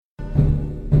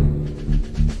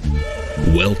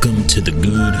Welcome to the good,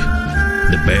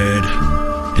 the bad,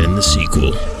 and the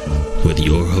sequel with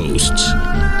your hosts,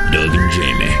 Doug and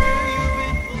Jamie.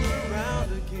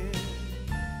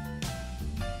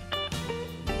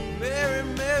 Merry,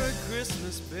 Merry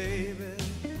Christmas, baby.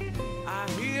 I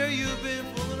hear you've been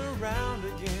fooling around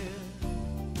again.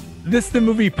 This is the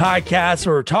movie podcast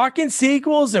where we're talking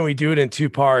sequels, and we do it in two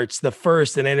parts. The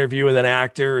first, an interview with an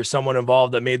actor or someone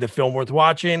involved that made the film worth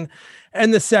watching.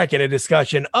 And the second, a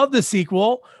discussion of the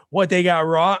sequel, what they got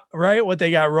wrong, right? What they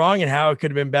got wrong and how it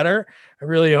could have been better. I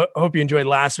really hope you enjoyed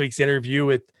last week's interview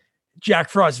with Jack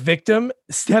Frost's victim,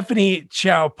 Stephanie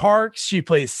Chow Parks. She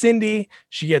plays Cindy.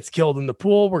 She gets killed in the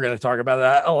pool. We're going to talk about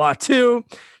that a lot too.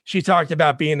 She talked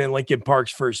about being in Linkin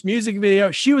Park's first music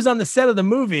video. She was on the set of the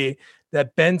movie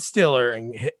that Ben Stiller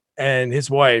and his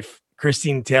wife,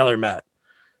 Christine Taylor, met.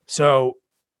 So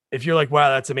if you're like, wow,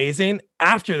 that's amazing,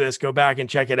 after this, go back and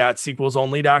check it out,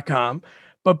 sequelsonly.com.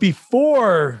 But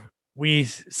before we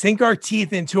sink our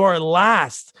teeth into our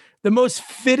the most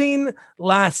fitting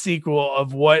last sequel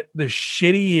of what the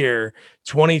shitty year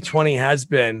 2020 has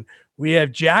been, we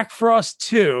have Jack Frost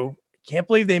 2. Can't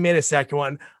believe they made a second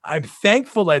one. I'm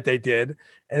thankful that they did.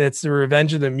 And it's the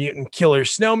Revenge of the Mutant Killer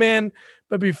Snowman.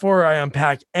 But before I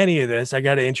unpack any of this, I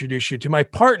got to introduce you to my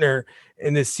partner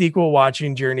in this sequel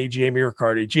watching journey, Jamie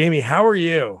Riccardi. Jamie, how are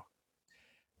you?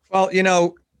 Well,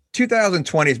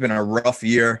 2020 has been a rough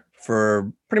year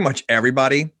for pretty much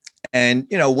everybody. And,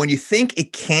 when you think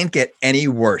it can't get any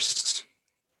worse,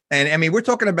 and I mean, we're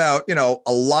talking about, a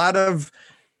lot of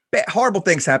horrible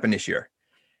things happened this year.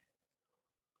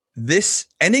 This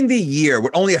ending the year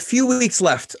with only a few weeks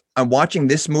left, I'm watching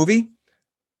this movie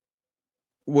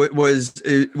was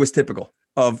typical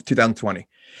of 2020.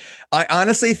 I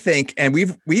honestly think, and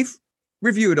we've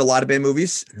reviewed a lot of bad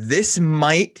movies, this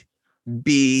might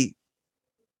be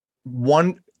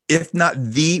one, if not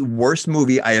the worst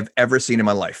movie I have ever seen in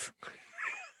my life.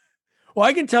 Well,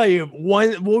 I can tell you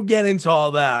one, we'll get into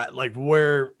all that, like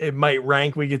where it might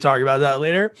rank. We could talk about that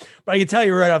later, but I can tell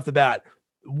you right off the bat,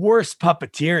 worse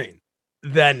puppeteering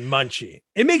than Munchie.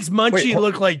 It makes Munchie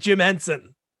look like Jim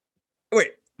Henson.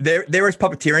 Wait, there was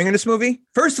puppeteering in this movie?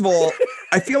 First of all,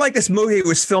 I feel like this movie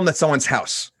was filmed at someone's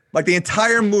house. Like the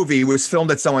entire movie was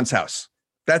filmed at someone's house.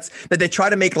 That they try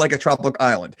to make like a tropical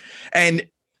island. And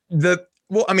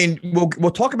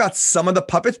we'll talk about some of the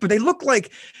puppets, but they look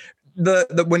like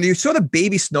the when you saw the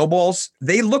baby snowballs,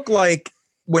 they look like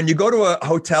when you go to a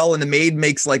hotel and the maid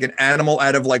makes like an animal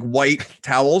out of like white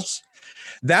towels.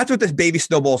 That's what this baby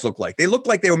snowballs look like. They look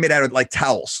like they were made out of like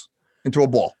towels into a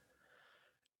ball.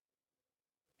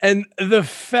 And the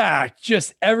fact,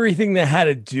 just everything that had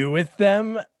to do with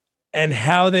them and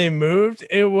how they moved,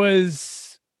 it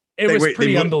was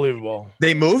pretty unbelievable.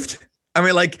 They moved? I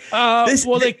mean, like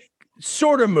they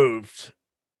sort of moved.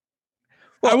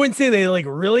 Well, I wouldn't say they like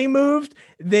really moved.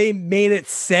 They made it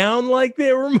sound like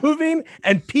they were moving,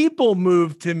 and people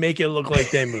moved to make it look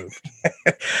like they moved.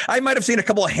 I might have seen a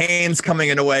couple of hands coming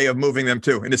in the way of moving them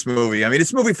too in this movie. I mean,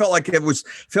 this movie felt like it was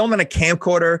filmed on a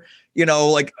camcorder,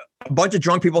 like a bunch of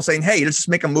drunk people saying, hey, let's just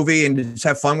make a movie and just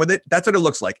have fun with it. That's what it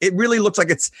looks like. It really looks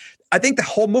like I think the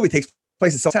whole movie takes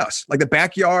place at someone's house, like the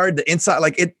backyard, the inside,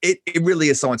 like it really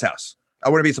is someone's house. I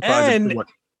wouldn't be surprised.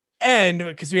 And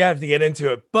because we have to get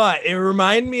into it, but it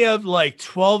reminded me of like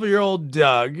 12-year-old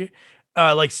Doug,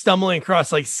 like stumbling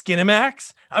across like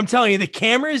Skinamax. I'm telling you, the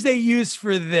cameras they used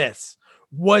for this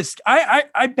was,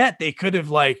 I bet they could have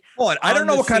like. Well, I don't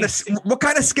know what kind of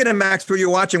Skinamax were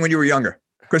you watching when you were younger?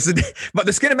 But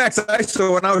the Skinamax I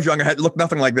saw when I was younger looked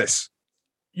nothing like this.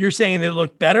 You're saying they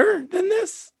looked better than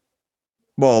this?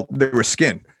 Well, they were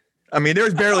skin. I mean, there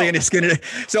was barely any skin in it.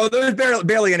 So there was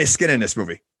barely any skin in this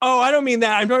movie. Oh, I don't mean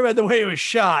that. I'm talking about the way it was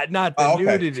shot, not the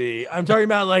nudity. I'm talking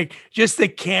about like just the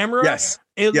camera. Yes.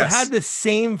 It had the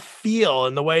same feel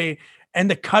and the way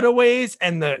and the cutaways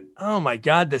and oh my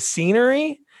God, the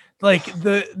scenery, like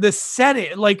the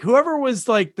setting, like whoever was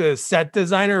like the set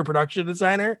designer or production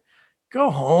designer, go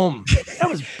home. That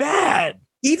was bad.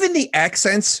 Even the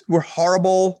accents were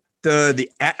horrible. There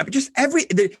was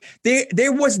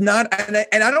not,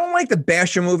 and I don't like the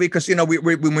bash a movie because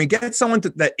when we get someone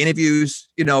that interviews,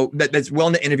 that's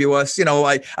willing to interview us,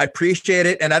 I appreciate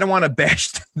it, and I don't want to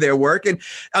bash their work, and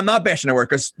I'm not bashing their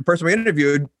work because the person we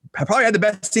interviewed probably had the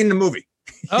best scene in the movie.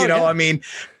 I mean,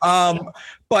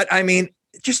 but I mean,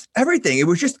 just everything. It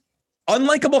was just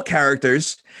unlikable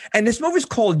characters, and this movie is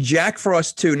called Jack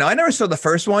Frost 2. Now I never saw the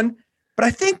first one, but I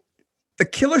think the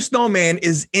Killer Snowman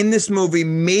is in this movie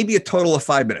maybe a total of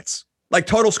 5 minutes, like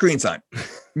total screen time,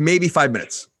 maybe 5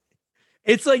 minutes.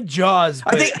 It's like Jaws,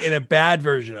 but in a bad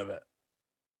version of it.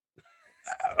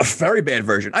 A very bad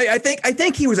version. I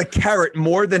think he was a carrot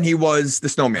more than he was the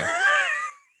snowman.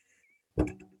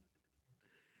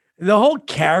 The whole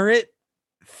carrot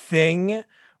thing,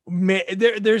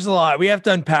 there's a lot. We have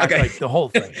to unpack like the whole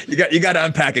thing. you got to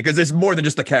unpack it because there's more than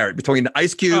just the carrot between the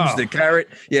ice cubes, the carrot.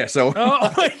 Yeah. So.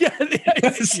 Yeah, the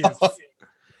ice cubes.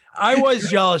 I was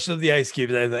jealous of the ice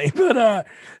cubes, I think. But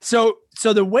so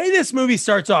the way this movie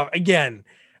starts off, again,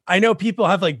 I know people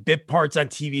have like bit parts on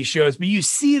TV shows, but you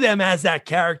see them as that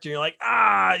character. You're like,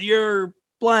 you're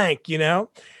blank, you know?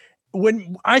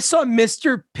 When I saw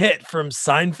Mr. Pitt from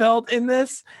Seinfeld in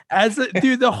this,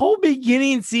 dude, the whole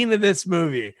beginning scene of this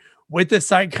movie with the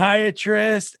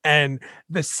psychiatrist and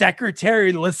the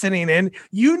secretary listening in,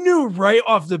 you knew right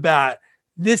off the bat,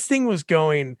 this thing was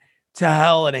going to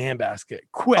hell in a handbasket.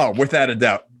 Quick. Oh, without a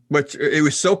doubt. But it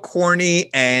was so corny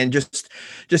and just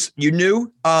you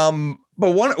knew.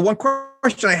 But one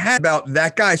question I had about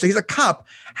that guy. So he's a cop.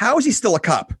 How is he still a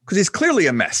cop? Because he's clearly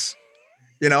a mess.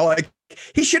 You know, like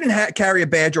he shouldn't carry a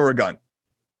badge or a gun.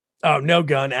 Oh, no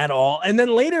gun at all. And then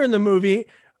later in the movie,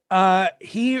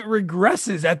 he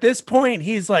regresses. At this point,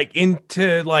 he's like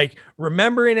into like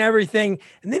remembering everything.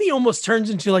 And then he almost turns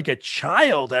into like a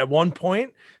child at one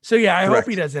point. So yeah, I hope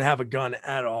he doesn't have a gun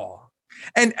at all.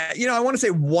 And, I want to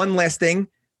say one last thing.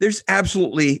 There's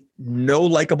absolutely no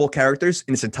likable characters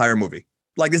in this entire movie.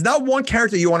 Like there's not one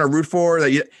character you want to root for.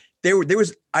 There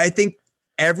was, I think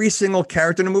every single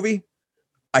character in the movie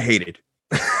I hated.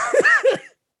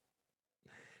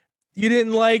 You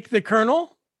didn't like the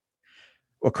Colonel?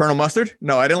 Well, Colonel Mustard?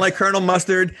 No, I didn't like Colonel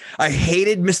Mustard. I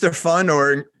hated Mr. Fun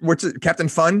or what's it? Captain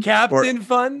Fun?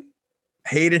 Fun?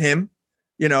 Hated him.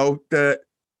 You know, the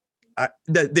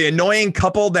annoying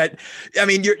couple that, I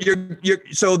mean, you're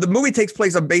so the movie takes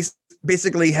place on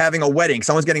basically having a wedding.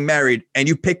 Someone's getting married and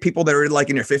you pick people that are like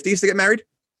in their 50s to get married.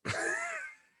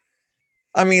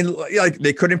 I mean, like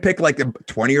they couldn't pick like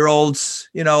 20-year-olds,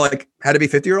 like had to be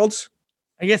 50-year-olds.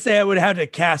 I guess they would have to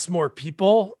cast more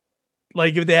people.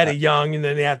 Like if they had a young and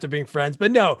then they have to bring friends,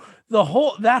 but no,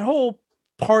 that whole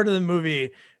part of the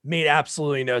movie made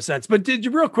absolutely no sense. But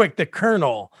real quick, the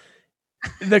Colonel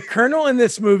in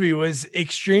this movie was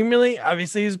extremely,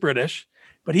 obviously he's British,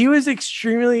 but he was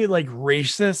extremely like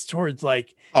racist towards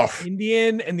like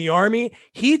Indian and the army.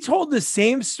 He told the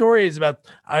same stories about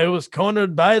I was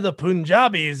cornered by the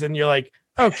Punjabis, and you're like,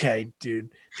 okay, dude,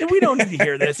 we don't need to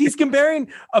hear this. He's comparing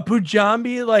a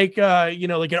Punjabi like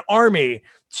like an army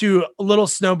to little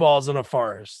snowballs in a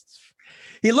forest.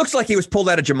 He looks like he was pulled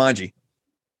out of Jumanji.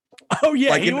 Oh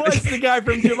yeah, like, he was the guy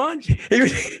from Jumanji.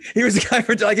 he was the guy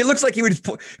from like it looks like he was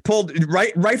pulled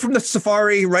right from the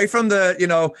safari, right from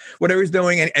the whatever he's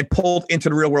doing, and pulled into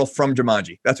the real world from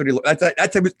Jumanji. That's what he. That's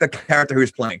the character who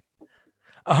was playing.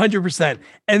 100%.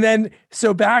 And then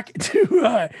so back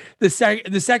to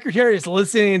the secretary is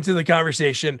listening to the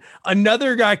conversation.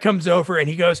 Another guy comes over and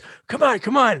he goes, come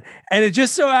on. And it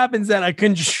just so happens that a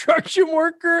construction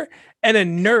worker and a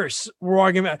nurse were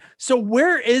walking about. So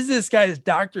where is this guy's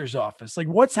doctor's office? Like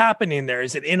what's happening there?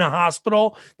 Is it in a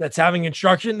hospital that's having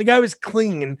construction? The guy was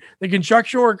clean. The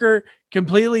construction worker,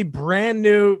 completely brand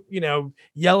new,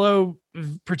 yellow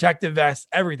protective vest,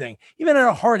 everything. Even had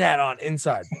a hard hat on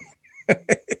inside.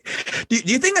 Do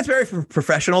you think that's very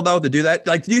professional though to do that?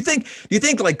 Like, do you think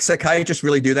like psychiatrists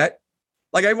really do that?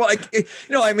 Like,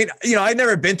 I've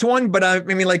never been to one, but I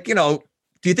mean, like, do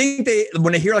you think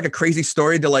when they hear like a crazy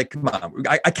story, they're like, come on,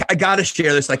 I gotta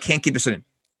share this. I can't keep this in.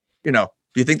 Do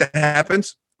you think that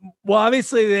happens? Well,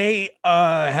 obviously they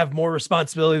have more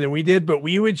responsibility than we did, but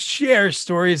we would share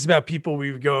stories about people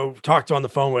we would go talk to on the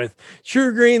phone with.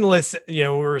 True Green, listen, we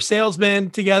were salesmen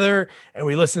together and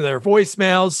we listened to their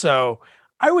voicemails. So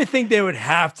I would think they would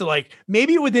have to like,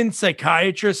 maybe within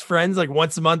psychiatrist friends, like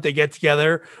once a month they get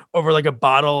together over like a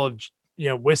bottle of,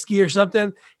 whiskey or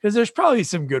something. Cause there's probably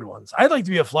some good ones. I'd like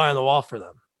to be a fly on the wall for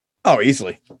them. Oh,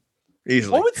 easily.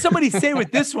 What would somebody say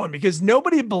with this one? Because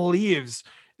nobody believes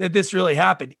that this really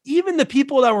happened. Even the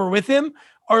people that were with him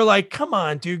are like, come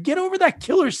on, dude, get over that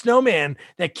killer snowman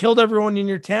that killed everyone in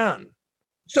your town.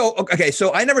 So, okay.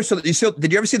 So I never saw that.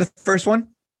 Did you ever see the first one?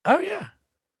 Oh yeah.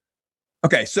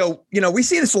 Okay. So, we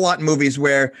see this a lot in movies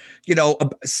where,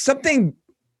 something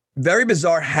very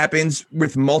bizarre happens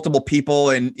with multiple people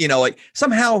and, like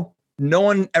somehow no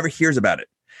one ever hears about it.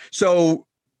 So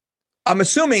I'm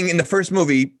assuming in the first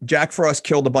movie, Jack Frost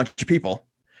killed a bunch of people,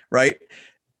 right?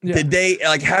 Yeah. Did they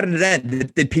how did it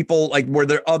end? Did people were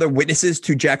there other witnesses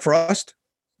to Jack Frost?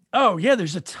 Oh yeah,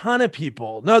 there's a ton of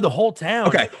people. No, the whole town.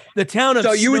 Okay. The town of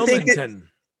you would think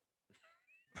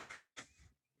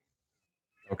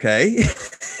okay.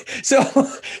 So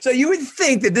you would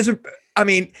think that this would, I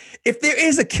mean, if there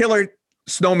is a killer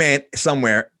snowman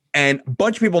somewhere, and a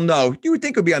bunch of people know, you would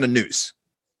think it would be on the news.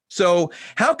 So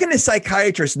how can a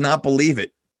psychiatrist not believe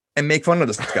it and make fun of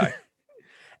this guy?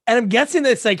 And I'm guessing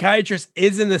the psychiatrist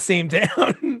is in the same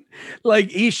town. Like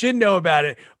he should know about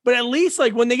it. But at least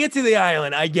like when they get to the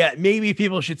island, I get maybe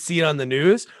people should see it on the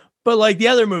news. But like the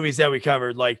other movies that we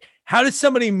covered, like how does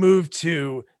somebody move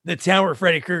to the town where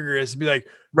Freddy Krueger is and be like,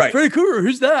 right, Freddy Krueger,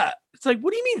 who's that? It's like,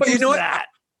 what do you mean? But who's you know what? that?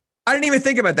 I didn't even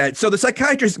think about that. So the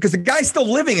psychiatrist, because the guy's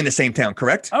still living in the same town,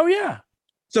 correct? Oh yeah.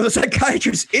 So the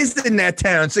psychiatrist is in that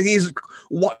town. So he's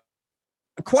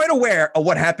quite aware of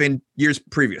what happened years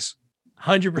previous.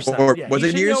 100%. Or yeah, was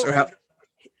it years? Or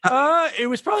how? It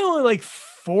was probably only like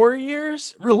 4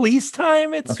 years release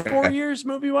time. It's 4 years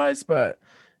movie wise, but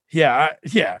yeah.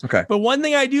 Okay. But one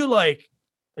thing I do like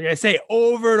I say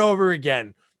over and over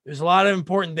again, there's a lot of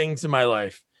important things in my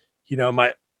life.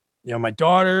 My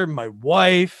daughter, my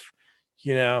wife,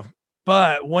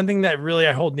 but one thing that really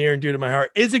I hold near and dear to my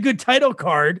heart is a good title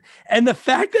card. And the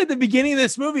fact that at the beginning of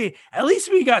this movie, at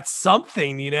least we got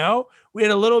something, we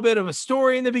had a little bit of a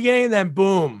story in the beginning, then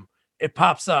boom, it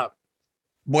pops up.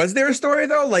 Was there a story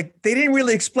though? Like they didn't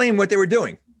really explain what they were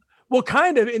doing. Well,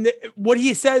 kind of. What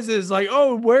he says is like,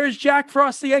 oh, where's Jack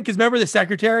Frost again? Because remember the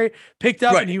secretary picked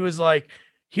up and he was like,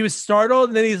 he was startled.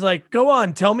 And then he's like, go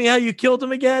on, tell me how you killed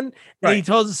him again. And he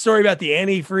tells a story about the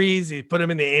antifreeze. He put him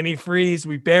in the antifreeze.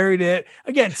 We buried it.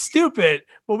 Again, stupid.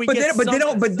 But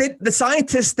the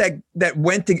scientists that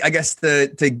went to, I guess,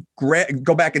 to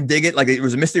go back and dig it, like it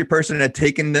was a mystery person that had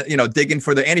taken digging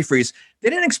for the antifreeze. They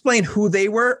didn't explain who they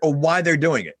were or why they're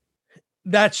doing it.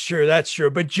 That's true.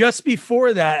 But just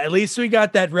before that, at least we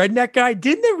got that redneck guy.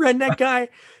 Didn't the redneck guy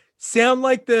sound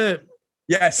like the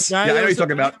Yes. Yeah, I know what you're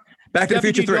talking about. Back to the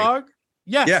Future 3. Dog?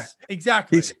 Yes. Yeah.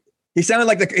 Exactly. He sounded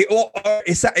like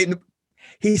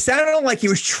he sounded like he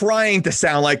was trying to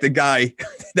sound like the guy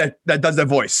that does the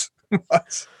voice.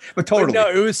 But totally. But no,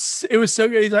 it was so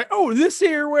good. He's like, oh, this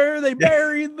here where they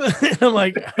buried the and I'm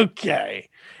like, okay.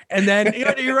 And then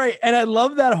you're right. And I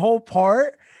love that whole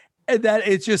part. And that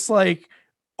it's just like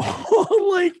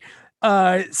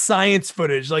science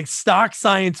footage, like stock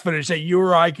science footage that you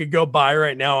or I could go buy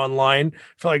right now online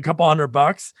for like a couple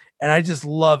 $100. And I just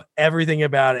love everything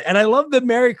about it. And I love the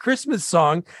Merry Christmas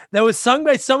song that was sung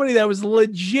by somebody that was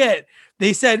legit.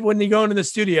 They said when you go into the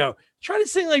studio, try to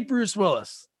sing like Bruce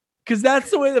Willis, because that's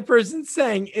the way the person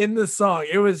sang in the song.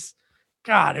 It was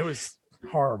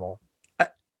horrible.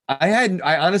 I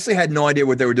honestly had no idea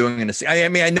what they were doing in this. I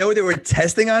mean, I know they were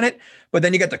testing on it, but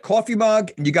then you got the coffee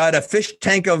mug and you got a fish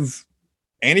tank of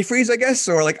antifreeze, I guess,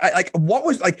 or what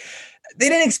was like? They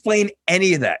didn't explain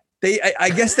any of that. I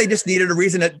guess they just needed a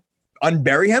reason to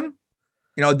unbury him,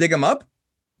 dig him up.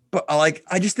 But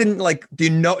I just didn't like. Do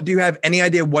you have any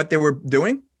idea what they were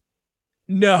doing?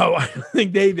 No, I don't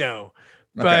think they know.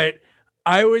 Okay. But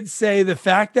I would say the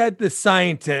fact that the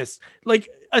scientists, like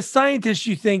a scientist,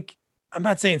 you think. I'm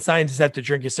not saying scientists have to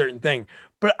drink a certain thing,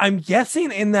 but I'm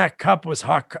guessing in that cup was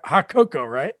hot cocoa,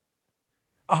 right?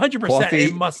 100%.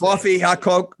 It must coffee, hot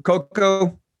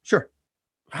cocoa. Sure.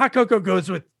 Hot cocoa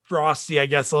goes with frosty, I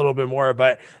guess, a little bit more.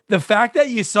 But the fact that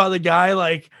you saw the guy,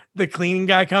 like the cleaning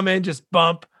guy come in, just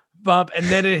bump, and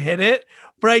then it hit it.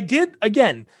 But I did,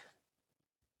 again,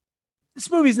 this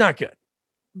movie's not good.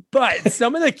 But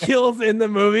some of the kills in the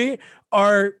movie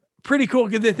are pretty cool.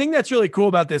 Because the thing that's really cool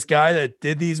about this guy that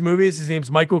did these movies, his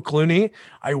name's Michael Clooney.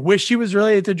 I wish he was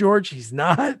related to George. He's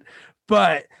not.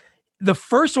 But the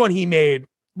first one he made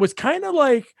was kind of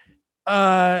like,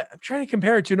 I'm trying to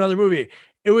compare it to another movie.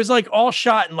 It was like all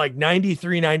shot in like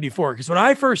 93, 94. Because when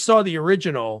I first saw the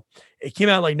original, it came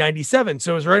out like 97.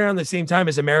 So it was right around the same time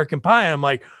as American Pie. And I'm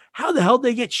like, how the hell did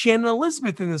they get Shannon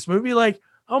Elizabeth in this movie? Like,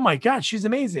 oh my God, she's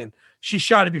amazing. She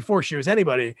shot it before she was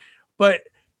anybody. But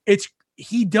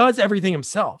he does everything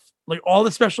himself, like all the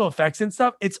special effects and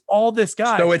stuff. It's all this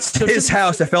guy. So it's his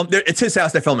house to film. It's his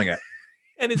house they're filming it,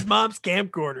 and his mom's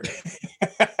camcorder.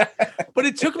 But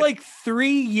it took like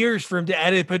 3 years for him to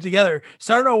edit, put together.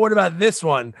 So I don't know what about this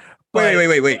one. But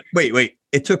wait.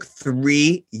 It took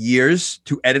 3 years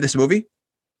to edit this movie.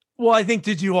 Well, I think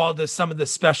to do some of the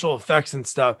special effects and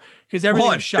stuff, because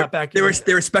everything was shot back. There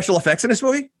were special effects in this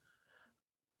movie.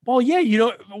 Well, yeah,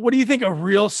 what do you think? A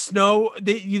real snow?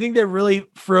 You think they really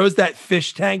froze that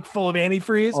fish tank full of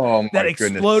antifreeze that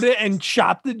exploded and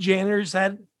chopped the janitor's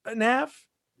head in half?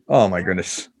 Oh my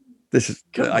goodness! This is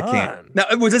I can't. Now,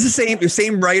 was this the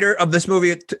same writer of this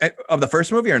movie of the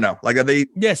first movie or no? Like, are they?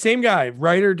 Yeah, same guy,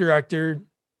 writer, director,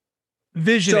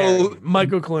 visionary,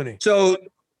 Michael Clooney. So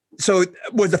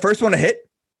was the first one a hit?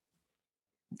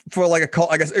 For like a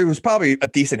cult, I guess it was probably a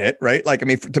decent hit, right? Like, I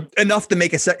mean, enough to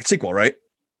make a sequel, right?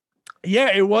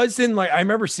 Yeah, it was in like I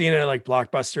remember seeing it in like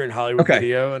Blockbuster and Hollywood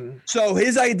Video, and so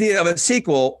his idea of a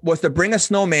sequel was to bring a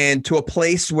snowman to a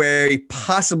place where he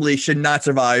possibly should not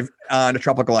survive on a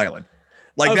tropical island,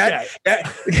 like that.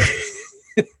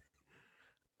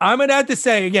 I'm gonna have to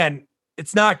say again,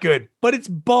 it's not good, but it's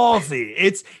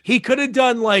ballsy. He could have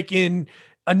done like in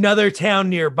another town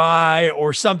nearby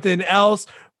or something else,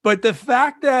 but the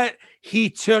fact that he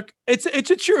took it's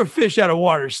a true fish out of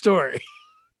water story.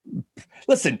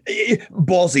 Listen,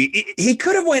 ballsy. He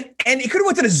could have went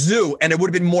to the zoo and it would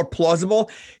have been more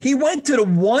plausible. He went to the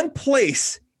one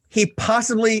place he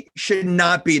possibly should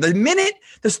not be. The minute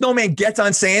the snowman gets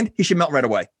on sand, he should melt right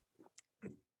away.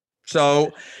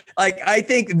 So, like, I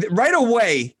think right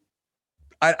away,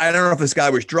 I don't know if this guy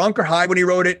was drunk or high when he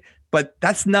wrote it, but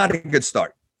that's not a good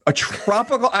start. A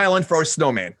tropical island for a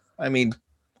snowman. I mean,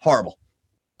 horrible.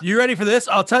 You ready for this?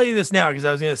 I'll tell you this now because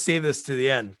I was going to save this to the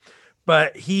end.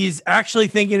 But he's actually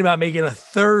thinking about making a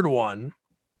third one.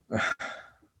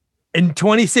 In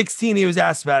 2016, he was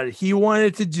asked about it. He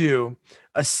wanted to do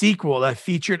a sequel that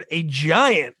featured a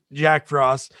giant Jack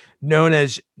Frost known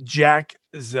as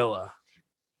Jackzilla.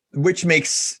 Which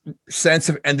makes sense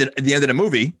at the end of the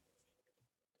movie.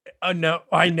 No,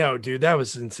 I know, dude. That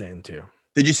was insane, too.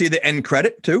 Did you see the end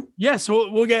credit, too? Yes,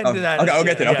 we'll get into that. Okay, I'll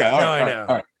get to that. Okay, yeah, all I right.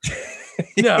 know.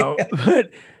 No, but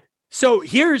so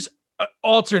here's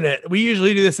alternate. We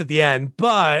usually do this at the end,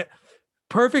 but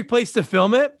perfect place to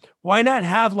film it. Why not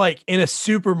have like in a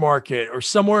supermarket or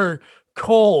somewhere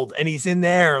cold and he's in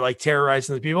there like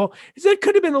terrorizing the people? It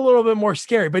could have been a little bit more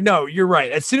scary, but no, you're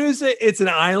right. As soon as it's an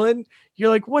island, you're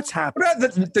like, what's happening?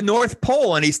 What about the North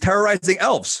Pole and he's terrorizing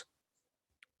elves?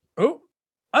 Oh,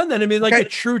 and then I mean like a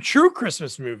true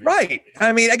Christmas movie. Right.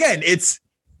 I mean, again, it's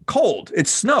cold. It's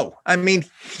snow. I mean,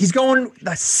 he's going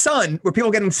the sun where people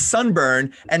are getting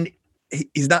sunburn and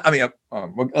he's not. I mean,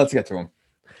 let's get to him.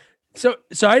 So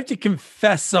I have to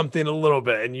confess something a little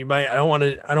bit, and you might. I don't want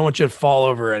you to fall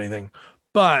over or anything,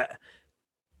 but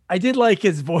I did like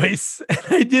his voice. And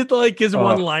I did like his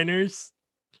one-liners.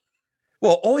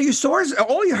 Well, all you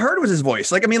heard was his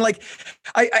voice. Like, I mean, like,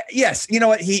 yes, you know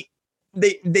what?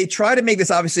 They try to make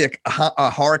this obviously a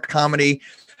horror comedy,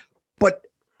 but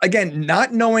again,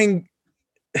 not knowing.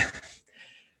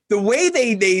 The way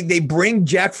they bring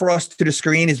Jack Frost to the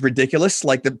screen is ridiculous.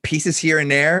 Like the pieces here and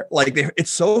there, like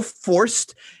it's so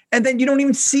forced, and then you don't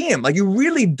even see him. Like you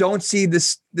really don't see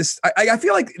this. I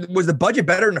feel like was the budget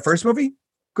better in the first movie?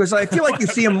 Because I feel like you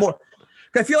see him more.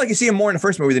 I feel like you see him more in the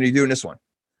first movie than you do in this one.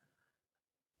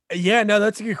 Yeah, no,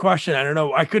 that's a good question. I don't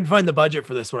know. I couldn't find the budget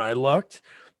for this one. I looked,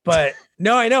 but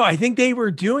no, I know. I think they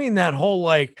were doing that whole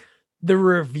like. The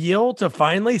reveal to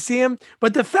finally see him,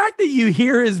 but the fact that you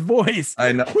hear his voice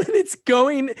I know when it's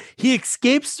going, he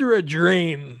escapes through a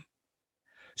drain.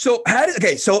 So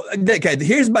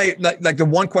here's my like the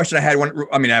one question I had.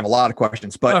 I mean, I have a lot of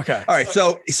questions, but okay. All right.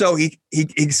 So he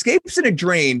escapes in a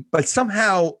drain, but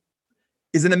somehow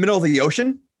is in the middle of the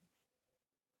ocean.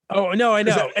 Oh no, I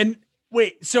know. And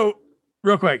wait, so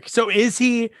real quick. So is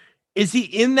he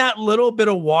in that little bit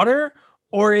of water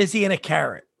or is he in a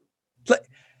carrot?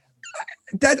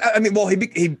 That I mean, well, he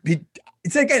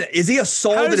it's again, is he a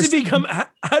soul? How does he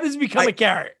become a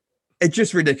carrot? It's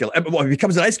just ridiculous. Well, he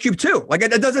becomes an ice cube too. Like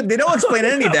it doesn't. They don't explain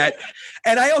any of that.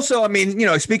 And I also, I mean, you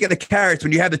know, speaking of carrots,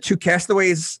 when you have the two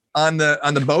castaways on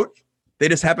the boat, they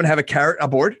just happen to have a carrot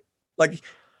aboard. Like,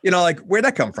 you know, like where'd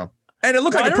that come from? And it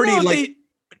looked like a pretty like.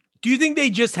 Do you think they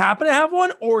just happen to have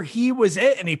one, or he was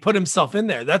it and he put himself in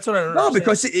there? That's what I don't know. No,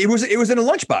 because it was in a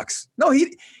lunchbox. No,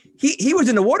 he was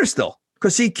in the water still.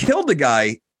 Because he killed the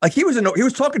guy, like he was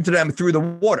talking to them through the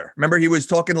water. Remember, he was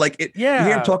talking like it. Yeah, you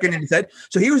hear him talking in his head.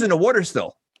 So he was in the water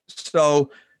still. So,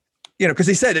 you know, because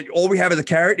he said all we have is a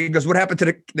carrot. He goes, "What happened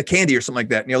to the candy or something like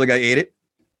that?" And the other guy ate it.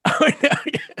 Oh, yeah.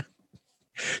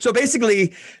 So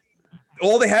basically,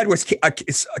 all they had was a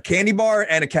candy bar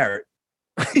and a carrot.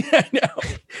 Yeah, I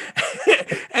know.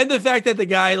 And the fact that the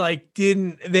guy like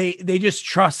they just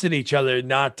trusted each other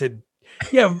not to.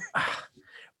 Yeah.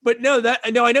 But no,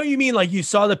 I know you mean like you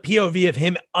saw the POV of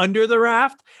him under the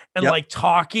raft and like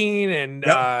talking and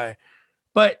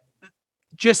but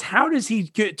just how does he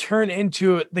turn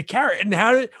into the carrot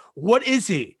and what is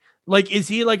he? Like is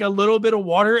he like a little bit of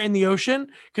water in the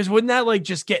ocean? Because wouldn't that like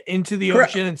just get into the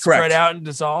ocean and spread out and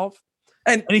dissolve?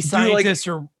 And any scientist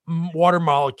or water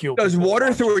molecule. Does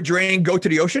water through a drain go to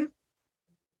the ocean?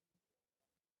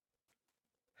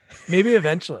 Maybe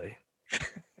eventually.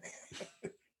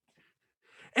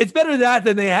 It's better that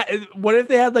than they had. What if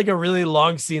they had like a really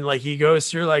long scene? Like he goes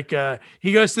through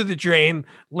the drain,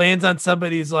 lands on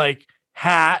somebody's like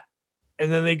hat,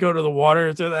 and then they go to the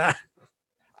water through that.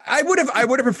 I would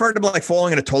have preferred him like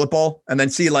falling in a toilet bowl and then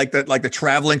see like the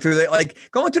traveling through the like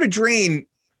going to the drain.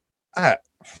 I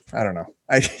don't know.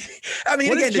 I mean,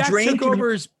 What again, if the Jack drain took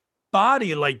over his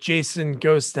body like Jason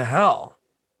Goes to Hell?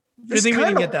 Do you think we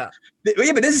can get that?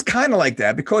 Yeah, but this is kind of like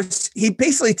that because he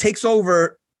basically takes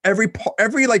over every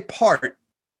like part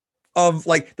of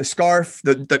like the scarf,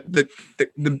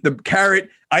 the carrot,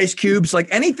 ice cubes, like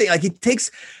anything. Like he takes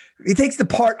the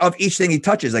part of each thing he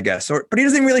touches, I guess, but he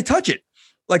doesn't really touch it.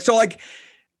 Like so, like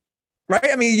right.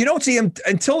 I mean, you don't see him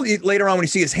until later on when you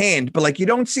see his hand, but like you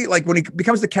don't see like when he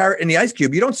becomes the carrot in the ice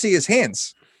cube, you don't see his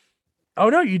hands. Oh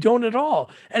no, you don't at all.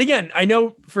 And again, I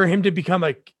know for him to become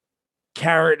a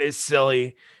carrot is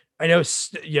silly. I know,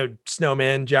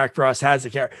 Snowman, Jack Frost has a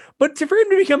carrot, but for him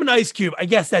to become an ice cube, I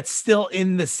guess that's still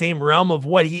in the same realm of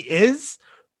what he is.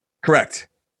 Correct.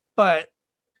 But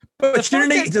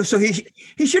shouldn't he? So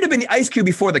he should have been the ice cube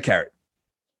before the carrot,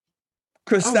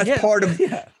 because that's part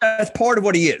of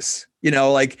what he is.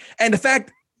 Like, and the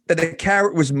fact that the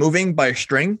carrot was moving by a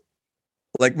string,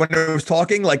 like when it was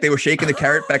talking, like they were shaking the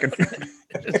carrot back and forth.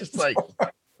 It's just like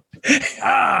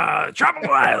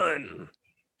tropical island.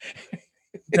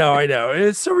 No, I know.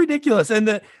 It's so ridiculous. And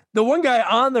the one guy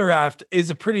on the raft is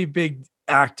a pretty big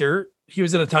actor. He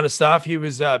was in a ton of stuff. He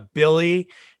was Billy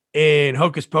in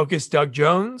Hocus Pocus, Doug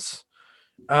Jones.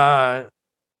 The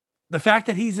fact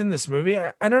that he's in this movie,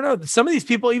 I don't know. Some of these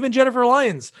people, even Jennifer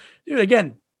Lyons, dude,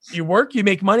 again, you work, you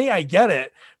make money. I get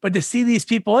it. But to see these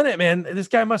people in it, man, this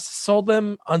guy must have sold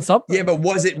them on something. Yeah, but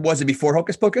was it before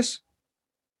Hocus Pocus?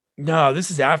 No, this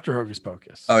is after Hocus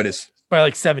Pocus. Oh, it is. By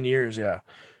like 7 years. Yeah.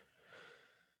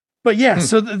 But yeah,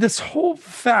 so this whole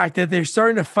fact that they're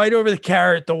starting to fight over the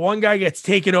carrot, the one guy gets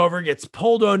taken over, gets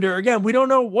pulled under. Again, we don't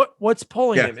know what's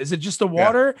pulling him. Is it just the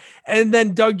water? Yeah. And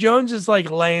then Doug Jones is like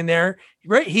laying there,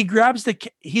 right? He grabs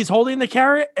he's holding the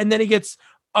carrot, and then he gets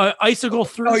an icicle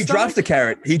through. Oh, he drops the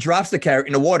carrot. He drops the carrot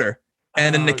in the water,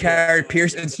 and then the carrot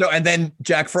pierces. And then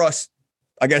Jack Frost,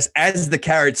 I guess, as the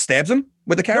carrot stabs him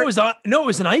with the carrot. No, it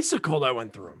was an icicle that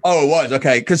went through him. Oh, it was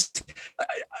okay because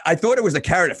I thought it was the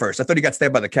carrot at first. I thought he got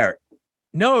stabbed by the carrot.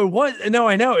 No, it was. No,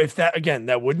 I know. If that, again,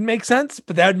 that wouldn't make sense,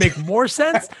 but that would make more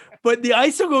sense. But the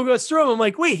icicle goes through him. I'm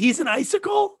like, wait, he's an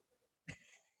icicle?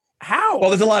 How? Well,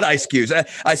 there's a lot of icicles.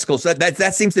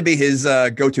 That seems to be his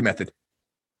go-to method.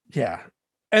 Yeah.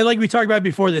 And like we talked about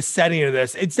before, the setting of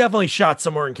this, it's definitely shot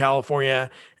somewhere in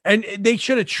California. And they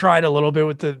should have tried a little bit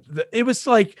with it was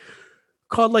like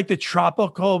called like the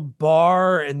Tropical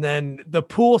Bar. And then the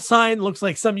pool sign looks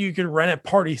like something you could rent at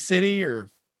Party City or.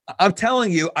 I'm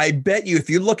telling you, I bet you if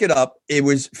you look it up, it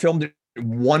was filmed in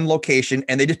one location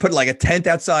and they just put like a tent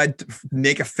outside to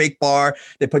make a fake bar.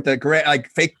 They put the like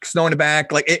fake snow in the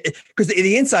back, like it because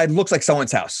the inside looks like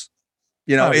someone's house.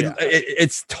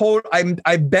 It's total.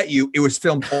 I bet you it was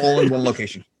filmed all in one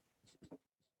location.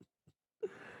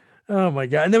 Oh my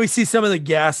God. And then we see some of the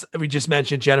guests we just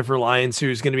mentioned, Jennifer Lyons,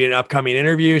 who's going to be in an upcoming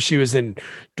interview. She was in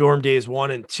Dorm Days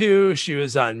 1 and 2. She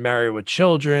was on Married with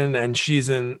Children, and she's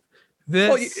in this.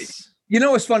 Well, you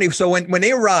know what's funny? So when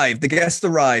they arrive, the guests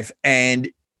arrive, and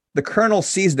the Colonel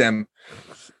sees them.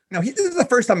 Now, this is the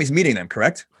first time he's meeting them,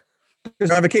 correct? Because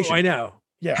they're on vacation. Oh, I know.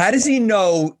 Yeah. How does he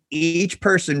know each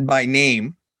person by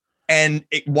name and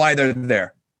why they're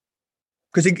there?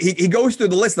 Because he goes through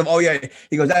the list of,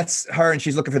 he goes, that's her and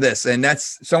she's looking for this, and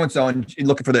that's so-and-so and she's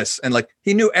looking for this. And like,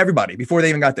 he knew everybody before they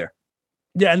even got there.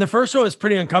 Yeah, and the first one was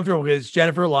pretty uncomfortable because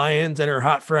Jennifer Lyons and her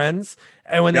hot friends.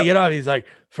 And when they get off, he's like,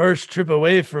 first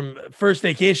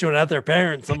vacation without their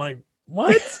parents. I'm like,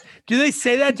 what? Do they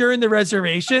say that during the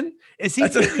reservation? Is he?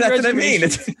 That's what I mean.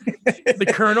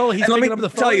 The Colonel, he's picking up the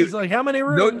phone. He's like, how many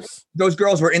rooms? Those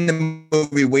girls were in the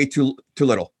movie way too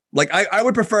little. Like, I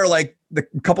would prefer like the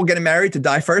couple getting married to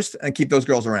die first and keep those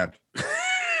girls around.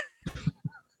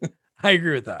 I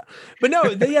agree with that. But no,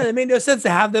 it made no sense to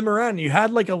have them around. You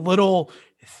had like a little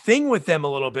thing with them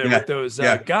a little bit with those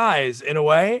guys in a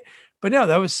way. But no,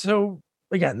 that was so,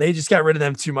 again, they just got rid of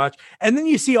them too much. And then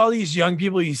you see all these young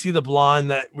people. You see the blonde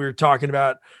that we were talking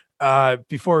about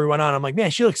before we went on. I'm like,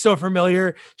 man, she looks so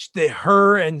familiar.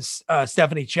 Her and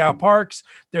Stephanie Chow Parks,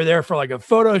 they're there for like a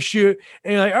photo shoot.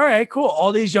 And you're like, all right, cool.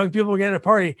 All these young people are getting a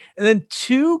party. And then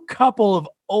two couple of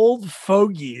old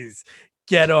fogies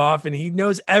get off, and he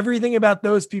knows everything about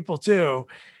those people too.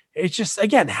 It's just,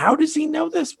 again, how does he know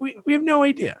this? We have no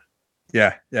idea.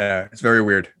 Yeah. It's very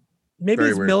weird. Maybe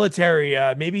he's military.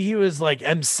 Maybe he was like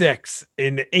M6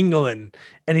 in England,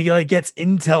 and he like gets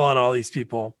intel on all these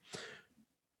people.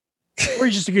 Or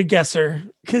he's just a good guesser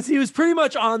because he was pretty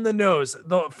much on the nose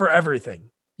for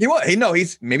everything.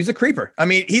 Maybe he's a creeper. I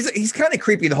mean, he's kind of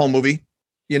creepy the whole movie,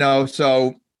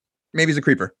 so maybe he's a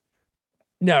creeper.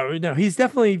 No, he's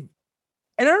definitely, and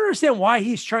I don't understand why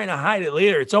he's trying to hide it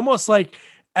later. It's almost like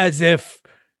as if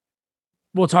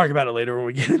we'll talk about it later when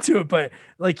we get into it, but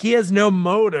like he has no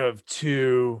motive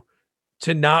to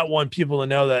not want people to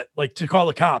know that, like to call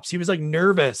the cops. He was like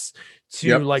nervous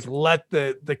to like let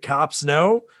the cops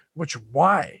know, which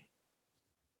why?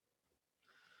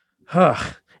 Huh.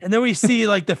 And then we see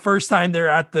like the first time they're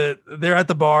at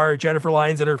the bar, Jennifer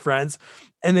Lyons and her friends,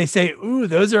 and they say, "Ooh,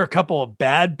 those are a couple of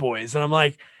bad boys." And I'm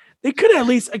like, they could at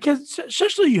least, I guess,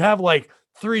 especially you have like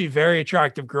three very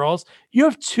attractive girls. You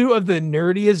have two of the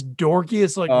nerdiest,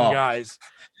 dorkiest looking guys.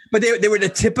 But they were the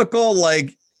typical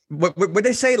like what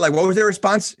they say? Like, what was their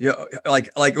response? Yeah,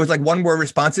 like it was like one word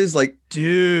responses. Like,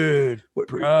 dude,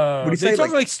 bro. What do you say? They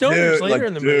talk like stoners later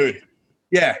in the movie.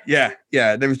 Yeah.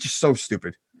 They was just so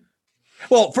stupid.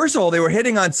 Well, first of all,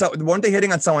 weren't they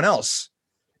hitting on someone else?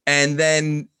 And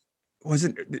then was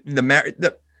it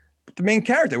the main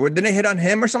character? Didn't they hit on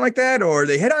him or something like that? Or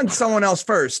they hit on someone else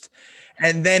first,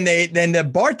 and then the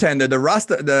bartender, the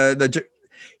Rasta,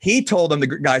 he told them the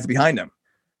guys behind him.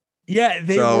 Yeah,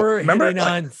 they were hitting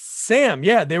on Sam.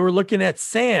 Yeah, they were looking at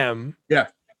Sam. Yeah.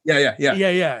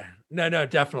 No,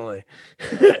 definitely.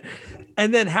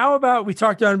 And then how about we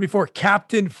talked about it before,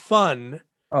 Captain Fun.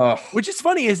 Which is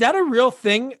funny. Is that a real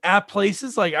thing at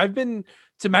places? Like I've been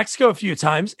to Mexico a few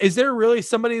times. Is there really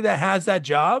somebody that has that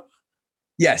job?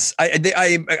 Yes,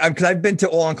 because I've been to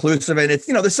all inclusive, and it's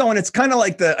there's someone. It's kind of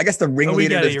like the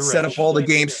ringleader that set up all the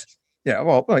games. Yeah,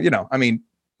 well, I mean,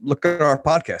 look at our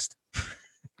podcast.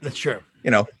 That's true.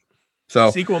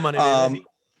 So sequel money.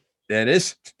 It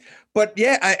is. But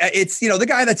yeah, it's the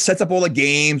guy that sets up all the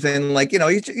games and like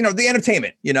he's the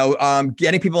entertainment.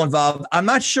 Getting people involved. I'm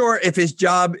not sure if his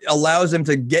job allows him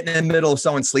to get in the middle of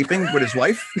someone sleeping with his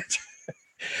wife.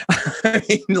 I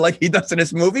mean, like he does in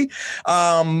this movie.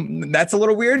 That's a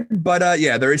little weird, but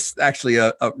yeah, there is actually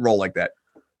a role like that.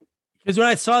 Because when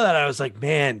I saw that, I was like,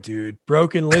 man, dude,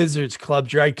 Broken Lizards Club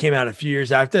Drag came out a few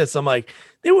years after this. I'm like,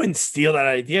 they wouldn't steal that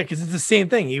idea because it's the same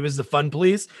thing. He was the fun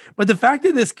police. But the fact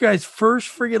that this guy's first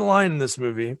friggin' line in this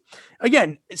movie,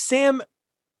 again, Sam,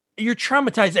 you're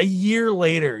traumatized a year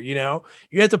later, you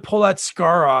have to pull that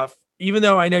scar off. Even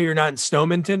though I know you're not in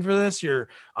Snowman for this, you're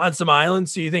on some island.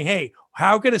 So you think, hey,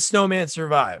 how could a snowman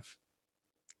survive?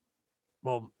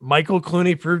 Well, Michael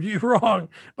Clooney proved you wrong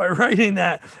by writing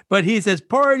that. But he says,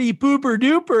 party pooper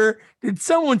duper. Did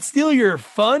someone steal your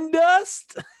fun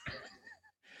dust?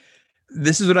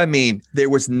 This is what I mean. There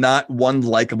was not one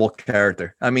likable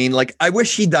character. I mean, like, I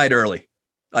wish he died early.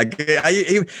 Like,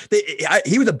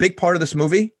 he was a big part of this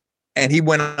movie, and he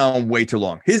went on way too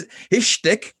long. His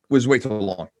shtick was way too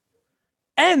long.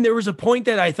 And there was a point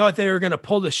that I thought they were going to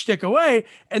pull the shtick away,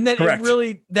 and then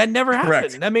that never happened.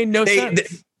 Correct. That made no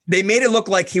sense. They made it look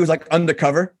like he was like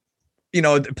undercover,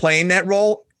 playing that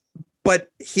role, but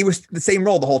he was the same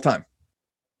role the whole time.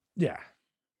 Yeah.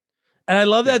 And I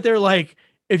love that they're like,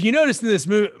 if you notice in this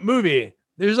movie,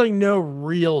 there's like no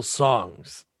real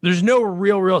songs. There's no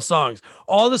real songs.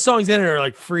 All the songs in it are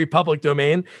like free public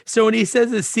domain. So when he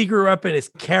says his secret weapon is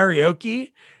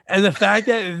karaoke, and the fact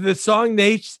that the song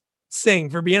they sing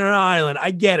for being on an island,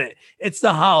 I get it. It's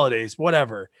the holidays,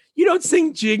 whatever. You don't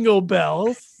sing Jingle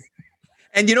Bells.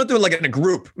 And you don't do it like in a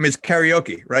group. I mean, it's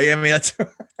karaoke, right? I mean, that's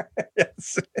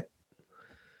yes.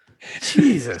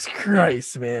 Jesus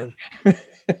Christ, man. And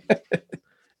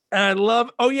I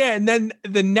love, and then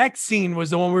the next scene was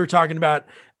the one we were talking about.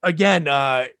 Again,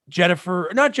 not Jennifer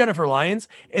Lyons.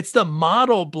 It's the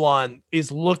model blonde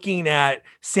is looking at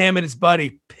Sam and his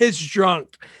buddy, piss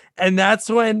drunk. And that's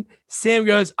when Sam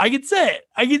goes, I can say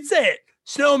it.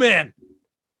 Snowman.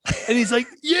 And he's like,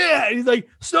 yeah. And he's like,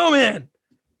 Snowman.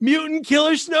 Mutant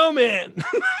killer snowman.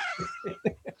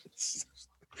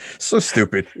 So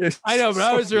stupid. I know, but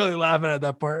I was really laughing at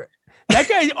that part. That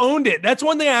guy owned it. That's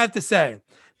one thing I have to say.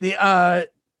 The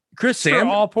Christopher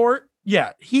Allport,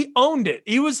 yeah, he owned it.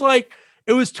 He was like,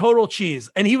 it was total cheese,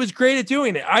 and he was great at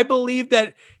doing it. I believe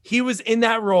that he was in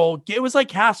that role. It was like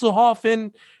Hasselhoff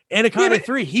in Anaconda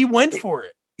 3. He went for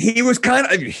it. He was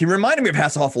he reminded me of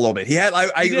Hasselhoff a little bit.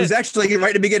 I was actually right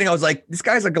at the beginning. I was like, this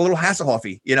guy's like a little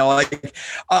Hasselhoffy,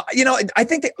 I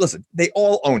think they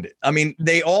all owned it. I mean,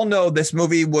 they all know this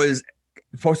movie was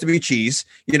supposed to be cheese.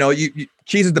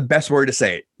 Cheese is the best word to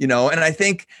say it, and I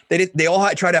think they all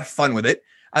try to have fun with it.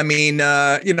 I mean,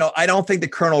 I don't think the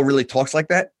Colonel really talks like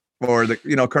that, or the,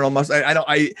 Colonel must,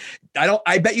 I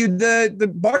bet you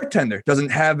the bartender doesn't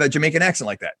have a Jamaican accent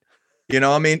like that.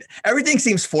 I mean, everything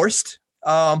seems forced.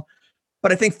 But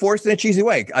I think forced in a cheesy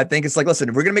way. I think it's like, listen,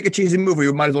 if we're going to make a cheesy movie,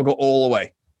 we might as well go all the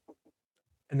way.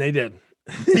 And they did.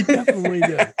 They definitely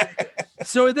did.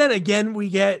 So then again, we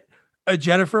get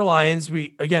Jennifer Lyons.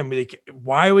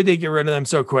 Why would they get rid of them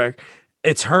so quick?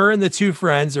 It's her and the two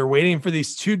friends are waiting for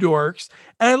these two dorks.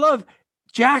 And I love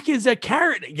Jack is a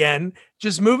carrot again,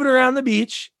 just moving around the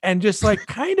beach and just like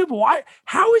kind of why?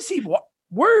 How is he?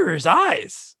 Where are his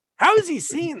eyes? How is he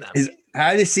seeing them?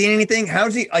 Has he seen anything? How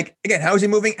is he like, again, how is he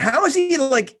moving? How is he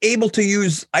like able to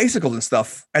use icicles and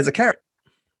stuff as a carrot?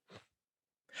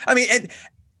 I mean,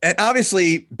 and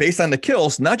obviously based on the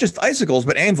kills, not just icicles,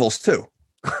 but anvils too.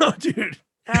 Oh, dude.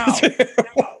 How?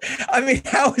 I mean,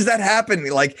 how is that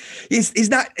happening? Like he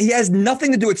has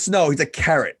nothing to do with snow. He's a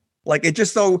carrot. Like it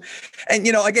just so, and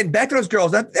you know, again, back to those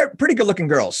girls, they're pretty good looking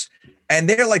girls and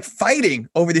they're like fighting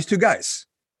over these two guys.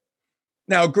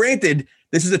 Now, granted,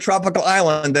 this is a tropical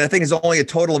island that I think is only a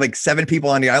total of like 7 people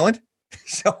on the island.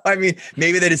 So, I mean,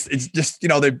 maybe it's just, you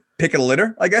know, they're picking a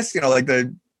litter, I guess, you know, like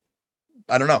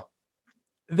I don't know.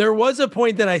 There was a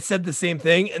point that I said the same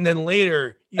thing. And then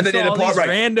later you saw all these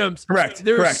randoms. Correct.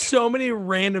 There were so many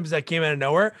randoms that came out of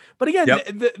nowhere. But again,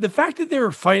 the fact that they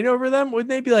were fighting over them, wouldn't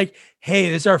they be like, hey,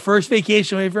 this is our first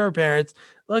vacation away from our parents.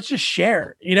 Let's just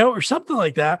share, you know, or something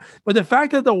like that. But the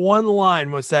fact that the one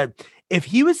line was said, if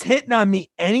he was hitting on me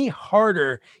any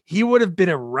harder, he would have been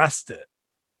arrested.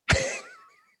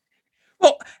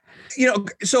 Well, you know,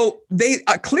 so they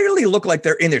clearly look like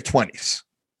they're in their 20s.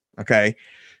 Okay.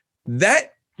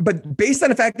 But based on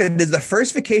the fact that it is the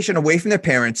first vacation away from their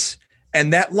parents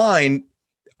and that line,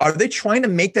 are they trying to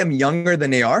make them younger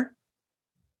than they are?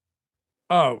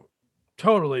 Oh,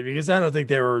 totally. Because I don't think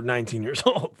they were 19 years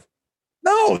old.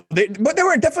 No, but they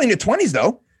were definitely in their 20s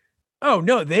though. Oh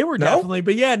no, they were definitely,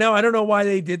 but yeah, no, I don't know why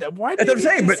they did that. Why did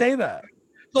they say that?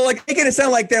 So like making it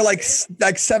sound like they're like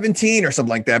 17 or something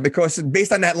like that, because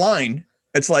based on that line,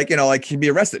 it's like, you know, like he'd be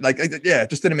arrested. Like, yeah, it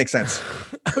just didn't make sense.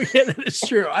 Oh yeah, that is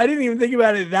true. I didn't even think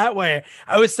about it that way.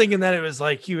 I was thinking that it was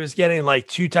like he was getting like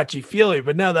too touchy feely,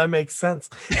 but now that makes sense.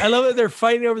 I love that they're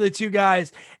fighting over the two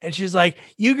guys, and she's like,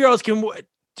 "You girls can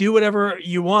do whatever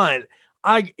you want.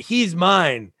 He's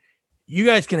mine. You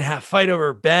guys can fight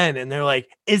over Ben." And they're like,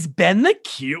 is Ben the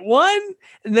cute one?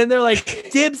 And then they're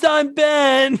like, dibs on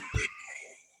Ben.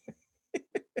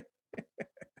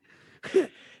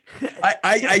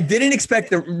 I didn't expect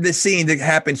the scene to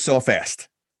happen so fast.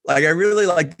 Like I really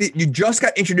like you just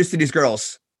got introduced to these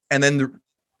girls and then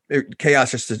the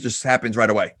chaos just happens right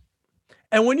away.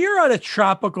 And when you're on a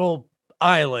tropical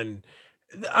island,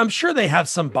 I'm sure they have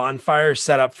some bonfires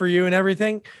set up for you and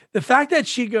everything. The fact that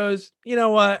she goes, you know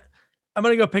what? I'm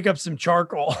going to go pick up some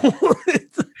charcoal.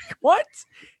 It's like, what?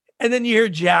 And then you hear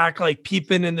Jack like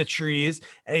peeping in the trees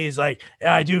and he's like,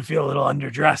 yeah, I do feel a little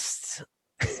underdressed.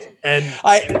 And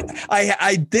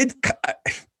I did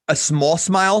a small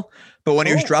smile, but when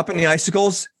he was dropping the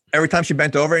icicles, every time she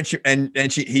bent over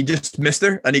and he just missed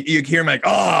her, and you hear him like,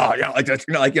 oh yeah, like that,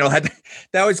 you know, like, you know,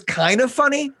 that was kind of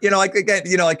funny, you know, like again,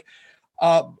 you know, like,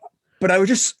 but I was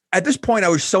just at this point, I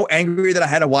was so angry that I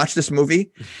had to watch this movie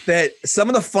that some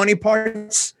of the funny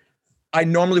parts I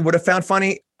normally would have found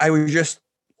funny, I was just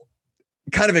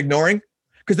kind of ignoring,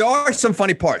 because there are some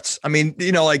funny parts. I mean,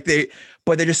 you know, like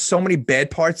but there's just so many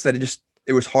bad parts that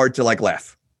it was hard to like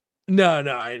laugh. No,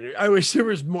 I wish there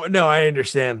was more. No, I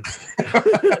understand.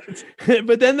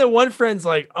 But then the one friend's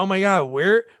like, oh my God,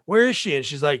 where is she? And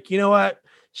she's like, you know what?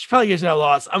 She probably gets got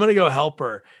lost. I'm going to go help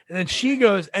her. And then she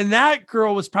goes, and that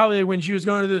girl was probably, when she was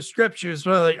going to the script, she was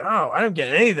probably like, oh, I don't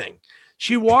get anything.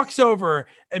 She walks over,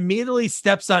 immediately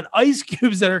steps on ice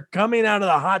cubes that are coming out of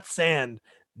the hot sand,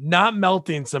 not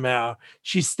melting somehow.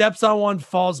 She steps on one,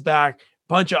 falls back,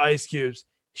 bunch of ice cubes.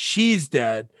 She's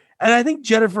dead. And I think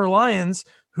Jennifer Lyons,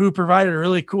 who provided a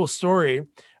really cool story,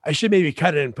 I should maybe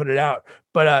cut it and put it out,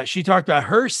 but she talked about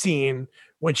her scene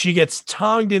when she gets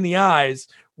tongued in the eyes.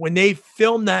 When they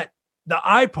filmed the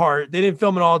eye part, they didn't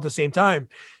film it all at the same time.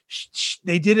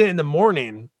 They did it in the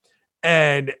morning,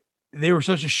 and they were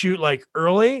supposed to shoot like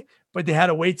early, but they had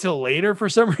to wait till later for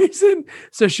some reason.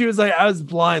 So she was like, I was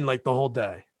blind like the whole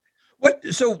day.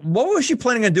 So what was she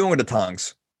planning on doing with the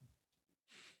tongs?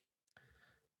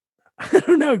 I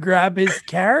don't know. Grab his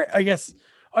carrot, I guess.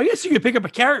 I guess you could pick up a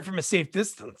carrot from a safe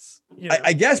distance. You know?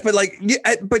 I guess, but like,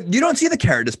 but you don't see the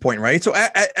carrot at this point, right? So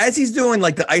as he's doing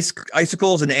like the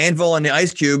icicles and the anvil and the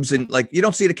ice cubes, and like you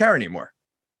don't see the carrot anymore.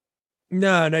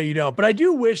 No, you don't. But I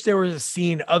do wish there was a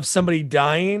scene of somebody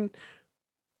dying,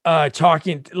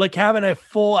 talking, like having a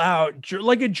full out,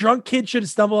 like a drunk kid should have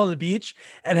stumbled on the beach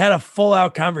and had a full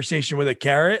out conversation with a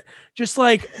carrot, just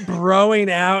like broing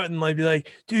out and like be like,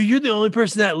 dude, you're the only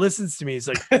person that listens to me. He's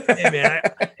like, hey man.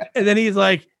 And then he's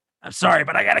like, I'm sorry,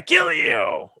 but I gotta kill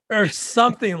you, or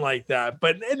something like that.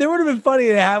 But there would have been funny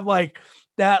to have like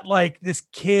that, like this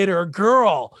kid or a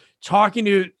girl talking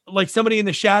to like somebody in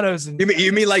the shadows. And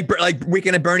you mean like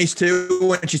Weekend at Bernie's too,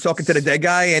 when she's talking to the dead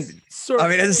guy? And sort of, I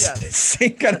mean, it's the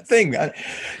same kind of thing.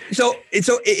 So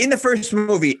in the first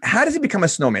movie, how does he become a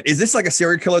snowman? Is this like a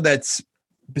serial killer that's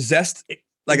possessed,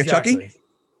 like a Chucky?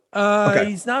 Okay.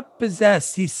 He's not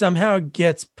possessed. He somehow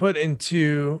gets put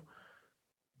into,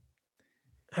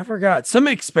 I forgot, some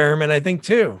experiment, I think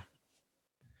too.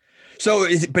 So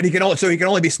but he can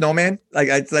only be Snowman. Like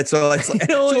that's so. That's like,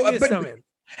 Snowman.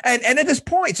 And at this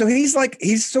point, so he's like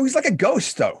a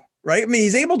ghost though, right? I mean,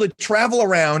 he's able to travel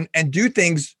around and do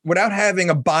things without having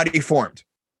a body formed.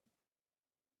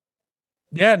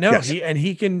 Yeah, no, yes.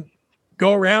 he can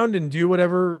go around and do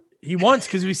whatever he wants,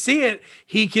 because we see it.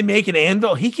 He can make an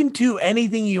anvil. He can do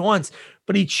anything he wants,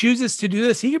 but he chooses to do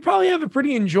this. He could probably have a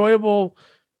pretty enjoyable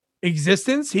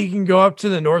existence. He can go up to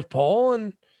the North Pole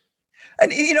and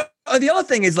you know, the other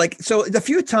thing is like, so the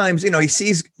few times, you know, he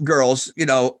sees girls, you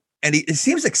know, and he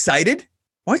seems excited.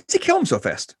 Why does he kill him so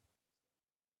fast?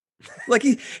 Like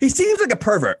he seems like a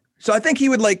pervert. So I think he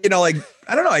would like, you know, like,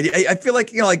 I don't know. I feel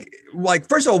like, you know, like,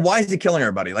 first of all, why is he killing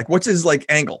everybody? Like, what's his like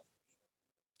angle?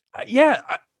 Yeah.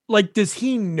 Like, does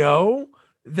he know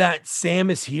that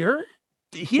Sam is here?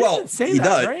 He doesn't say that,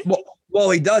 does. Right? Well,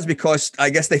 he does, because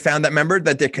I guess they found that, remember,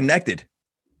 that they're connected.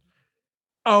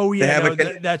 Oh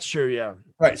yeah, that's true. Yeah.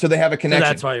 Right. So they have a connection. So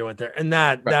that's why you went there. And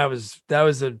that was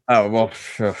a, oh, well,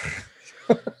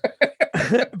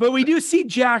 but we do see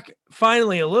Jack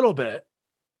finally a little bit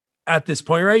at this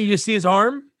point, right? You just see his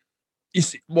arm. You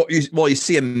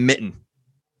see a mitten.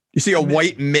 You see a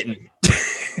white mitten.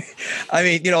 I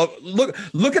mean, you know,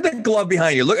 look at the glove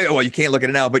behind you. Well, you can't look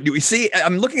at it now, but you see,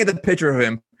 I'm looking at the picture of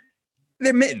him.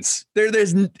 They're mittens.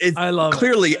 It's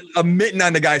clearly a mitten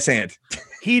on the guy's hand.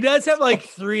 He does have like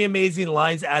 3 amazing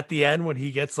lines at the end when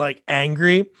he gets like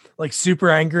angry, like super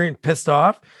angry and pissed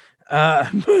off.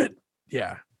 But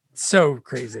yeah, so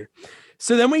crazy.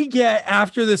 So then we get,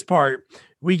 after this part,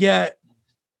 we get,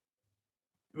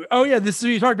 oh yeah, this is what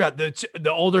you talked about.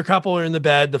 The older couple are in the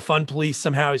bed. The fun police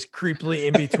somehow is creepily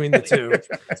in between the two,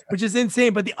 which is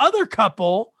insane. But the other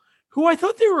couple, who I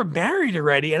thought they were married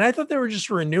already, and I thought they were just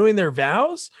renewing their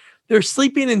vows, they're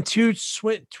sleeping in 2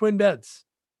 twin beds.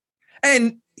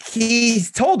 And he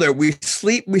told her, we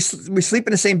sleep in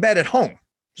the same bed at home.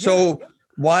 So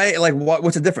why, like,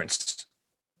 what's the difference?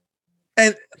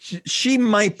 And she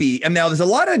might be, and now there's a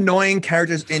lot of annoying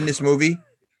characters in this movie.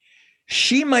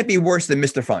 She might be worse than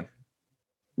Mr. Fun.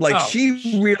 Like,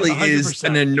 she really 100%. Is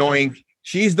an annoying.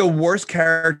 She's the worst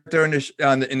character in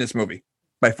this movie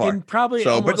by far. In probably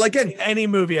but like any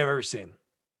movie I've ever seen.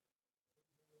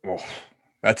 Oh,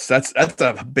 that's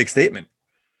a big statement.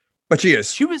 But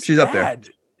she's bad. Up there.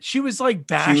 She was like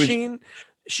bashing.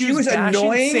 She was bashing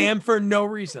annoying Sam for no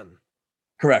reason.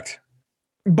 Correct.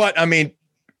 But I mean,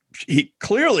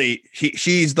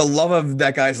 she's the love of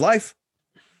that guy's life.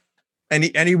 And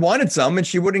he wanted some, and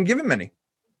she wouldn't give him any.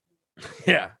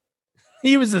 Yeah.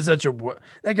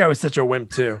 That guy was such a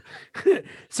wimp too.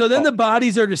 So then the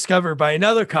bodies are discovered by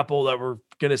another couple that we're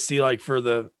going to see like for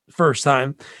the first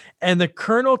time. And the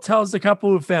colonel tells the couple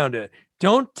who found it,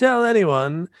 don't tell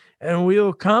anyone, and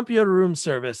we'll comp your room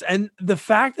service. And the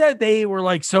fact that they were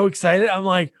like so excited, I'm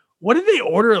like, what did they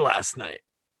order last night?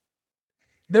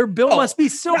 Their bill must be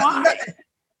so high.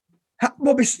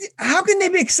 How can they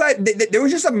be excited? There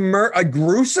was just a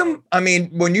gruesome. I mean,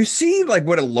 when you see like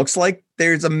what it looks like,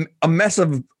 there's a mess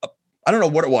of, I don't know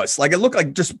what it was. Like, it looked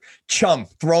like just chum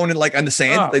thrown in like on the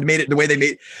sand. They made it the way they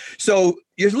made. So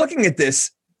you're looking at this.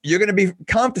 You're going to be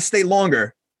comped to stay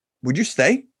longer. Would you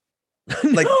stay?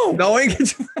 Like, knowing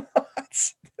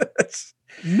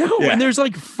no, and there's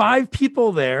like 5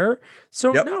 people there.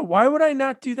 So no, why would I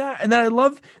not do that? And then I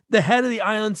love the head of the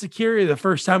island security. The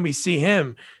first time we see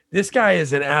him, this guy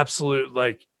is an absolute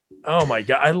like, oh my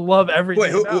God. I love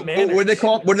everything about Manners. What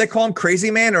do they call him?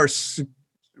 Crazy man or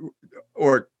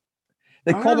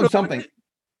they called him something.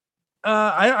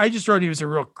 I just wrote he was a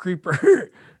real creeper,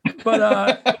 but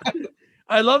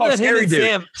I love that scary him and dude.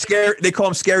 Sam. Scary. They call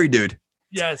him Scary Dude.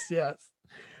 Yes.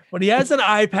 But he has an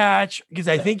eye patch because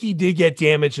I think he did get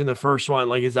damaged in the first one,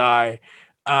 like his eye.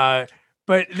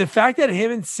 But the fact that him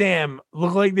and Sam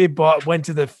look like they went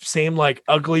to the same like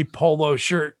ugly polo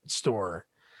shirt store.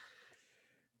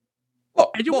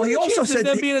 Well, he also said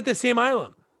them being at the same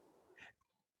island.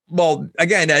 Well,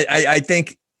 again, I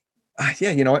think,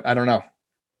 you know what? I don't know.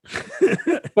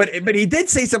 but he did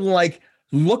say something like,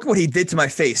 "Look what he did to my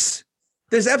face."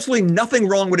 There's absolutely nothing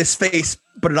wrong with his face,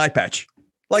 but an eye patch.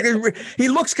 Like, he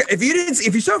looks. If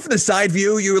you saw it from the side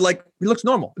view, you were like, he looks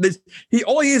normal.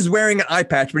 All he is wearing an eye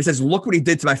patch, but he says, "Look what he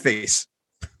did to my face."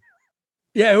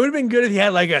 Yeah, it would have been good if he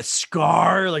had like a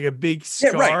scar, like a big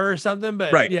scar or something.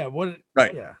 But Right.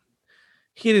 Yeah,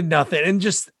 he did nothing, and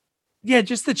just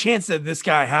the chance that this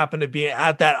guy happened to be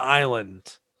at that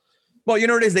island. Well, you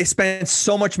know what it is? They spent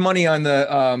so much money on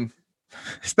the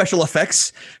special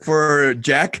effects for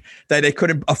Jack that they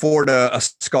couldn't afford a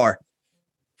scar.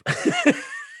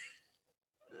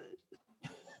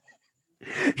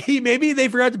 Maybe they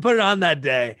forgot to put it on that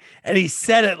day, and he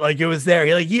said it like it was there.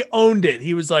 He owned it.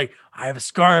 He was like, I have a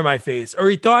scar on my face, or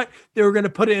he thought they were going to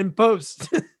put it in post.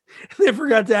 They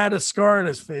forgot to add a scar on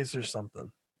his face or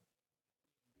something.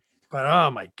 But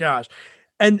oh my gosh.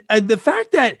 And the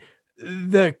fact that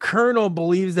the colonel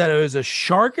believes that it was a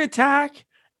shark attack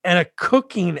and a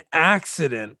cooking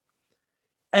accident,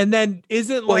 and then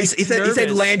isn't like he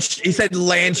said land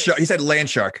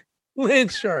shark.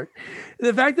 Land shark.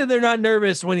 The fact that they're not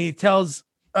nervous when he tells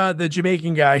the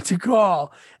Jamaican guy to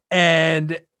call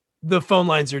and the phone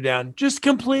lines are down, just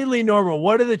completely normal.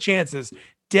 What are the chances?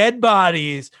 Dead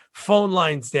bodies, phone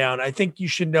lines down. I think you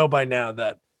should know by now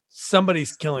that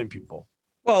somebody's killing people.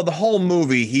 Well, the whole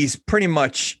movie, he's pretty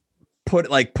much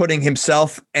putting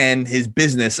himself and his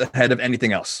business ahead of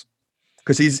anything else,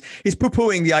 because he's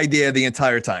poo-pooing the idea the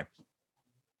entire time.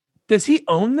 Does he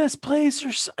own this place,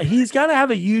 or he's got to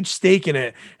have a huge stake in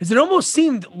it? Because it almost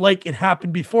seemed like it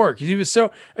happened before. Because he was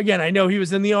so, again, I know he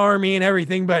was in the army and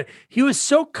everything, but he was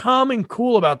so calm and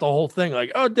cool about the whole thing.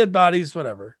 Like, oh, dead bodies,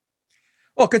 whatever.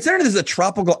 Well, considering this is a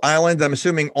tropical island, I'm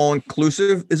assuming all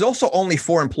inclusive, is also only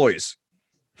 4 employees.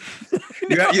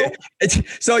 And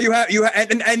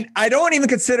I don't even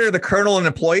consider the colonel an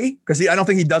employee, because I don't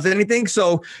think he does anything.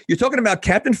 So you're talking about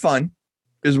Captain Fun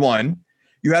is one.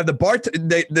 You have the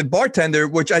bartender,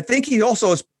 which I think he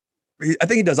also is. I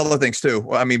think he does other things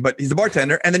too. I mean, but he's the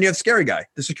bartender, and then you have scary guy,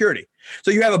 the security.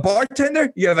 So you have a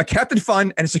bartender, you have a Captain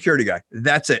Fun, and a security guy.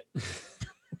 That's it.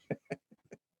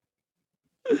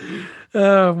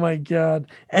 Oh my God.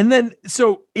 And then,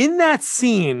 so in that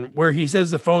scene where he says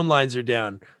the phone lines are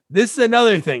down, this is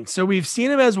another thing. So we've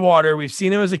seen him as water. We've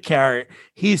seen him as a carrot.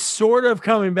 He's sort of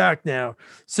coming back now.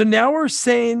 So now we're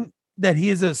saying that he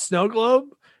is a snow globe,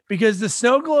 because the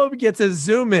snow globe gets a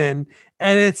zoom in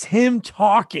and it's him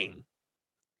talking.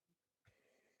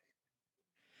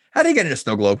 How do you get in a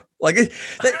snow globe? Like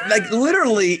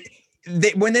literally,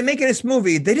 when they're making this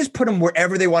movie, they just put him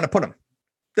wherever they want to put him.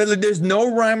 There's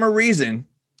no rhyme or reason.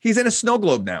 He's in a snow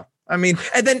globe now. I mean,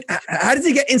 and then how does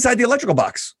he get inside the electrical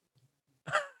box?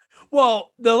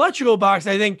 Well, the electrical box,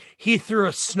 I think he threw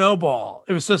a snowball.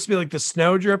 It was supposed to be like the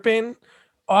snow dripping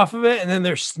off of it, and then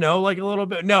there's snow like a little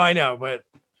bit. No, I know, but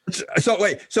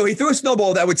so he threw a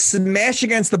snowball that would smash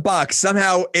against the box.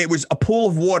 Somehow it was a pool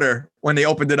of water when they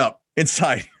opened it up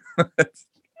inside.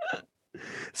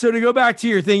 So to go back to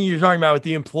your thing you're talking about with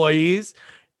the employees,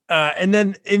 and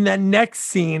then in that next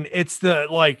scene, it's the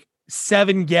like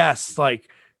 7 guests like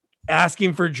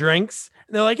asking for drinks.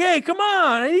 And they're like, hey, come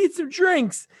on, I need some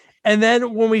drinks. And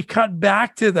then when we cut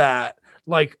back to that,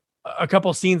 like a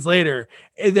couple scenes later,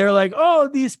 they're like, oh,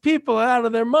 these people are out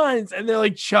of their minds. And they're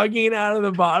like chugging out of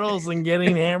the bottles and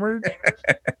getting hammered.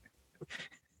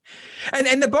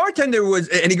 And the bartender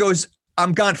and he goes,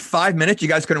 I'm gone 5 minutes. You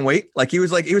guys couldn't wait. He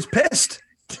was pissed.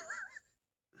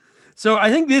 So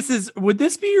I think would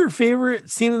this be your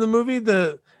favorite scene of the movie?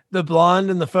 The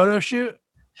blonde and the photo shoot?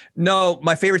 No,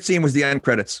 my favorite scene was the end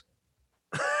credits.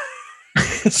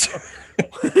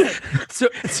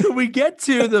 So we get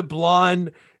to the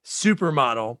blonde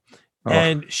supermodel,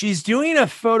 and she's doing a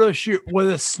photo shoot with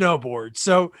a snowboard.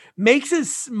 So makes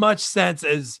as much sense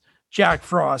as Jack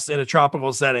Frost in a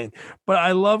tropical setting. But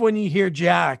I love when you hear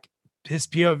Jack, his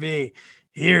POV,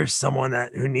 here's someone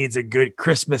who needs a good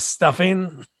Christmas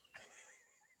stuffing.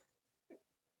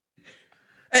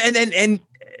 And then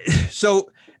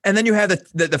you have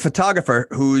the photographer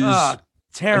who's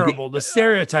terrible. The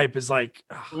stereotype is like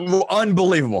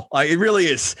unbelievable. It really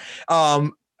is.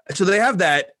 So they have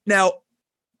that. Now,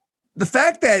 the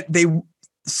fact that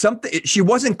she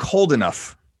wasn't cold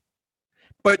enough,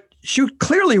 but she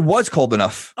clearly was cold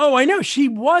enough. Oh, I know she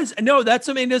was. No, that's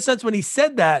what made no sense when he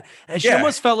said that, and she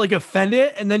almost felt like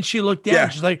offended. And then she looked down. Yeah.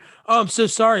 She's like, "Oh, I'm so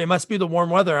sorry. It must be the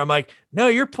warm weather." I'm like, "No,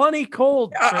 you're plenty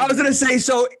cold." I was gonna say,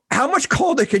 so how much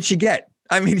colder could she get?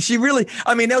 I mean,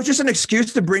 that was just an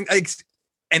excuse to bring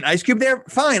an ice cube there.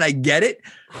 Fine, I get it.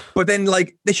 But then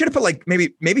they should have put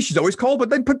maybe she's always cold, but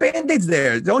then put Band-Aids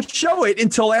there. Don't show it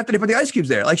until after they put the ice cubes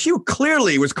there. She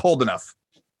clearly was cold enough.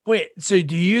 Wait, so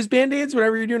do you use Band-Aids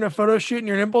whenever you're doing a photo shoot and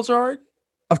your nipples are hard?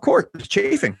 Of course, it's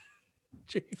chafing.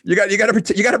 You got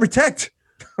to protect.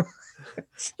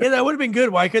 Yeah, that would have been good.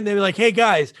 Why couldn't they be like, hey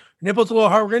guys, nipples a little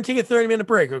hard. We're gonna take a 30-minute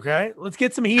break, okay? Let's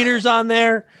get some heaters on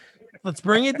there. Let's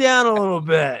bring it down a little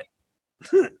bit.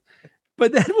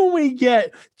 But then when we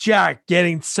get Jack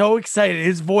getting so excited,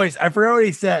 his voice, I forgot what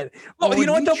he said. Oh, you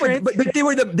know what? But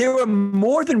there were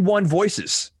more than one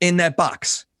voices in that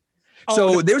box.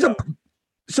 So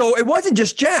so it wasn't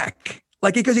just Jack.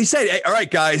 Like, because he said, hey, all right,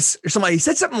 guys, or somebody, he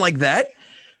said something like that.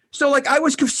 So like, I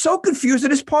was so confused at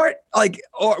this part. Like,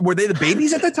 or were they the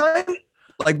babies at the time?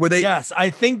 Like, were they? Yes, I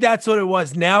think that's what it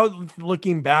was. Now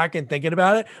looking back and thinking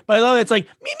about it, but I love it. It's like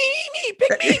me,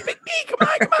 pick me, come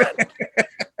on.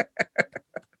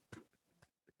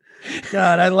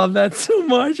 God, I love that so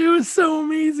much. It was so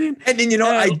amazing. And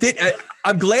then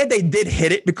I'm glad they did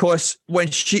hit it, because when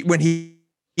she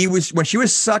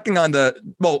was sucking on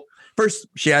first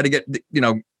she had to get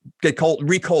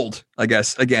recold, I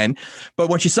guess, again. But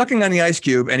when she's sucking on the ice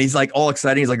cube and he's like all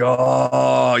excited, he's like,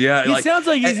 oh yeah. He sounds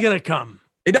like he's gonna come.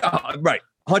 Right,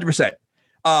 100%.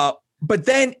 But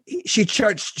then she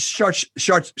starts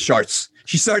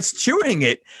chewing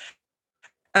it,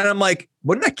 and I'm like,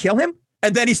 wouldn't that kill him?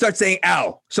 And then he starts saying,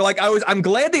 ow. So like, I'm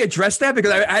glad they addressed that,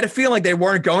 because I had a feeling like they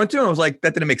weren't going to. And I was like,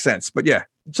 that didn't make sense. But yeah.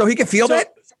 So he can feel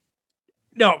that?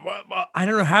 No, I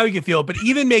don't know how he can feel it, but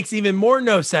makes even more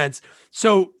no sense.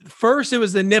 So first it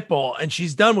was the nipple, and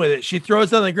she's done with it. She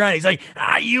throws it on the ground. He's like,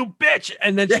 you bitch.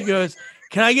 And then she goes,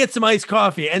 can I get some iced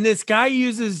coffee? And this guy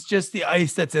uses just the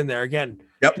ice that's in there again.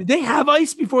 Yep. Did they have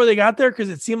ice before they got there? Because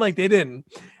it seemed like they didn't.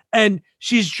 And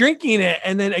she's drinking it,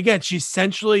 and then again she's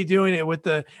sensually doing it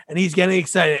and he's getting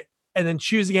excited, and then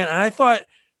chews again. And I thought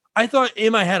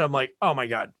in my head, I'm like, oh my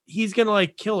God, he's gonna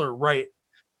like kill her, right?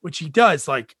 Which he does,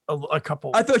 like a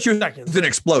couple. I thought she was seconds. Gonna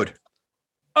explode.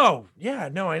 Oh yeah,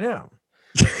 no, I know,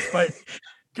 but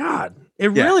God, it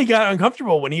really got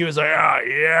uncomfortable when he was like, oh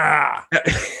yeah.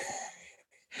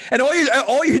 And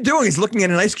all you're doing is looking at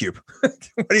an ice cube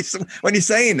when he's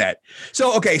saying that.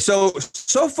 So okay, so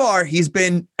far he's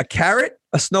been a carrot,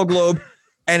 a snow globe,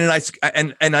 and an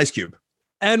ice cube,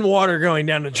 and water going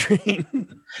down the drain.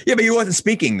 Yeah, but he wasn't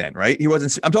speaking then, right? He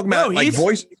wasn't. I'm talking about like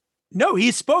voice. No,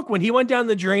 he spoke when he went down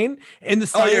the drain in the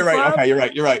science you're right. lab. Okay,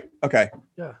 you're right. Okay.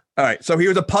 Yeah. All right. So he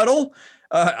was a puddle,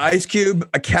 ice cube,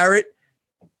 a carrot,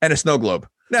 and a snow globe.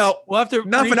 Now, we'll have to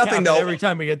not for nothing though. Every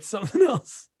time we get something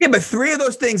else. Yeah, but 3 of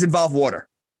those things involve water.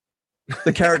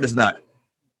 The carrot does not.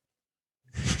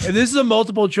 If this is a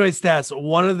multiple choice test,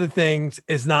 one of the things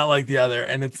is not like the other,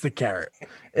 and it's the carrot.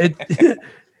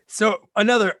 So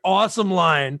another awesome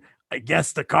line. I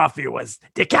guess the coffee was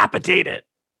decapitated.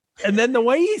 And then the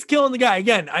way he's killing the guy,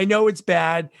 again, I know it's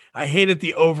bad. I hated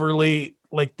the overly,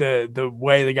 like the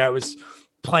way the guy was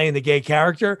playing the gay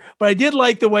character, but I did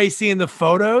like the way seeing the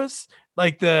photos,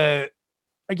 like again,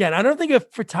 I don't think a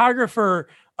photographer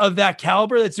of that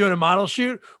caliber that's doing a model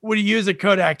shoot would use a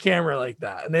Kodak camera like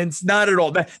that. And then not at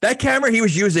all. That camera he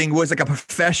was using was like a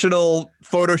professional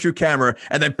photo shoot camera,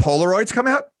 and then Polaroids come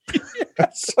out.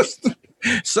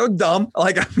 so dumb.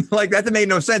 Like that made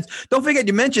no sense. Don't forget,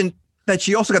 you mentioned that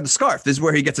she also got the scarf. This is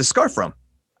where he gets his scarf from.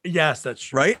 Yes, that's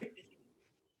true. Right.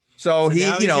 So he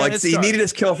needed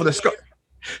his kill for the scarf.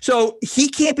 So he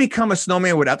can't become a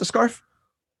snowman without the scarf.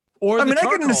 Or I can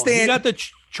understand. He got the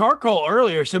charcoal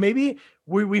earlier, so maybe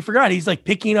we forgot. He's like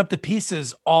picking up the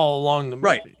pieces all along the movie.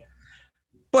 Right.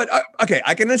 But okay,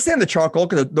 I can understand the charcoal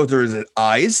because those are his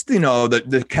eyes. You know,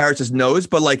 the carrot's his nose.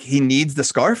 But like, he needs the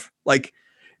scarf. Like,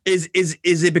 is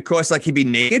it because like he'd be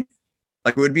naked?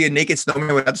 Like, would it be a naked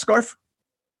snowman without the scarf?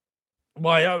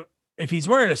 Well, if he's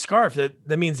wearing a scarf,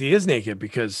 that means he is naked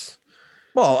because.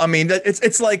 Well, I mean,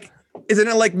 it's like, isn't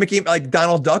it like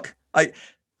Donald Duck?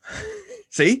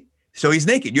 See. So he's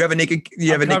naked. You have a naked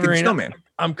snowman.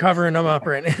 I'm covering him up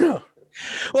right now.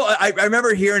 Well, I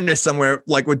remember hearing this somewhere,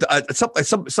 like with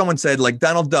someone said, like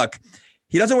Donald Duck,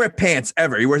 he doesn't wear pants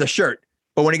ever. He wears a shirt,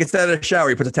 but when he gets out of the shower,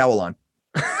 he puts a towel on.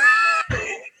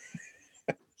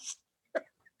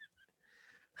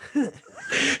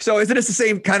 So isn't this the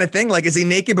same kind of thing? Like, is he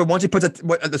naked? But once he puts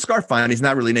the scarf on, he's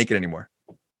not really naked anymore.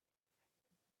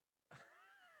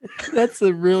 That's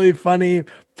a really funny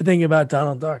thing about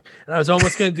Donald Duck. And I was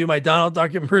almost going to do my Donald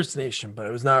Duck impersonation, but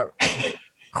it was not.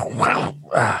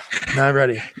 Not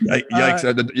ready.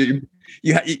 Yikes!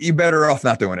 You better off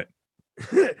not doing it.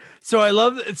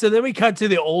 So then we cut to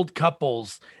the old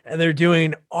couples, and they're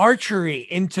doing archery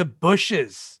into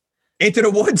bushes, into the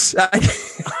woods.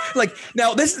 Like,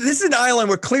 now this is an island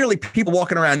where clearly people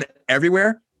walking around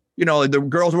everywhere. You know, the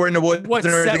girls were in the woods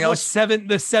and everything else.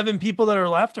 The 7 people that are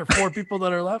left, or 4 people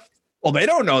that are left? Well, they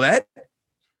don't know that.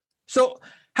 So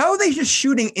how are they just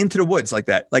shooting into the woods like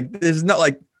that? Like, there's not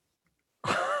like,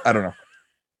 I don't know.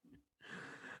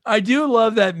 I do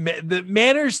love that the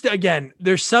manners. Again,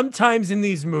 there's sometimes in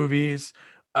these movies,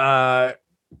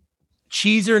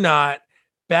 cheese or not,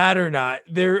 bad or not,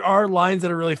 there are lines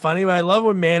that are really funny. But I love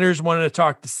when Manners wanted to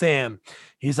talk to Sam.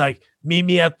 He's like, meet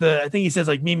me at I think he says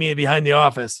like, meet me behind the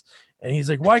office. And he's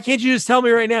like, why can't you just tell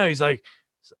me right now? He's like,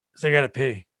 I gotta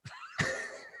pee.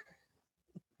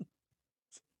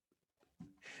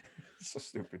 So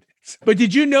stupid. But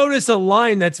did you notice a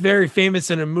line that's very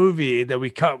famous in a movie that we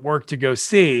cut work to go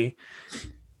see?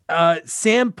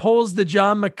 Sam pulls the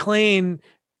John McClane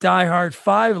Die Hard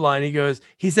 5 line.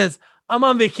 He says, I'm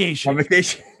on vacation. On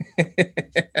vacation.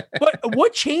 But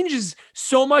what changes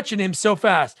so much in him so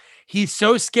fast? He's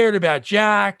so scared about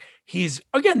Jack.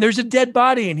 There's a dead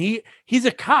body and he's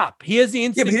a cop. He has the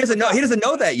instinct. Yeah, but he doesn't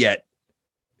know that yet.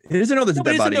 He doesn't know there's a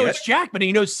dead body yet. It's Jack, but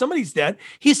he knows somebody's dead.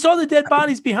 He saw the dead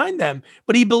bodies behind them,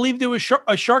 but he believed it was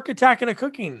a shark attack and a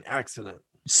cooking accident.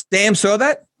 Sam saw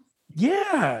that?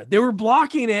 Yeah, they were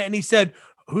blocking it, and he said,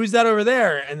 who's that over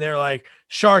there? And they're like,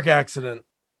 shark accident.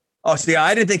 Oh, see,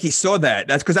 I didn't think he saw that.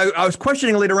 That's because I was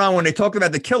questioning later on when they talked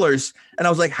about the killers, and I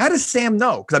was like, how does Sam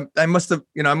know? Because I must have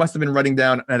been writing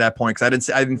down at that point because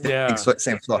I didn't think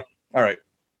Sam saw. All right.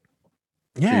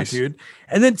 Yeah, jeez. Dude.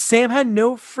 And then Sam had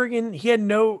no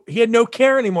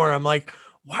care anymore. I'm like,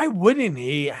 why wouldn't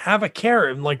he have a care?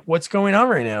 I'm like, what's going on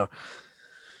right now?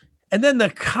 And then the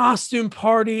costume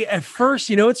party at first,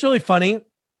 it's really funny.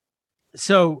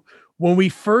 So when we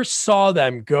first saw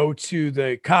them go to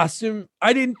the costume,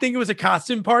 I didn't think it was a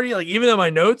costume party. Like, even in my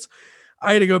notes,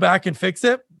 I had to go back and fix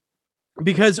it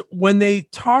because when they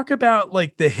talk about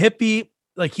like the hippie,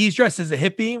 like he's dressed as a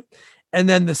hippie, and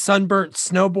then the sunburnt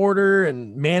snowboarder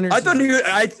and Manners. I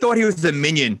thought he was a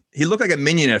minion. He looked like a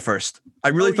minion at first. I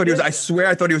really thought he was. I swear,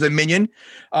 I thought he was a minion.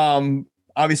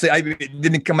 Obviously, it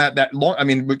didn't come out that long. I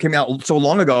mean, it came out so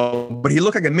long ago, but he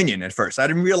looked like a minion at first. I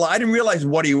didn't realize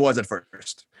what he was at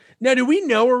first. Now, do we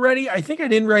know already? I think I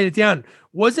didn't write it down.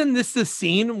 Wasn't this the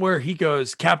scene where he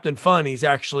goes Captain Fun? He's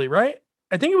actually right.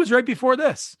 I think it was right before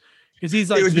this. Because he's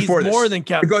like, he's more than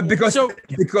Captain.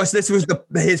 Because this was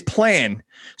his plan.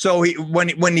 So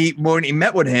when he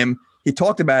met with him, he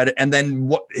talked about it, and then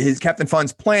what his Captain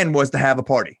Fun's plan was to have a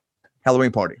party,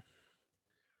 Halloween party.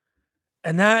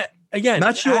 And that again,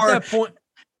 not sure. At that point,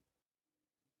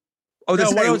 what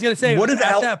I was going to say,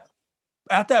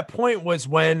 at that point was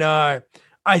when I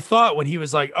thought when he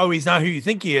was like, "Oh, he's not who you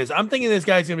think he is." I'm thinking this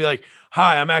guy's going to be like,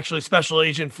 "Hi, I'm actually Special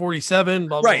Agent 47."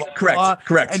 Blah, right, blah, blah,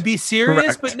 correct, and be serious.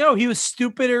 Correct. But no, he was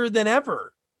stupider than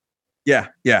ever. Yeah.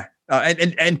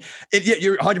 And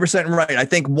you're 100% right. I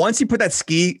think once he put that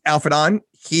ski outfit on,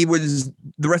 he was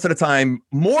the rest of the time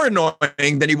more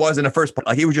annoying than he was in the first part.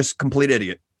 Like, he was just a complete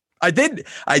idiot. I did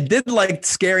like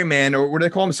Scary Man, or what do they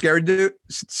call him? Scary Dude?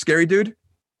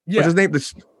 Yeah. What's his name?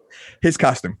 His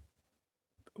costume.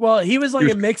 Well, he was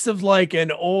like a mix of like an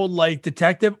old like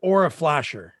detective or a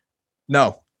flasher.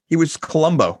 No, he was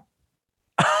Columbo.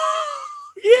 Yeah.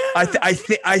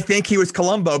 I think he was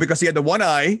Columbo because he had the one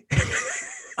eye.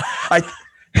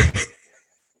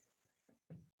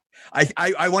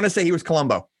 I want to say he was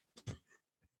Columbo.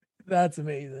 That's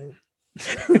amazing.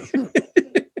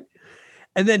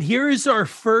 And then here is our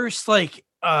first like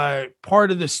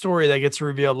part of the story that gets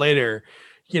revealed later.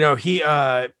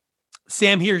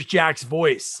 Sam hears Jack's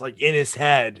voice like in his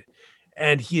head,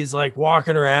 and he's like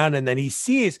walking around, and then he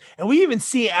sees, and we even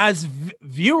see as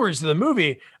viewers of the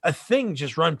movie, a thing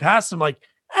just run past him like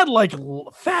at like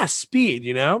fast speed,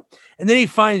 and then he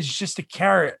finds just a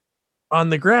carrot on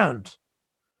the ground.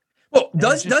 Well,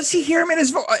 does he hear him in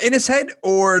his head,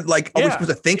 or like are we supposed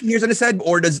to think he hears in his head,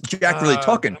 or does Jack really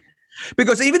talking?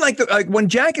 Because even like when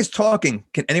Jack is talking,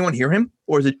 can anyone hear him,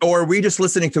 or are we just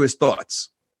listening to his thoughts?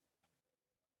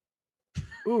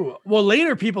 Ooh, well,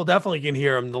 later people definitely can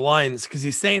hear him, the lines, because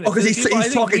he's saying it. Oh, because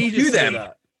he's talking to them.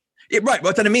 Yeah, right.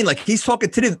 What's that I mean? Like, he's talking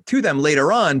to them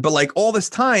later on, but like all this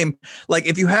time, like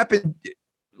if you happen,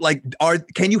 like,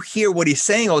 can you hear what he's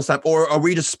saying all this time, or are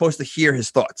we just supposed to hear his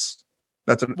thoughts?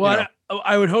 That's what.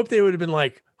 I would hope they would have been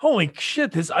like, "Holy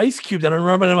shit, this ice cube that I'm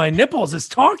rubbing on my nipples is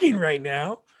talking right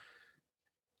now."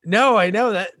 No, I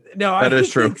know that. No, that is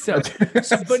true. So,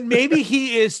 but maybe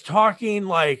he is talking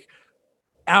like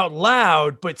out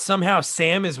loud, but somehow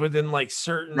Sam is within like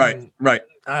certain. Right.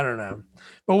 I don't know.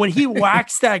 But when he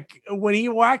whacks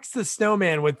the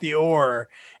snowman with the oar,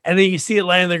 and then you see it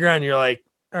land on the ground, you're like,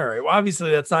 all right, well,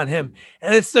 obviously that's not him.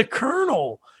 And it's the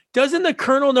Colonel. Doesn't the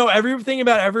Colonel know everything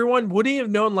about everyone? Would he have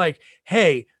known, like,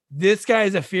 hey, this guy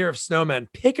has a fear of snowmen.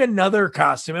 Pick another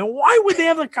costume. And why would they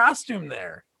have the costume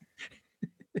there?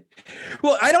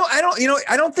 Well, I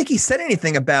don't think he said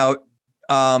anything about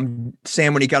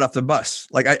Sam when he got off the bus.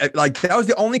 Like that was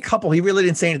the only couple he really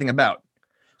didn't say anything about.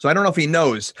 So I don't know if he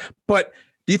knows. But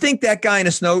do you think that guy in a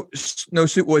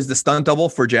snowsuit was the stunt double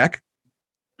for Jack?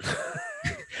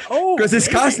 Oh, because his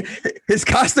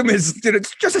costume is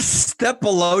just a step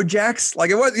below Jack's.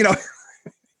 Like it was,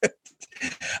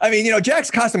 I mean,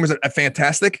 Jack's costume was a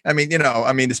fantastic. I mean,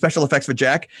 the special effects for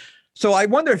Jack. So I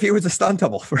wonder if he was a stunt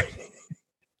double for.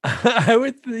 I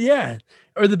would, yeah,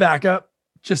 or the backup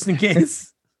just in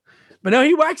case. But no,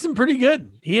 he whacks him pretty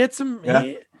good. He hits him.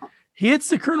 Yeah. He hits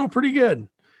the Colonel pretty good.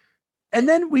 And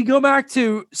then we go back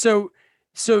to so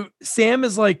Sam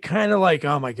is like kind of like,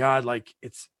 oh my God, like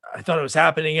I thought it was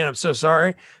happening and I'm so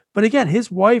sorry. But again, his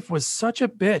wife was such a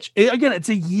bitch. It's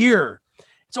a year.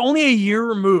 It's only a year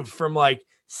removed from like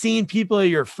seeing people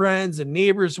your friends and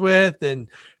neighbors with and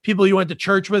people you went to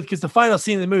church with. Because the final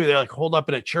scene of the movie, they're like holed up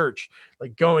in a church,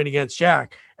 like going against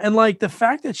Jack. And like the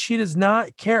fact that she does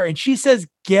not care and she says,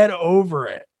 get over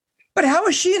it. But how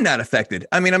is she not affected?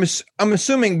 I mean, I'm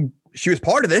assuming she was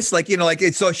part of this, like,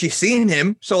 so she's seen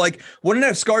him. So like, wouldn't that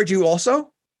have scarred you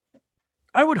also?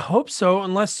 I would hope so,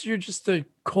 unless you're just a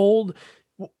cold.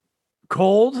 But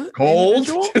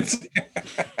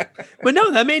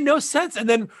no, that made no sense. And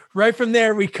then right from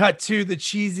there, we cut to the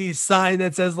cheesy sign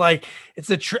that says like, it's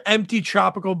a empty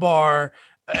tropical bar.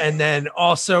 And then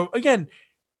also again,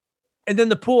 and then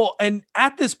the pool. And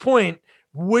at this point,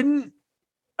 wouldn't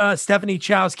Stephanie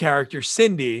Chow's character,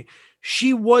 Cindy,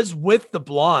 she was with the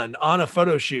blonde on a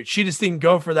photo shoot. She just didn't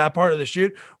go for that part of the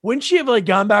shoot. Wouldn't she have like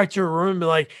gone back to her room and be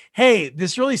like, hey,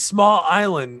 this really small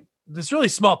island, this really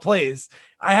small place,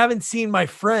 I haven't seen my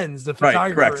friends, the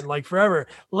photographer, in like forever.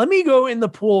 Let me go in the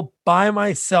pool by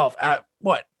myself at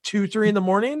what, 2-3 in the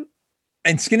morning?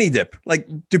 And skinny dip. Like,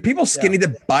 do people skinny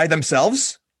dip by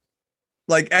themselves?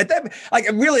 Like at that, like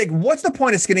really, like, what's the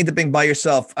point of skinny dipping by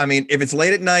yourself? I mean, if it's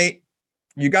late at night,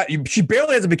 she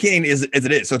barely has a bikini as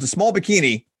it is. So it's a small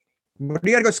bikini. What do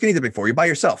you got to go skinny dipping for? You're by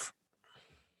yourself.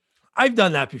 I've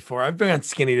done that before. I've been on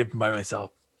skinny dipping by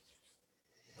myself.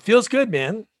 Feels good,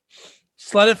 man.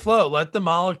 Just let it flow. Let the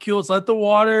molecules, let the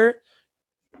water,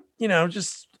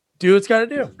 just do what it's got to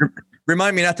do.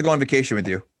 Remind me not to go on vacation with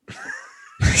you.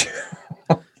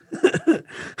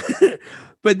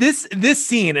 But this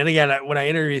scene, and again, when I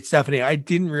interviewed Stephanie, I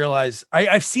didn't realize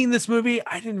I've seen this movie.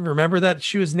 I didn't remember that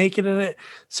she was naked in it.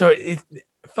 So it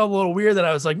felt a little weird that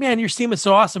I was like, man, your scene was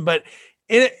so awesome. But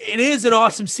it is an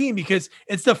awesome scene because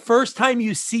it's the first time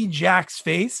you see Jack's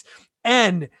face.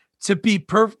 And to be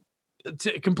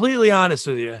completely honest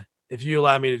with you, if you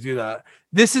allow me to do that,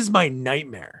 this is my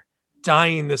nightmare,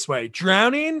 dying this way,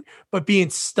 drowning, but being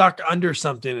stuck under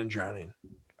something and drowning.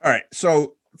 All right.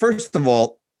 So first of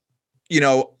all,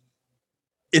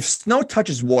 if snow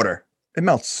touches water, it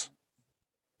melts.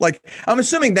 Like, I'm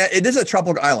assuming that it is a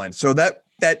tropical island, so that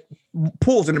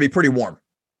pool is going to be pretty warm.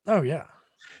 Oh yeah.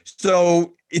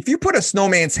 So if you put a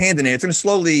snowman's hand in it, it's going to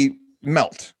slowly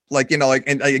melt. And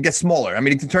it gets smaller. I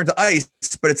mean, it can turn to ice,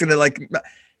 but it's going to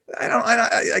I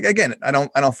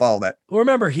don't follow that. Well,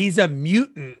 remember, he's a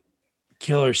mutant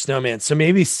killer snowman, so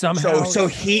maybe somehow. So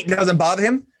heat doesn't bother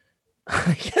him?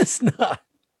 I guess not.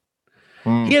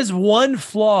 He has one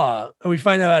flaw, and we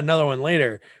find out another one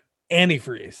later.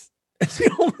 Antifreeze. It's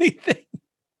the only thing.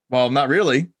 Well, not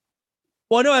really.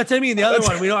 Well, no, that's what I mean. The other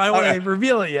one, I don't want to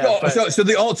reveal it yet.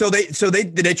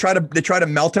 Did they try to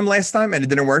melt him last time and it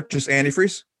didn't work? Just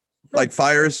antifreeze, like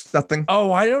fires, nothing.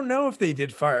 Oh, I don't know if they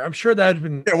did fire. I'm sure that'd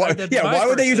been. Why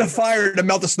would they use a fire to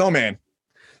melt a snowman?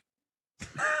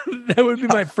 That would be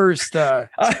my first.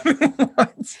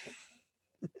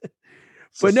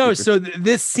 But no, so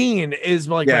this scene is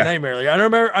like my nightmare. Like, I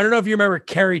don't know if you remember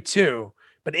Carrie 2,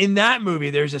 but in that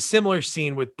movie, there's a similar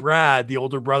scene with Brad, the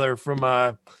older brother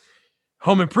from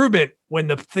Home Improvement, when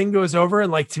the thing goes over.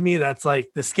 And like, to me, that's like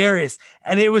the scariest.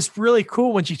 And it was really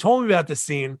cool when she told me about the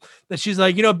scene that she's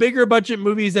like, bigger budget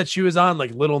movies that she was on,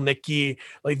 like Little Nicky,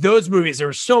 like those movies, there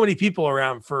were so many people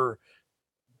around for,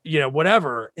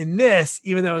 whatever. In this,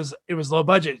 even though it was low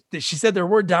budget, she said there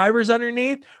were divers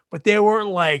underneath, but they weren't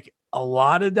like a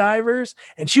lot of divers,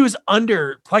 and she was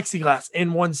under plexiglass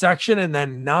in one section and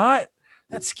then not.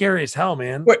 That's scary as hell,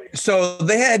 man. Wait, so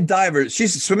they had divers,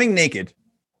 she's swimming naked,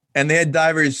 and they had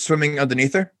divers swimming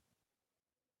underneath her?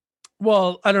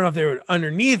 Well, I don't know if they were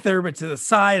underneath her, but to the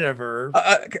side of her.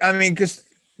 I mean, because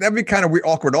that'd be kind of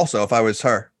awkward also if I was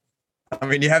her. I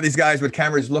mean, you have these guys with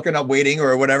cameras looking up, waiting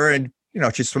or whatever, and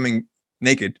she's swimming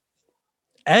naked.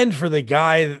 And for the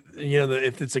guy,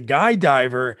 if it's a guy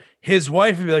diver, his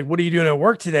wife would be like, what are you doing at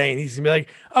work today? And he's gonna be like,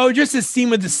 oh, just a scene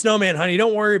with the snowman, honey.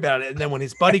 Don't worry about it. And then when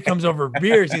his buddy comes over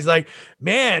beers, he's like,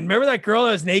 man, remember that girl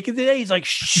that was naked today? He's like,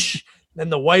 shh.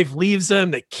 Then the wife leaves him,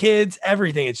 the kids,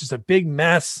 everything. It's just a big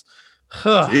mess.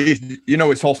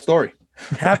 His whole story.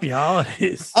 Happy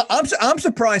holidays. I'm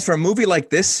surprised for a movie like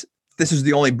this. This is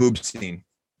the only boob scene.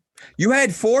 You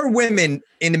had 4 women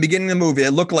in the beginning of the movie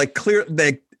that looked like clear.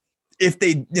 If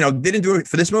they, didn't do it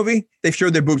for this movie, they've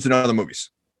showed their boobs in other movies.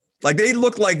 Like they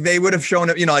look like they would have shown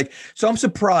it, like, so I'm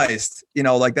surprised,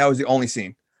 like that was the only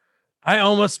scene. I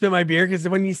almost spit my beer because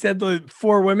when you said the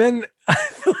 4 women, I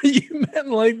thought you meant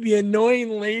like the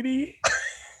annoying lady.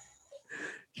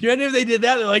 You know, if they did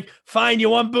that, they're like, fine, you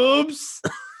want boobs?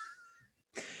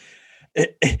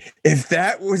 If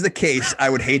that was the case, I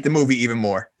would hate the movie even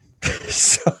more.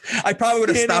 So I probably would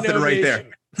have stopped it right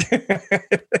there.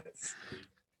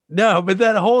 No, but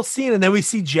that whole scene, and then we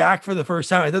see Jack for the first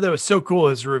time. I thought that was so cool,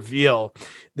 his reveal,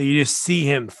 that you just see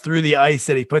him through the ice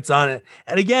that he puts on it.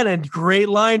 And again, a great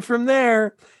line from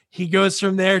there. He goes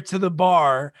from there to the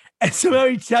bar, and somehow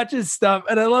he touches stuff.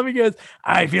 And I love he goes,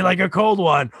 I feel like a cold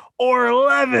one, or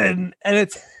 11. And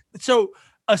it's so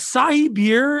Asahi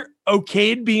beer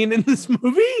okayed being in this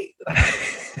movie.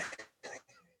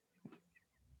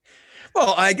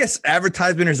 Well, I guess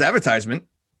advertisement is advertisement.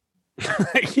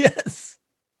 Yes.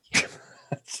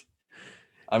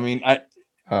 I mean,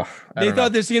 they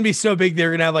thought this was gonna be so big they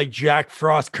were gonna have like Jack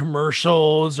Frost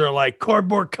commercials or like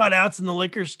cardboard cutouts in the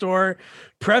liquor store.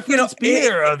 Preference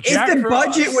beer of Jack Frost. If the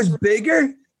budget was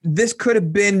bigger, this could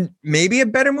have been maybe a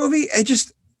better movie. Again,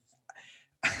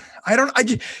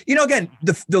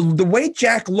 the way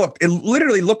Jack looked, it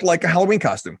literally looked like a Halloween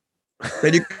costume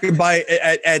that you could buy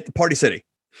at the Party City.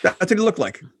 That's what it looked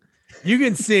like. You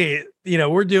can see,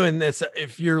 we're doing this.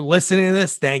 If you're listening to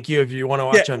this, thank you. If you want to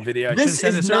watch on video, this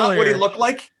is not what he looked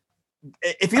like.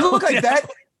 If he looked like that,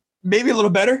 maybe a little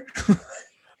better.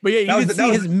 But yeah, you can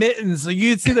see his mittens. So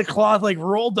you can see the cloth like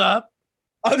rolled up.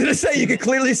 I was going to say, you could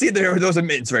clearly see those are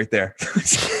mittens right there.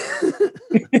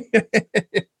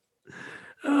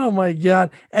 Oh my God.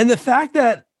 And the fact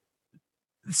that,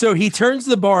 so he turns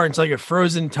the bar into like a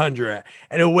frozen tundra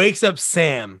and it wakes up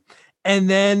Sam. And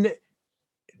then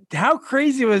how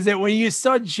crazy was it when you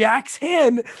saw Jack's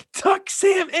hand tuck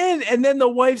Sam in? And then the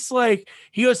wife's like,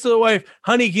 he goes to the wife,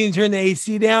 honey, can you turn the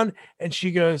AC down? And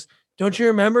she goes, don't you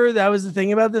remember that was the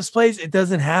thing about this place? It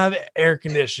doesn't have air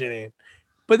conditioning.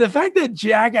 But the fact that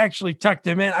Jack actually tucked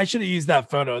him in, I should have used that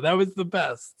photo. That was the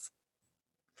best.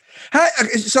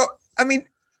 So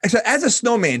as a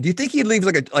snowman, do you think he leaves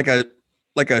like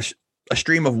a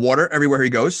stream of water everywhere he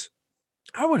goes?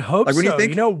 I would hope so. What do you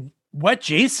think? Wet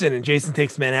Jason and Jason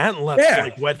Takes Manhattan left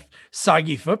like wet,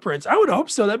 soggy footprints. I would hope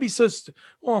so. That'd be so.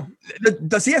 Well,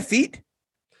 does he have feet,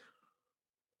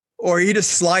 or he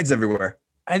just slides everywhere?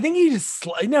 I think he just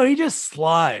he just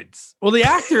slides. Well, the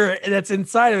actor that's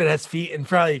inside of it has feet and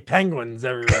probably penguins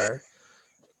everywhere.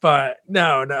 But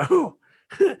no.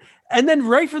 And then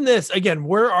right from this, again,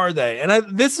 where are they?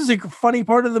 And this is a funny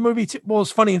part of the movie too. Well,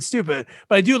 it's funny and stupid,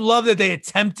 but I do love that they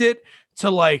attempted to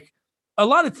like a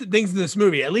lot of things in this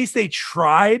movie. At least they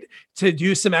tried to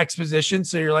do some exposition.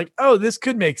 So you're like, oh, this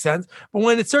could make sense. But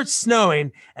when it starts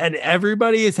snowing and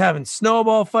everybody is having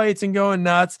snowball fights and going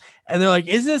nuts, and they're like,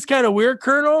 isn't this kind of weird,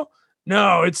 Colonel?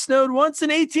 No, it snowed once in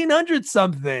 1800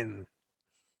 something.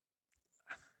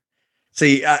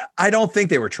 See, I don't think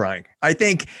they were trying. I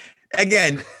think,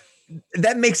 again,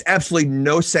 that makes absolutely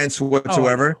no sense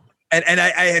whatsoever. Oh. And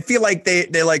I feel like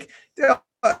they're like, the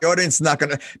audience is not going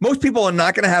to, most people are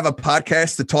not going to have a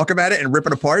podcast to talk about it and rip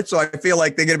it apart. So I feel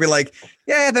like they're going to be like,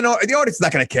 yeah, the audience is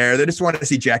not going to care. They just want to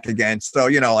see Jack again. So,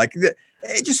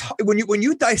 it just, when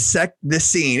you dissect this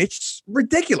scene, it's just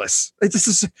ridiculous. It's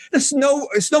just a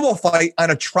snowball fight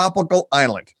on a tropical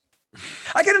island.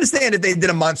 I can understand if they did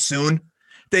a monsoon,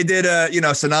 they did a,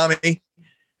 tsunami,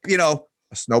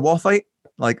 a snowball fight.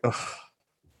 Like, ugh.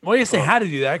 Well, yes, they had to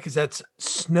do that because that's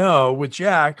snow with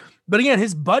Jack. But again,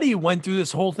 his buddy went through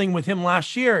this whole thing with him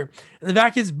last year. And the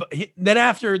fact is, then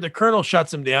after the Colonel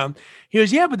shuts him down, he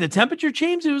goes, yeah, but the temperature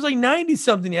changed. It was like 90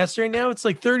 something yesterday. Now it's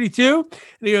like 32.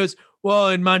 And he goes, well,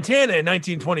 in Montana in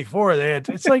 1924,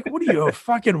 it's like, what are you, a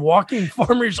fucking walking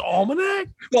farmer's almanac?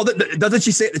 Well, doesn't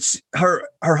she say it's her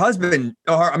husband,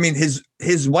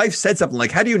 his wife said something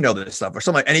like, how do you know this stuff? Or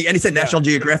something like, and he said National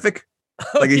Geographic.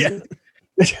 Like,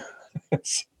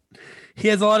 he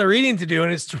has a lot of reading to do in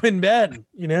his twin bed.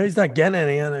 He's not getting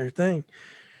any other thing.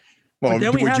 Well,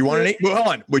 would you want any? Well, hold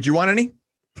on. Would you want any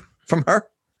from her?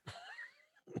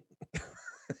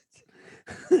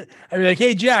 I'd be like,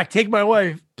 hey, Jack, take my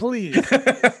wife, please.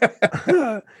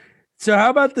 So how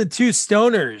about the two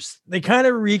stoners? They kind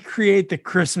of recreate the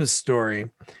Christmas Story.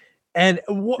 And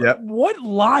what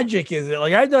logic is it?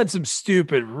 Like, I've done some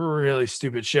really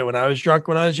stupid shit when I was drunk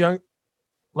when I was young.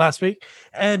 Last week.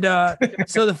 And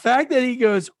so the fact that he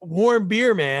goes, warm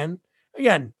beer, man,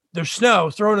 again, there's snow,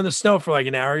 throw it in the snow for like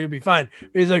an hour, you'll be fine.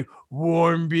 But he's like,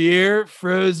 warm beer,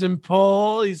 frozen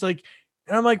pole. He's like,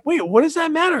 And I'm like, wait, what does that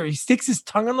matter? He sticks his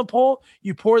tongue on the pole.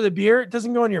 You pour the beer. It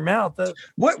doesn't go in your mouth.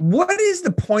 What is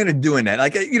the point of doing that?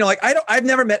 Like, I've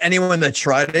never met anyone that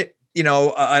tried it.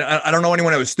 I don't know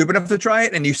anyone that was stupid enough to try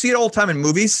it. And you see it all the time in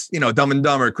movies, Dumb and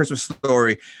Dumber, Christmas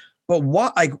Story. But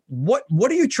what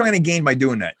are you trying to gain by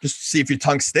doing that? Just to see if your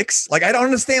tongue sticks? Like, I don't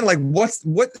understand. Like, what's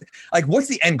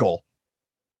the end goal?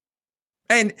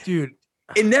 And dude,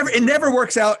 it never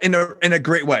works out in a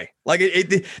great way. Like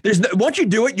once you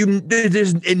do it, you're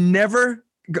never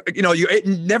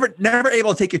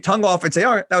able to take your tongue off and say,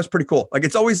 all right, that was pretty cool. Like,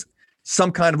 it's always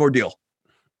some kind of ordeal.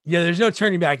 Yeah, there's no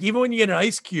turning back. Even when you get an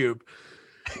ice cube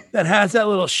that has that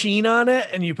little sheen on it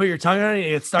and you put your tongue on it and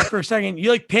you get stuck for a second, you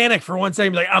like panic for 1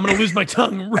 second, like, I'm going to lose my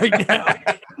tongue right now.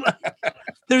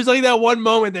 There's like that one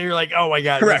moment that you're like, oh my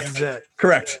God, correct. This is it.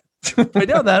 Correct. But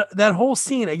no, that whole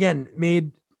scene, again,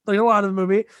 made, like a lot of the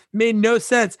movie, made no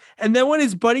sense. And then when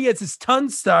his buddy gets his tongue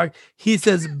stuck, he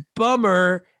says,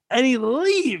 bummer, and he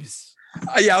leaves.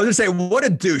 Yeah, I was gonna say, what a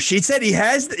douche. He said he's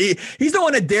the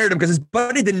one that dared him because his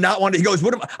buddy did not want to. He goes,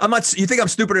 "What? I'm not. You think I'm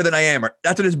stupider than I am?" Or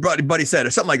that's what his buddy said, or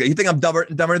something like that. You think I'm dumber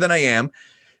than I am?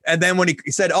 And then when he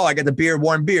said, "Oh, I got the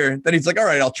warm beer," then he's like, "All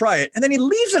right, I'll try it." And then he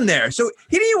leaves him there. So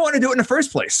he didn't even want to do it in the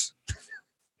first place.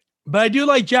 But I do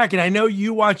like Jack, and I know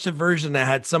you watched a version that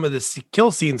had some of the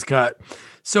kill scenes cut.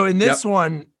 So in this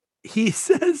one, he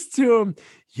says to him,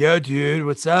 "Yo, dude,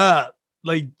 what's up?"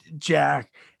 Like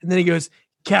Jack, and then he goes,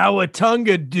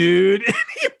 "Cowatunga, dude," and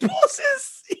he pulls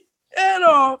his head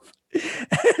off,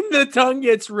 and the tongue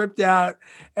gets ripped out,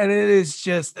 and it is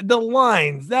just the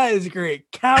lines. That is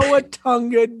great,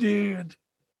 Cowatunga, dude.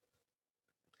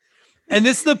 And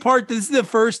this is the part. This is the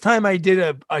first time I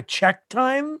did a check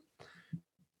time.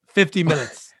 50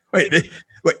 minutes. Wait,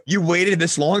 you waited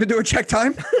this long to do a check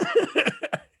time?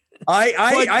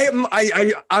 I'm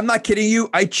not kidding you.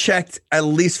 I checked at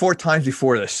least 4 times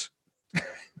before this.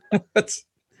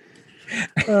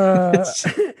 And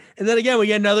then again, we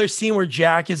get another scene where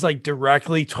Jack is like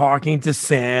directly talking to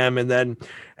Sam, and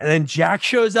then Jack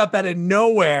shows up out of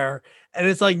nowhere, and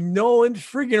it's like Nolan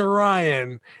freaking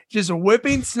Ryan just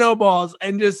whipping snowballs,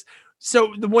 and just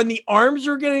so when the arms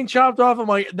are getting chopped off, I'm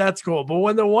like, that's cool. But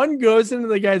when the one goes into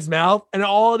the guy's mouth, and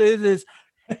all it is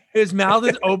his mouth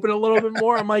is open a little bit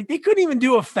more, I'm like, they couldn't even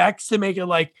do effects to make it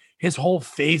like his whole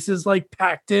face is like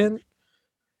packed in.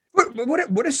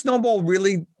 What a snowball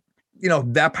really,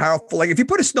 that powerful. Like if you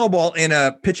put a snowball in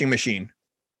a pitching machine,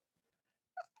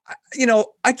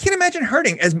 I can't imagine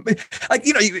hurting as like,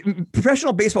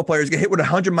 professional baseball players get hit with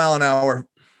 100-mile-an-hour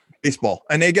baseball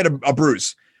and they get a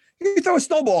bruise. You throw a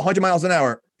snowball 100 miles an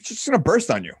hour, it's just going to burst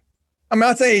on you. I'm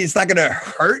not saying it's not going to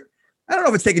hurt. I don't know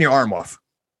if it's taking your arm off.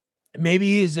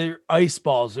 Maybe they're ice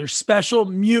balls. They're special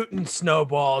mutant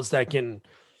snowballs that can,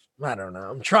 I don't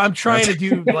know. I'm trying to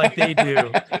do like they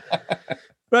do.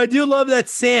 But I do love that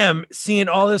Sam, seeing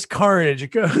all this carnage,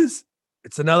 it goes,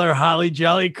 it's another holly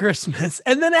jolly Christmas.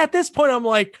 And then at this point, I'm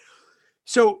like,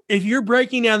 so if you're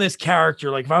breaking down this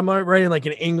character, like if I'm writing like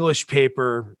an English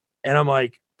paper and I'm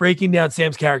like breaking down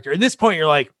Sam's character, at this point, you're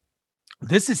like,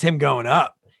 this is him going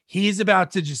up. He's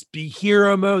about to just be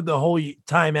hero mode the whole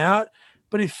time out.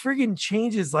 But it friggin'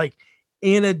 changes like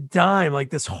in a dime,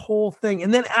 like this whole thing.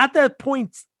 And then at that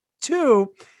point,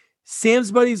 too,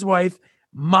 Sam's buddy's wife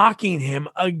mocking him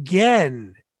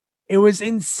again. It was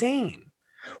insane.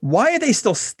 Why are they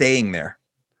still staying there?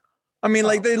 I mean,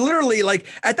 like they literally, like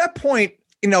at that point,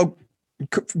 go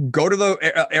to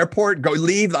the airport, go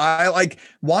leave. Like,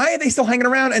 why are they still hanging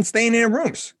around and staying in their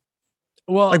rooms?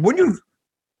 Well, like when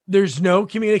there's no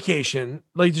communication,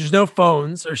 like there's no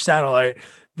phones or satellite.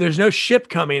 There's no ship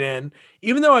coming in.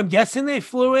 Even though I'm guessing they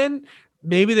flew in,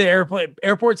 maybe the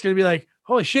airport's going to be like,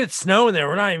 holy shit, it's snowing there.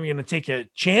 We're not even going to take a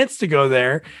chance to go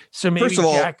there. So maybe first of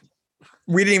all,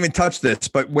 we didn't even touch this,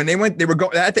 but when they were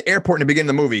going at the airport in the beginning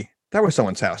of the movie, that was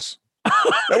someone's house.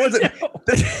 That wasn't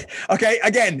okay.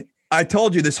 Again, I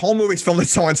told you this whole movie's filmed at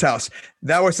someone's house.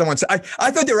 That was someone's. I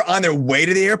thought they were on their way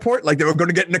to the airport, like they were going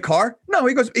to get in the car. No,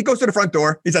 he goes to the front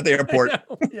door. He's at the airport.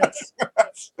 Yes.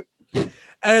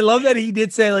 And I love that he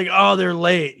did say like, oh, they're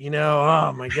late,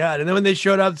 oh my God. And then when they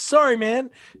showed up, sorry, man,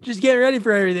 just get ready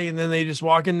for everything. And then they just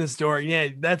walk in this door. Yeah,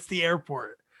 that's the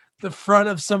airport, the front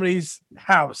of somebody's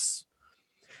house.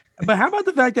 But how about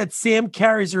the fact that Sam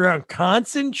carries around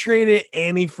concentrated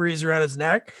antifreeze around his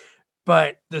neck,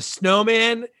 but the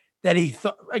snowman that he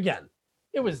thought, again,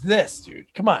 it was this,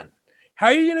 dude. Come on. How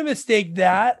are you going to mistake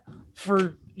that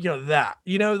for, that?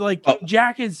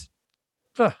 Jack is...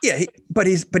 Yeah, but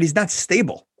he's not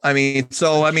stable. I mean,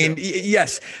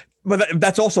 yes, but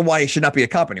that's also why he should not be a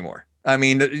cop anymore. I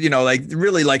mean, like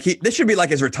really, like this should be like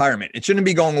his retirement. It shouldn't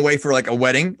be going away for like a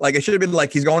wedding. Like it should have been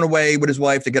like he's going away with his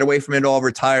wife to get away from it all,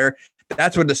 retire.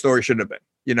 That's what the story should have been,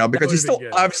 because he's still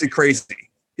obviously crazy.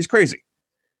 He's crazy.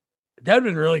 That would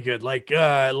have been really good.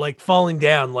 Like falling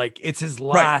down, like it's his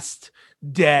last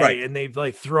day and they've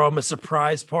like throw him a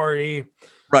surprise party.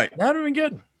 Right. That would have been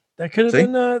good. That could have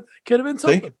been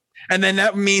something. See? And then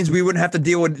that means we wouldn't have to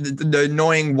deal with the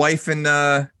annoying wife and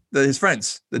his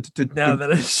friends. That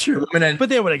is true. But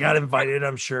they would have got invited,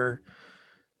 I'm sure.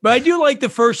 But I do like the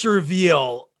first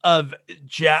reveal of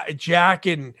Jack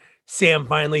and Sam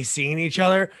finally seeing each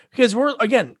other, because we're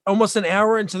again almost an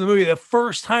hour into the movie. The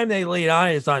first time they laid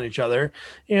eyes on each other,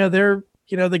 they're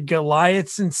the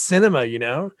Goliaths in cinema.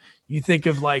 You think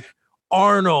of like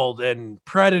Arnold and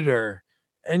Predator,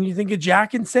 and you think of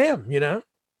Jack and Sam.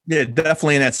 Yeah,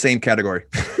 definitely in that same category.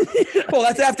 Well,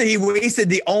 that's after he wasted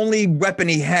the only weapon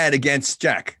he had against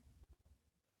Jack.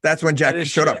 That's when Jack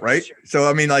showed up, right? So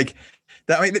I mean, like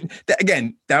that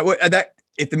again, that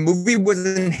if the movie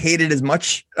wasn't hated as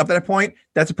much up to that point,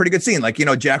 that's a pretty good scene. Like,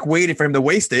 Jack waited for him to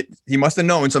waste it. He must have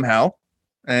known somehow.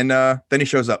 And then he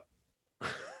shows up.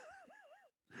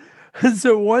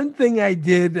 So one thing I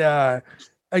did,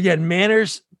 again,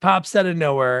 Manners pops out of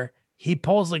nowhere. He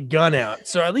pulls a gun out.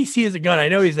 So at least he has a gun. I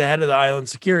know he's the head of the island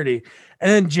security.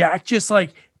 And then Jack just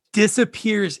like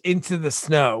disappears into the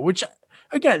snow, which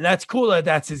again, that's cool that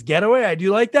that's his getaway. I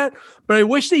do like that. But I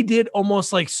wish they did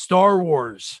almost like Star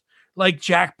Wars, like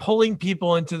Jack pulling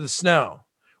people into the snow,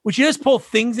 which he does pull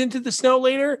things into the snow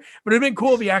later, but it'd been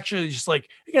cool if he actually just like,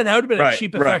 again, that would have been a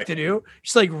cheap effect to do.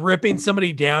 Just like ripping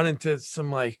somebody down into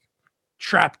some like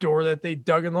trap door that they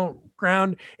dug in the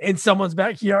ground in someone's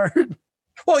backyard.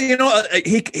 Well,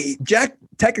 Jack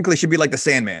technically should be like the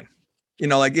Sandman,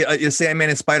 like Sandman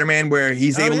and Spider-Man, where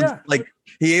he's able to like,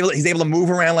 he's able to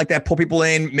move around like that, pull people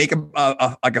in, make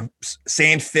a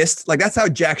sand fist. Like that's how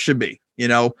Jack should be,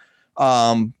 but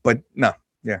no.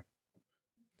 Yeah.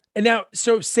 And now,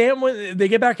 so Sam, when they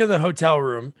get back to the hotel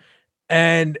room,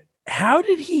 and how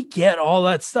did he get all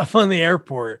that stuff on the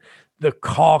airport? The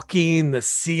caulking, the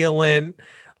sealant,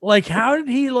 like, how did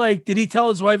he tell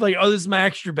his wife, like, oh, this is my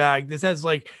extra bag. This has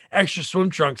like extra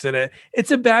swim trunks in it. It's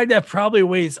a bag that probably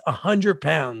weighs 100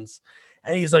 pounds.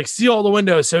 And he's like, seal all the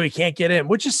windows so he can't get in,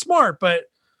 which is smart, but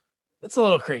that's a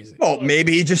little crazy. Well,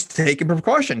 maybe he just taking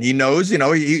precaution. He knows, he's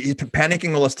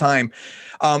panicking all this time.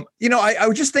 I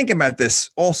was just thinking about this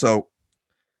also.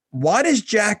 Why does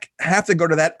Jack have to go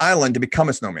to that island to become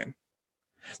a snowman?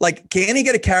 Like, can he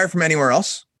get a carrot from anywhere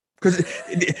else? Because,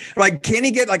 like, can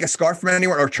he get like a scarf from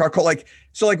anywhere or charcoal? Like,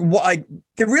 so, like, what? Like,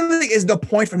 there really is no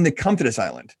point for him to come to this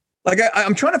island. Like,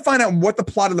 I'm trying to find out what the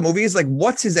plot of the movie is. Like,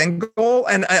 what's his end goal?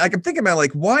 And I can think about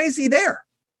like, why is he there?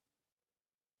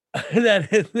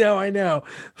 No, I know.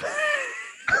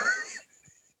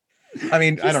 I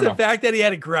mean, I don't know. The fact that he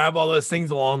had to grab all those things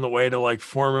along the way to like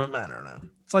form him, I don't know.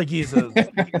 It's like he's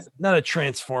not a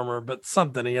transformer, but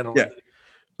something. He had to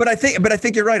But I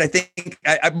think you're right. I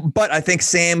think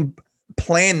Sam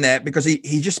planned that because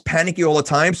he's just panicky all the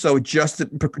time. So just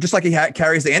like he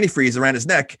carries the antifreeze around his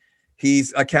neck,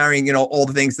 he's carrying all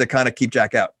the things that kind of keep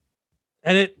Jack out.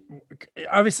 And it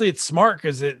obviously it's smart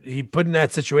because he put in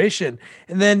that situation.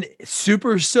 And then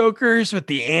super soakers with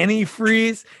the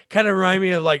antifreeze kind of remind me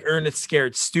of like Ernest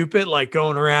Scared Stupid, like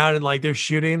going around and like they're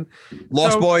shooting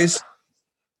Lost Boys.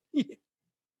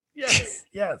 Yes.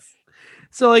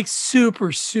 So like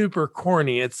super, super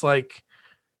corny. It's like,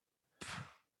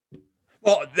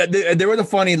 well, there was a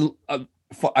funny.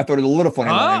 I thought it was a little funny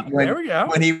line. There we go.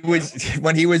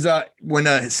 When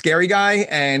a scary guy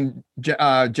and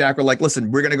Jack were like,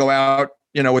 "Listen, we're gonna go out,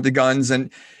 with the guns."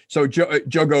 And so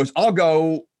Joe goes, "I'll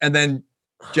go," and then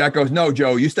Jack goes, "No,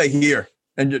 Joe, you stay here."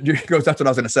 And he goes, "That's what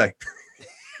I was gonna say."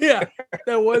 Yeah,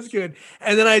 that was good.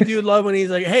 And then I do love when he's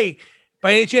like, "Hey,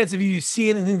 by any chance, if you see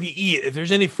anything to eat, if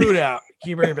there's any food out,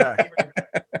 can you bring it back?"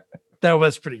 That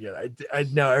was pretty good. I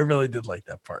really did like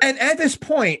that part. And at this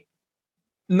point,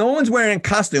 no one's wearing a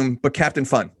costume but Captain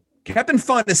Fun. Captain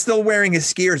Fun is still wearing his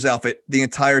skiers outfit the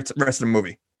entire rest of the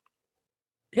movie.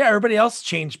 Yeah, everybody else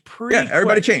changed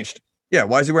everybody changed. Yeah,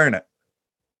 why is he wearing it?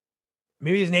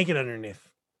 Maybe he's naked underneath.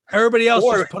 Everybody else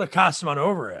just put a costume on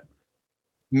over it.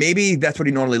 Maybe that's what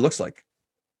he normally looks like.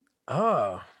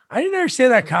 Oh, I didn't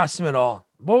understand that costume at all.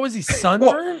 What was he,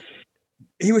 sunburned? Well,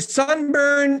 he was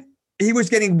sunburned. He was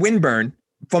getting windburn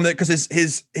from because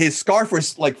his scarf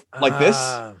was like this.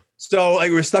 So like,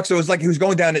 it was stuck. So it was like he was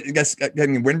going down, I guess,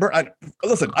 getting windburn.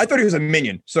 Listen, I thought he was a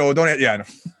minion. So don't. Yeah.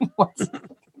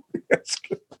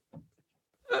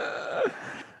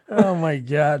 Oh my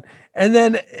God. And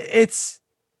then it's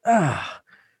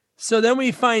So then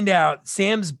we find out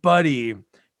Sam's buddy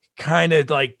kind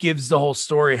of like gives the whole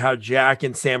story how Jack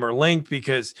and Sam are linked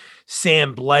because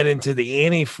Sam bled into the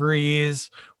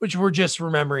antifreeze, which we're just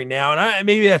remembering now. And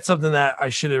maybe that's something that I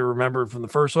should have remembered from the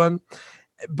first one.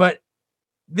 But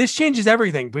this changes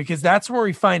everything because that's where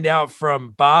we find out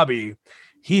from Bobby.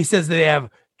 He says they have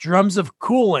drums of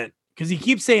coolant because he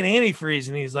keeps saying antifreeze.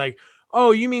 And he's like, oh,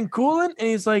 you mean coolant? And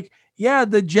he's like, yeah,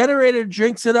 the generator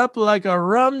drinks it up like a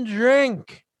rum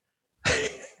drink.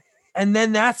 And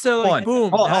then that's so like,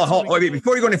 boom. Hold on. Wait,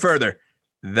 before you go any further,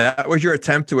 that was your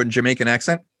attempt to a Jamaican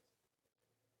accent?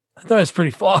 I thought it was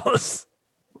pretty flawless.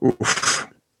 Oof.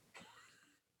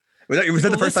 Was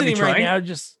that the first time you tried? Right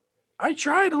now, I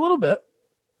tried a little bit.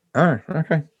 All right.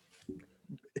 Okay.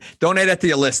 Don't add that to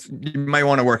your list. You might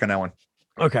want to work on that one.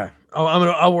 Okay.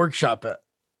 I'll workshop it.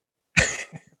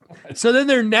 So then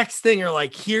their next thing are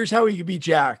like, here's how we can beat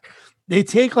Jack. They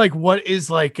take like what is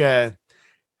like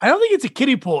I don't think it's a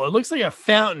kiddie pool. It looks like a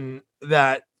fountain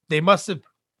that they must have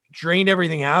drained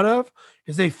everything out of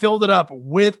because they filled it up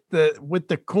with the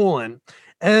coolant,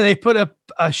 and then they put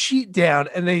a sheet down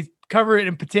and they cover it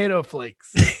in potato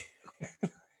flakes.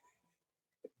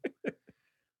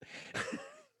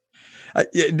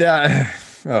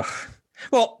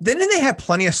 Well, didn't they have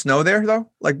plenty of snow there though?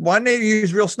 Like, why didn't they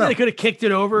use real snow? They could have kicked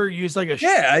it over, used like a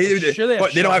sure they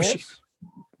don't have.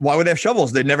 Why would they have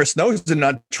shovels? They never snows in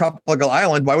a tropical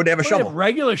island. Why would they have a shovel? Have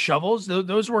regular shovels,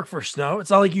 those work for snow. It's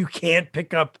not like you can't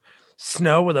pick up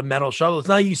snow with a metal shovel. It's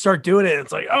not like you start doing it.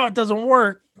 It's like, oh, it doesn't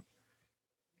work.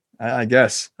 I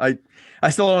guess I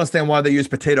still don't understand why they use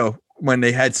potato when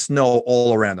they had snow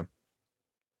all around them.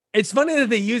 It's funny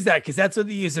that they use that because that's what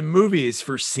they use in movies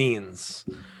for scenes.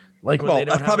 Like,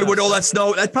 that's probably what all that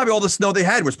snow. That's probably all the snow they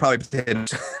had was probably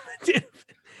potatoes.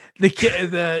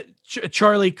 the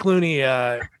Charlie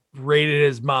Clooney raided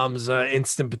his mom's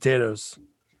instant potatoes.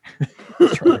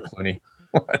 Charlie Clooney.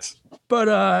 What?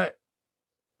 But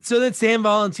so then Sam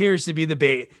volunteers to be the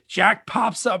bait. Jack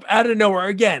pops up out of nowhere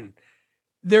again.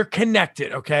 They're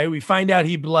connected. Okay, we find out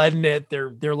he bled in it.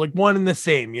 They're like one and the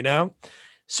same, you know.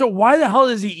 So why the hell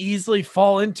does he easily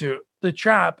fall into the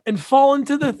trap and fall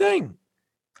into the thing?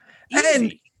 Easy.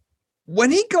 And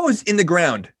when he goes in the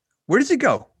ground, where does he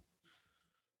go?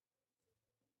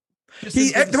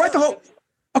 Throughout the whole.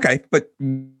 Okay, but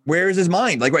where is his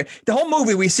mind? Like the whole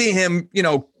movie, we see him, you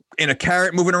know, in a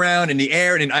carrot moving around in the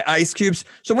air and in ice cubes.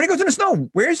 So when he goes in the snow,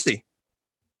 where is he?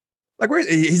 Like where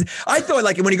he's? I thought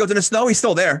like when he goes in the snow, he's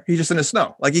still there. He's just in the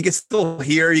snow. Like you can still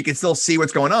hear, you can still see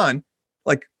what's going on.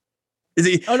 Like, is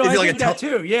he? Oh no, I think that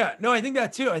too. Yeah, no, I think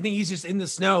that too. I think he's just in the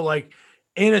snow, like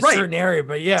in a certain area.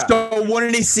 But yeah. So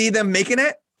wouldn't he see them making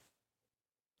it?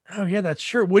 Oh yeah, that's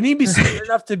true. Wouldn't he be smart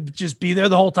enough to just be there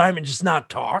the whole time and just not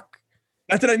talk?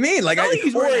 That's what I mean. Like,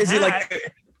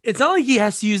 it's not like he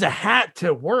has to use a hat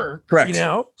to work. Correct. You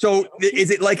know. So is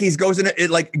it like he goes in? It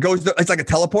like goes. It's like a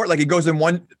teleport. Like he goes in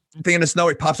one thing in the snow,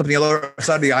 he pops up on the other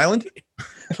side of the island.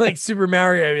 Like Super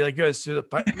Mario, he like goes through the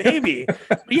pipe. Maybe.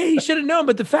 But yeah, he should have known.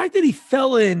 But the fact that he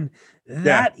fell in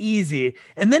that easy,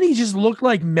 and then he just looked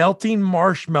like melting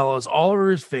marshmallows all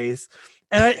over his face.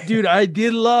 And I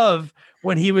did love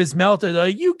when he was melted.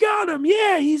 Like, you got him.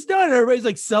 Yeah, he's done. Everybody's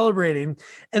like celebrating.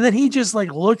 And then he just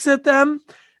like looks at them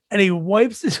and he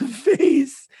wipes his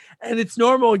face and it's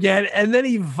normal again. And then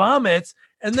he vomits.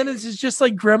 And then it's just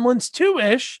like Gremlins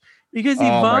 2-ish because he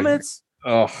vomits.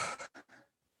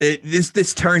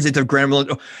 This turns into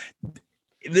Gremlins.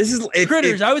 This is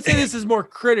Critters. I would say this is more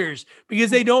Critters because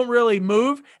they don't really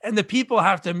move and the people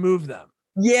have to move them.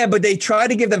 Yeah, but they try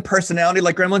to give them personality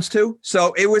like Gremlins 2.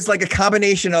 So it was like a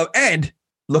combination of, and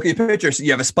look at your pictures,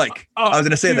 you have a spike. I was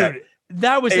going to say that.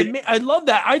 That was, I love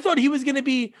that. I thought he was going to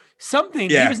be something.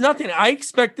 Yeah. He was nothing. I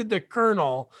expected the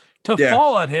Colonel to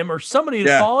fall on him or somebody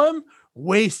to fall him,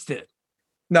 waste it.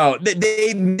 No,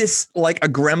 they miss like a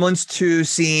Gremlins 2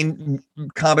 scene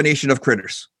combination of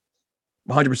Critters.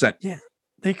 100%. Yeah.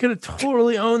 They could have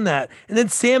totally owned that. And then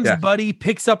Sam's buddy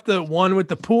picks up the one with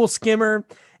the pool skimmer.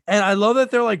 And I love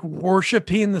that they're like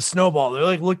worshiping the snowball. They're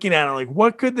like looking at it like,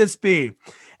 what could this be?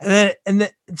 And then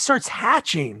it starts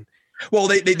hatching. Well,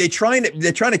 they're trying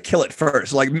to kill it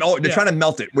first. Like they're trying to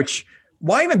melt it, which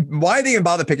why they even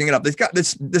bother picking it up? They've got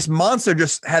this monster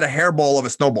just had a hairball of a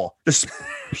snowball, just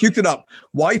puked it up.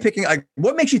 Why are you picking? Like,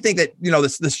 what makes you think that, you know,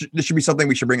 this should be something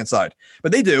we should bring inside?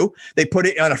 But they do. They put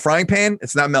it on a frying pan.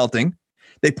 It's not melting.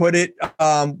 They put it,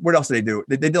 what else did they do?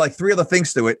 They did like 3 other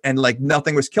things to it and like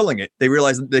nothing was killing it. They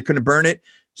realized that they couldn't burn it.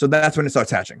 So that's when it starts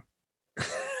hatching.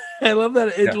 I love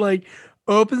that it like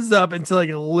opens up into like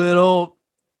a little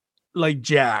like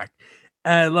Jack.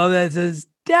 And I love that it says,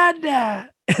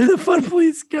 Dada. And the fun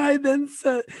police guy then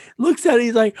looks at it,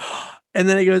 he's like, and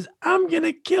then he goes, I'm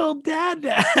gonna kill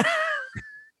Dad.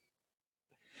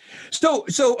 So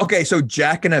okay, so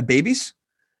Jack can have babies.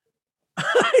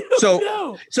 I don't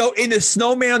know. So in the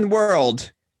snowman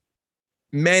world,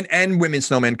 men and women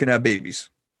snowmen can have babies.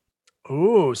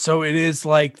 Ooh, so it is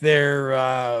like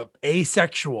they're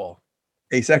asexual.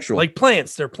 Asexual. Like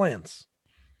plants, they're plants.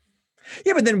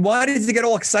 Yeah, but then why does he get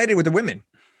all excited with the women?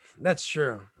 That's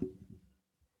true.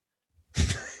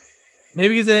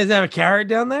 Maybe because it doesn't have a carrot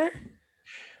down there?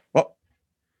 Well,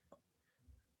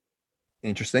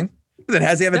 interesting. But then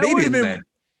has he have a That baby would've been- then?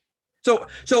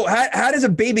 So how does a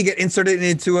baby get inserted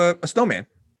into a snowman?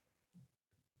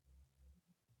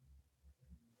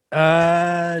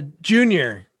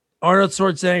 Junior. Arnold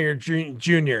Schwarzenegger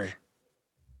Jr.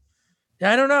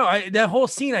 Yeah, I don't know. That whole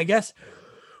scene, I guess,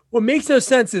 what makes no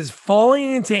sense is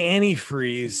falling into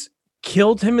antifreeze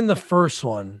killed him in the first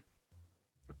one.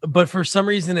 But for some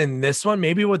reason in this one,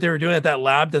 maybe what they were doing at that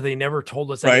lab that they never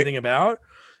told us anything about,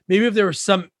 maybe if there was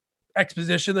some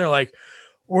exposition, they're like,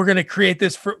 we're going to create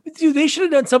this for, dude, they should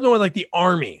have done something with like the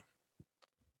army.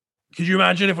 Could you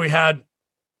imagine if we had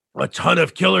a ton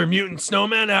of killer mutant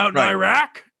snowmen out in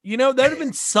Iraq? You know, that'd have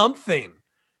been something.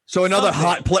 So another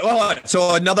hot place. Well,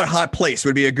 so another hot place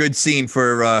would be a good scene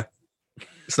for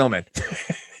snowmen.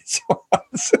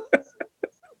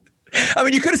 I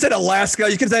mean, you could have said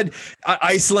Alaska. You could have said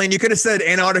Iceland. You could have said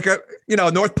Antarctica. You know,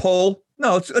 North Pole.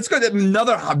 No, let's go to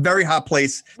another very hot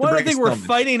place. Well, I don't think we're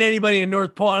fighting anybody in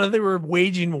North Pole. I don't think we're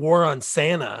waging war on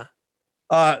Santa.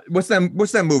 What's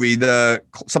that movie? The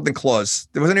something Claus.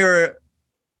 Wasn't there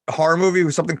a horror movie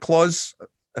with something Claus?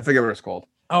 I forget what it's called.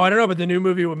 Oh, I don't know, but the new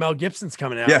movie with Mel Gibson's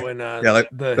coming out. Yeah. When the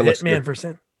Hitman for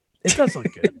Sin. It does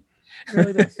look good. It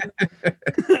really does.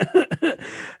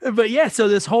 But yeah, so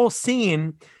this whole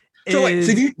scene. So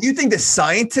do you think the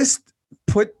scientists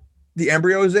put the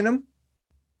embryos in him?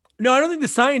 No, I don't think the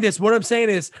scientists. What I'm saying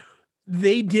is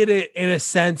they did it in a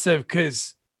sense of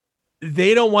because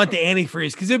they don't want the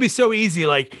antifreeze because it'd be so easy.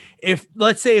 Like if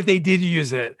let's say if they did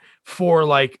use it for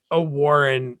like a war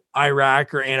in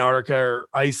Iraq or Antarctica or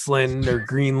Iceland or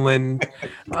Greenland.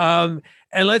 And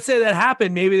let's say that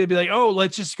happened. Maybe they'd be like, oh,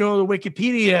 let's just go to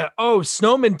Wikipedia. Oh,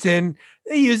 Snowman,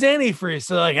 they use antifreeze.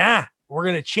 So like, we're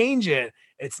going to change it.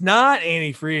 It's not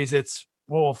antifreeze. It's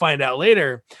we'll find out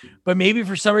later. But maybe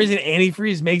for some reason,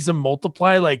 antifreeze makes them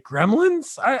multiply like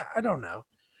gremlins. I don't know.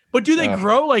 But do they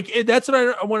grow? Like, that's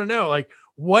what I want to know. Like,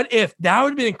 what if that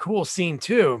would have been a cool scene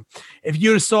too? If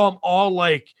you saw them all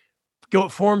like, go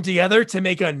form together to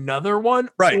make another one,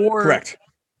 right? Correct.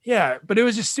 Yeah, but it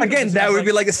was just stupid. Again, that would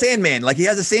be like a Sandman. Like he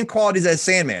has the same qualities as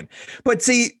Sandman. But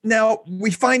see, now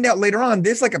we find out later on,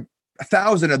 there's like a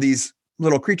 1,000 of these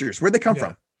little creatures. Where'd they come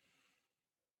from?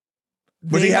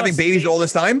 Was he having babies all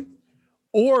this time?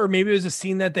 Or maybe it was a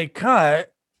scene that they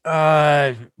cut,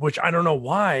 which I don't know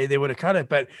why they would have cut it,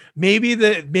 but maybe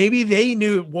they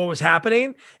knew what was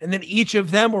happening, and then each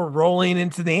of them were rolling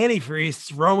into the antifreeze,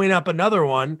 throwing up another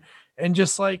one. And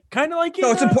just like kind of like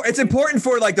so it's important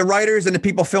for like the writers and the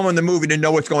people filming the movie to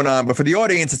know what's going on, but for the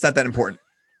audience, it's not that important.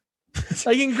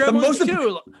 Like in Gremlins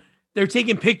too, they're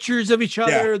taking pictures of each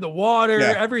other, the water,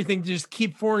 everything, to just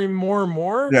keep forming more and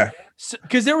more. Yeah,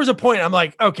 because there was a point I'm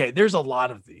like, okay, there's a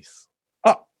lot of these.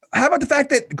 How about the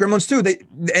fact that Gremlins 2, they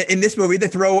in this movie they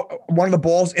throw one of the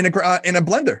balls in a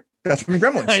blender? That's from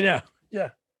Gremlins. I know. Yeah,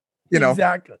 you know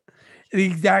exactly the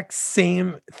exact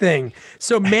same thing.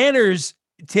 So Manners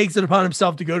takes it upon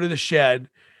himself to go to the shed,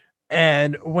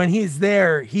 and when he's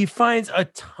there, he finds a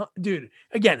ton. Dude,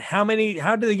 again, how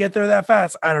did they get there that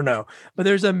fast? I don't know, but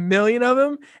there's a million of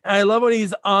them, and I love when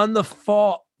he's on the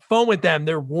phone with them.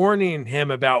 They're warning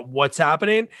him about what's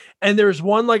happening, and there's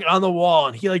one like on the wall,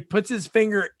 and he like puts his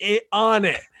finger on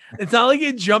it. It's not like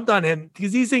it jumped on him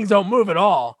because these things don't move at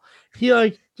all. He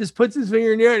like just puts his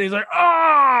finger near it, and he's like,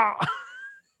 ah.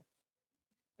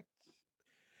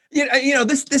 You know,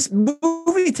 this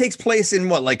movie takes place in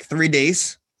what, like 3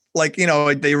 days? Like, you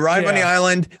know, they arrive on the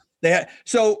island.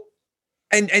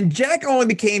 And Jack only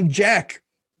became Jack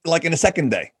like in the second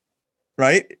day,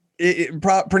 right?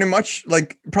 Pretty much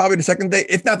like probably the second day,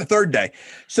 if not the third day.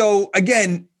 So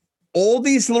again, all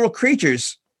these little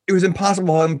creatures, it was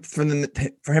impossible for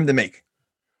him to make.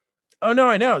 Oh no,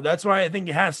 I know. That's why I think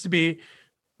it has to be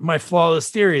my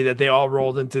flawless theory that they all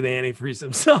rolled into the antifreeze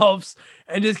themselves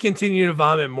and just continue to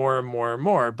vomit more and more and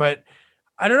more. But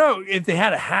I don't know if they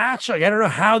had a hatch. Like, I don't know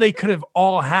how they could have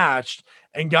all hatched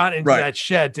and got into that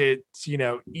shed to, you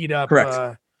know, eat up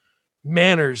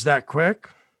Manners that quick.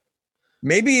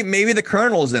 Maybe the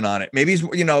Colonel's in on it. Maybe he's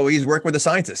working with the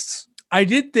scientists. I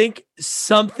did think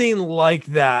something like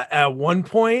that at one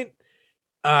point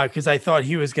because I thought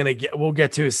he was gonna get. We'll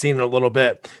get to his scene in a little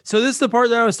bit. So this is the part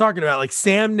that I was talking about. Like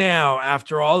Sam now,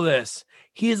 after all this,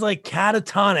 he is like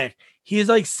catatonic. He is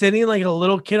like sitting like a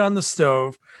little kid on the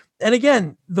stove. And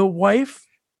again, the wife,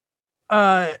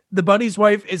 the buddy's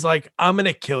wife, is like, "I'm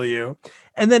gonna kill you."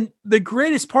 And then the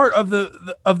greatest part of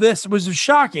of this was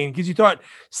shocking because you thought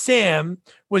Sam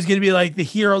was gonna be like the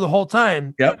hero the whole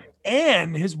time. Yep.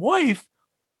 And his wife,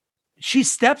 she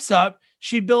steps up.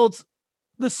 She builds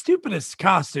the stupidest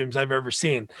costumes I've ever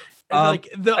seen. Like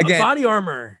the body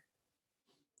armor.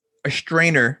 A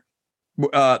strainer.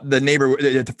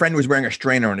 The friend was wearing a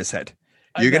strainer on his head.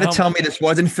 You're going to tell me this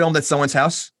wasn't filmed at someone's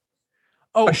house?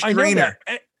 Oh, a strainer. I know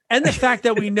that. And the fact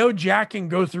that we know Jack can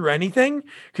go through anything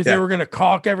because they were going to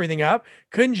caulk everything up.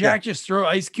 Couldn't Jack just throw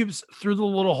ice cubes through the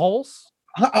little holes?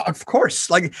 Of course.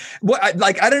 Like what?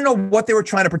 Like I don't know what they were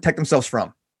trying to protect themselves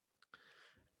from.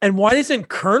 And why doesn't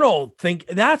Colonel think?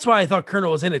 That's why I thought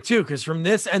Colonel was in it too. Because from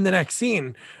this and the next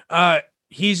scene,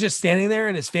 he's just standing there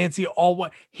in his fancy all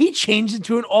white. He changed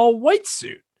into an all white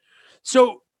suit.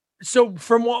 So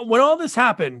from when all this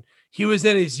happened, he was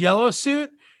in his yellow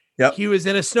suit. Yep. He was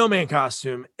in a snowman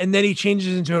costume, and then he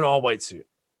changes into an all white suit.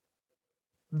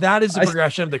 That is the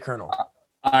progression of the Colonel.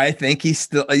 I think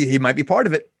he might be part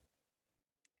of it.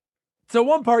 So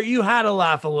one part you had to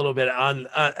laugh a little bit on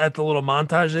at the little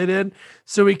montage they did.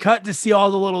 So we cut to see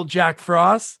all the little Jack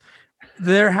Frosts.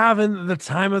 They're having the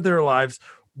time of their lives.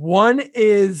 One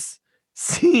is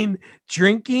seen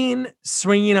drinking,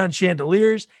 swinging on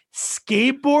chandeliers,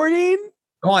 skateboarding.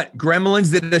 Come on,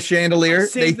 Gremlins did a chandelier.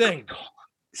 Same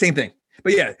thing.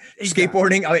 But yeah,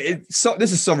 skateboarding.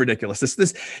 This is so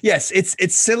ridiculous. Yes,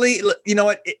 it's silly. You know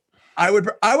what? I would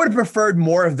have preferred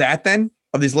more of that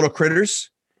of these little critters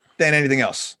than anything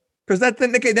else. Because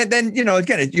then you know,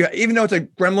 again, even though it's a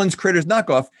Gremlins critters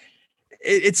knockoff,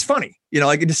 it's funny. You know,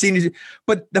 like the scene.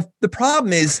 But the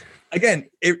problem is, again,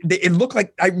 it looked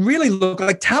like really look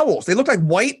like towels. They look like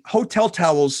white hotel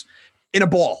towels in a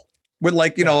ball with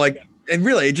and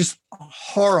really just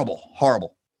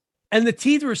horrible. And the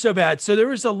teeth were so bad. So there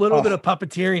was a little bit of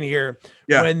puppeteering here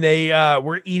when they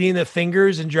were eating the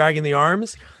fingers and dragging the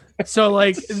arms. So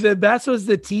like the best was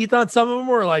the teeth on some of them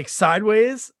were like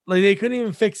sideways. Like they couldn't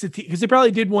even fix the teeth because they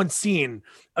probably did one scene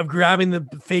of grabbing the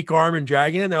fake arm and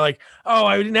dragging it. And they're like, "Oh,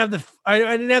 I didn't have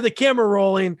the camera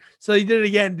rolling." So they did it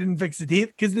again, didn't fix the teeth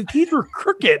because the teeth were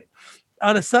crooked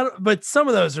on a side. But some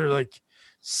of those are like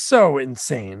so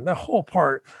insane. The whole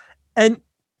part. And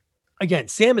again,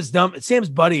 Sam is dumb. Sam's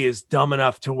buddy is dumb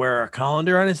enough to wear a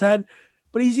colander on his head,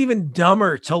 but he's even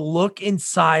dumber to look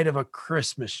inside of a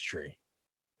Christmas tree.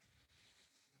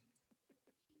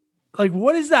 Like,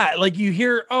 what is that? Like you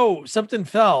hear, oh, something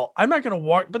fell. I'm not going to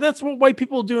walk, but that's what white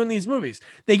people do in these movies.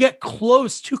 They get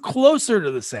too closer to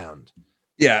the sound.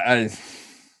 Yeah.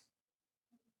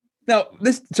 Now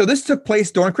this took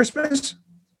place during Christmas.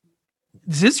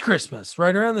 This is Christmas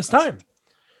right around this time.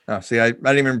 Oh, see, I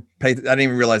didn't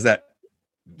even realize that.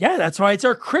 Yeah, that's why it's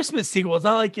our Christmas sequel. It's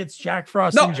not like it's Jack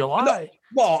Frost in July. No.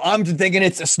 Well, I'm thinking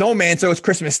it's a snowman, so it's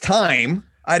Christmas time.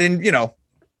 I didn't,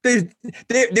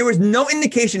 there was no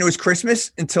indication it was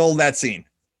Christmas until that scene.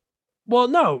 Well,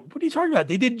 no. What are you talking about?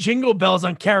 They did Jingle Bells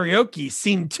on karaoke,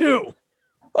 scene 2.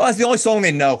 Well, that's the only song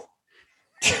they know.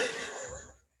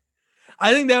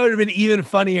 I think that would have been even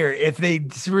funnier if they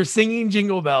were singing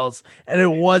Jingle Bells and it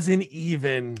wasn't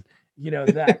even,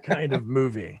 that kind of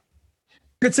movie.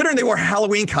 Considering they wore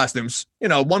Halloween costumes,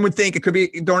 one would think it could be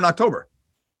during October.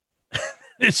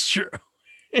 It's true.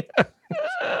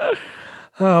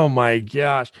 Oh my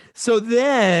gosh. So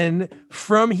then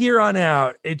from here on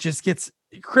out, it just gets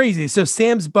crazy. So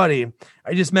Sam's buddy,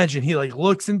 I just mentioned, he like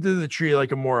looks into the tree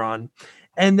like a moron.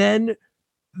 And then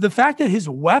the fact that his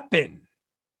weapon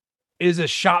is a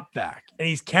shop vac and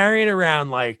he's carrying it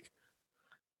around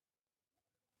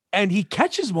and he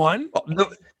catches one.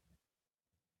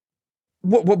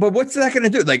 But what's that going to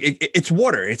do? Like it's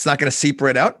water. It's not going to seep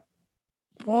right out.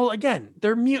 Well, again,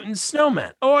 they're mutant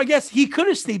snowmen. Oh, I guess he could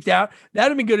have sneaked out.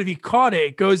 That'd have been good if he caught it.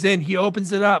 It goes in, he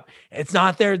opens it up. It's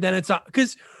not there. Then it's not.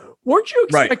 Because weren't you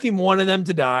expecting one of them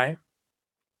to die?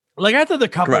 Like I thought the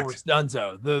couple were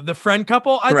donezo. The friend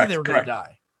couple, I thought they were going to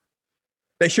die.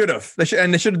 They should have. They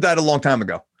should have died a long time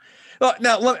ago.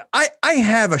 Now, I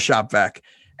have a shop vac,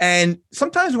 and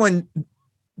sometimes when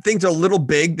things are a little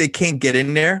big, they can't get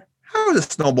in there. How is a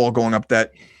snowball going up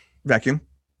that vacuum?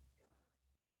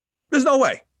 There's no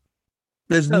way.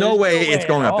 There's no way it's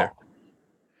going up there.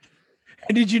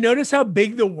 And did you notice how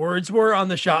big the words were on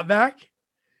the shop vac?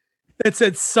 It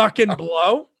said suck and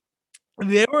blow.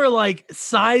 They were like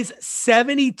size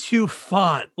 72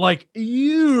 font, like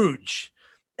huge.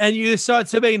 And you saw it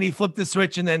so big, and he flipped the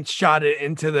switch and then shot it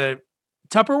into the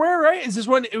Tupperware, right? Is this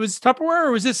one? It was Tupperware,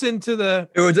 or was this into the?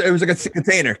 It was like a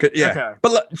container. Yeah. Okay.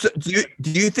 But so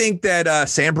do you think that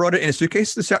Sam brought it in a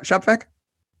suitcase to shop vac?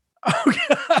 Oh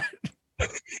God.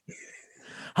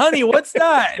 Honey, what's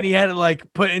that? And he had it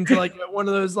like put into like one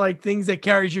of those like things that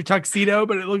carries your tuxedo,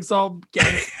 but it looks all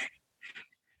gay.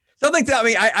 Something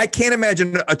that I can't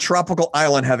imagine a tropical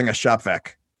island having a shop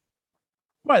vac.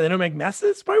 Why, they don't make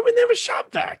messes? Why wouldn't they have a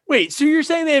shop vac? Wait, so you're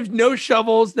saying they have no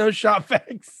shovels, no shop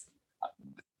vacs?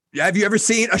 Have you ever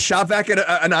seen a shop vac at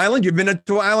an island? You've been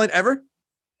to an island ever?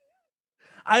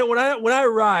 When I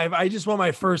arrive, I just want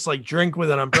my first like drink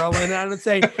with an umbrella, and I would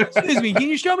say, "Excuse me, can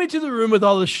you show me to the room with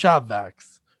all the shop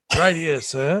vacs?" Right here,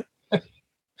 sir.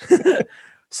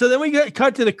 So then we got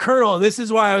cut to the colonel. And this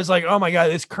is why I was like, "Oh my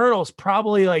God, this colonel's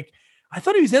probably like." I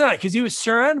thought he was in on it because he was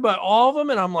surrounded by all of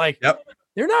them, and I'm like, "Yep."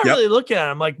 They're not really looking at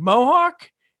him. Like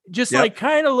Mohawk just like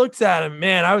kind of looks at him.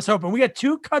 Man, I was hoping we got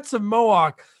 2 cuts of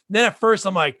Mohawk. And then at first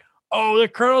I'm like, oh, the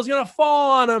colonel's going to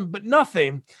fall on him, but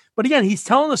nothing. But again, he's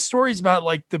telling the stories about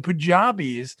like the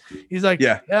Punjabis. He's like,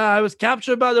 yeah, I was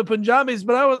captured by the Punjabis,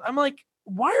 but I'm like,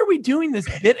 why are we doing this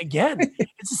bit again?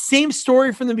 It's the same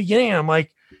story from the beginning. I'm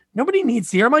like, nobody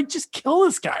needs to hear. I'm like, just kill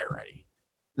this guy already.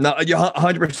 No, you're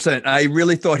 100%. I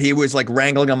really thought he was like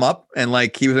wrangling them up and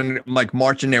like he was like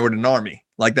marching there with an army.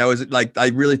 Like that was like, I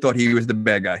really thought he was the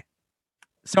bad guy.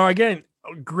 So again,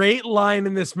 a great line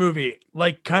in this movie,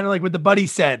 like kind of like what the buddy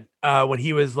said when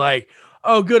he was like,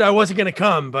 oh, good, I wasn't going to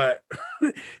come. But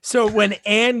so when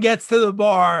Anne gets to the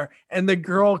bar and the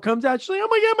girl comes out, she's like, oh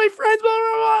my God, my friends, blah,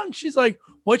 blah, blah. And she's like,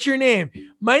 what's your name?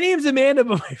 My name's Amanda,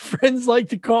 but my friends like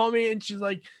to call me. And she's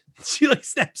like, she like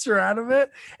snaps her out of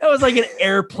it. It was like an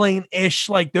airplane-ish,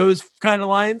 like those kind of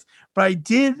lines. But I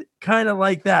did kind of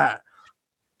like that.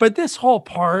 But this whole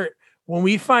part, when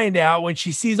we find out, when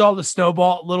she sees all the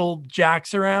snowball little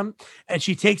jacks around, and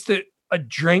she takes a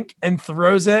drink and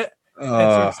throws it and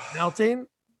starts melting.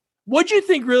 What'd you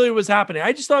think really was happening?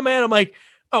 I just thought, man, I'm like,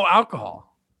 oh,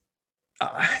 alcohol.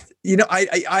 I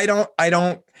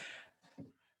don't.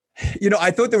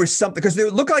 I thought there was something because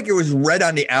it looked like it was red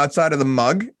on the outside of the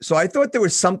mug. So I thought there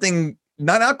was something,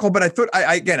 not alcohol, but I thought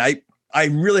I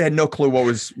really had no clue what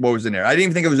was in there. I didn't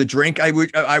even think it was a drink. I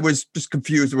was just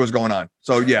confused what was going on.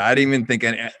 So yeah, I didn't even think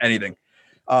anything.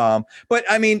 But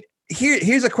I mean,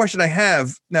 here's a question I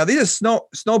have. Now these are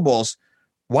snowballs.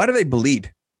 Why do they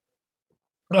bleed?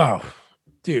 Oh,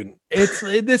 dude,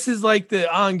 this is like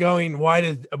the ongoing. Why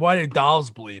do dolls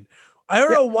bleed? I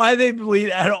don't know why they bleed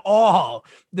at all.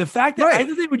 The fact that I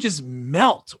thought they would just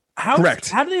melt. Correct.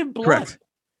 How do they have blood?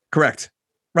 Correct.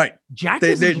 Right. Jack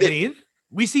doesn't bleed.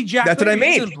 We see Jack. That's what I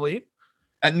mean. Bleed.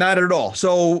 And not at all.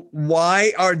 So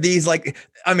why are these like?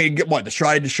 I mean, what, to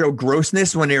try to show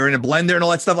grossness when they're in a blender and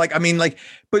all that stuff? Like, I mean, like,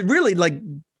 but really, like,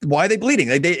 why are they bleeding?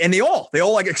 They all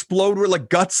like explode with like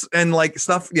guts and like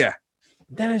stuff. Yeah,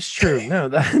 that is true. No,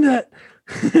 that.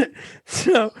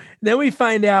 So then we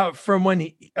find out from when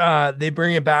they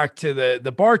bring it back to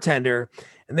the bartender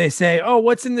and they say, oh,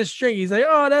 what's in this drink? He's like,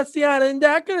 oh, that's the island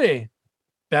daiquiri.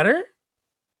 Better?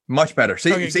 Much better. See,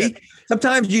 good.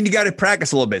 Sometimes you got to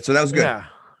practice a little bit. So that was good. Yeah.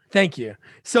 Thank you.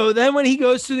 So then when he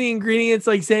goes through the ingredients,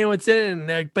 like saying what's in it, and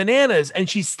like bananas, and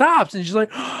she stops and she's like,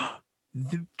 oh,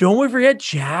 don't we forget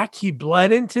Jack? He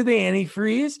bled into the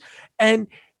antifreeze. And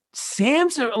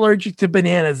Sam's allergic to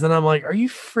bananas, and I'm like, are you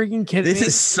freaking kidding me? This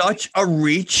is such a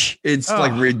reach. It's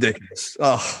like ridiculous.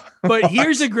 Oh, but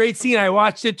here's a great scene. I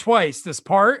watched it twice, this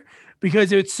part,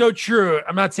 because it's so true.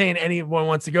 I'm not saying anyone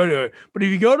wants to go to it, but if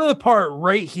you go to the part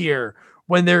right here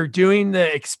when they're doing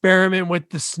the experiment with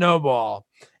the snowball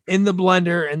in the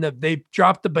blender and they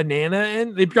drop the banana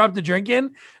in, they drop the drink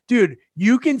in, dude,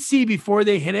 you can see before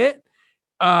they hit it,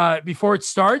 before it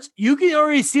starts, you can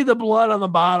already see the blood on the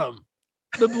bottom.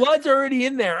 The blood's already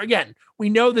in there. Again, we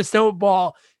know the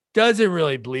snowball doesn't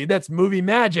really bleed. That's movie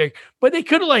magic. But they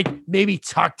could have like maybe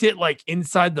tucked it like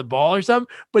inside the ball or something.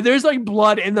 But there's like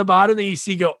blood in the bottom that you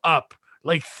see go up.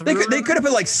 Like they could have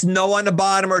put like snow on the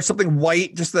bottom or something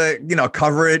white just to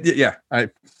cover it. Yeah, I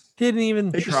didn't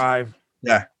even try.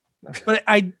 Yeah, but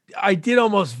I did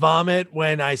almost vomit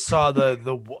when I saw the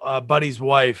buddy's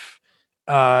wife.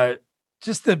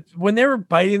 When they were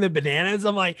biting the bananas,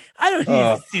 I'm like, I don't need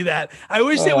to see that. I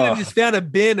wish they would have just found a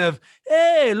bin of,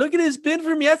 hey, look at this bin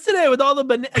from yesterday with all the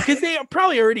bananas, because they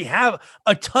probably already have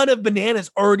a ton of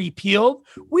bananas already peeled.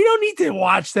 We don't need to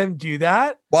watch them do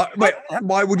that. Why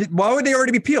would they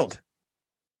already be peeled?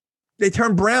 They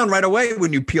turn brown right away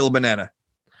when you peel a banana.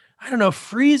 I don't know,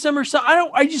 freeze them or something.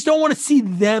 I just don't want to see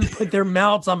them put their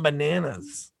mouths on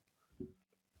bananas.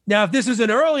 Now, if this was an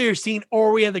earlier scene,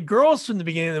 or we had the girls from the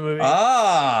beginning of the movie,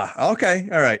 Okay,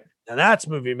 all right. now that's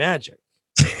movie magic.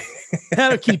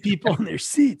 That'll keep people in their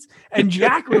seats. And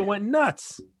Jack would have went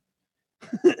nuts.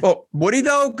 Well, would he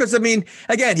though? Because I mean,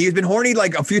 again, he's been horny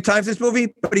like a few times this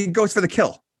movie, but he goes for the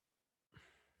kill.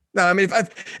 No, I mean,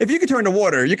 if you could turn to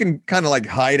water, you can kind of like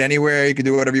hide anywhere. You can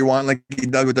do whatever you want, like he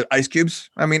does with the ice cubes.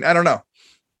 I mean, I don't know.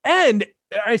 And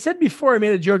I said before, I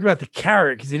made a joke about the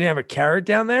carrot because he didn't have a carrot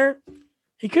down there.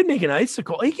 He could make an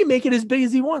icicle. He can make it as big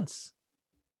as he wants.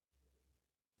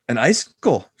 An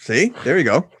icicle. See, there you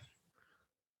go.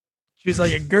 She's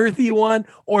like a girthy one,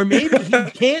 or maybe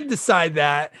he can't decide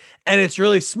that, and it's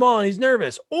really small, and he's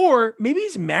nervous, or maybe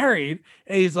he's married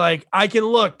and he's like, I can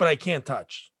look, but I can't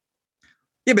touch.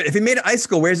 Yeah, but if he made an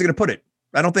icicle, where's he going to put it?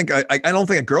 I don't think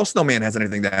a girl snowman has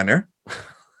anything down there.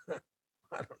 I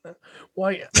don't know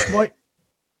why.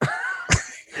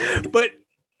 But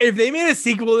if they made a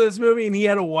sequel to this movie and he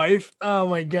had a wife, oh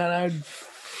my god,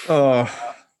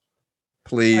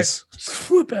 please I'd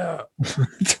flip out.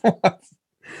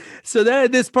 So then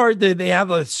at this part, they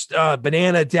have a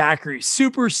banana daiquiri,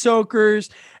 super soakers.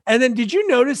 And then did you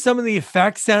notice some of the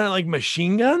effects sounded like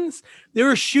machine guns? They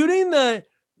were shooting the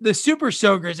super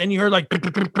soakers and you heard like, they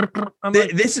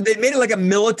made it like a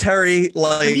military,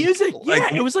 like music.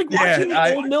 Like, it was like watching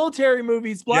old military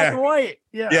movies, black and white.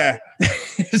 Yeah.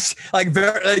 It's like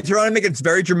very trying to make it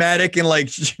very dramatic and like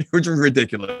which was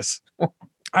ridiculous.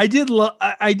 I did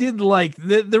like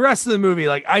the rest of the movie.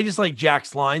 Like I just like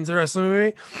Jack's lines the rest of the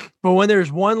movie. But when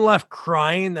there's one left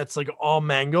crying that's like all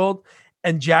mangled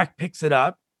and Jack picks it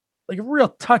up, like a real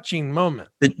touching moment.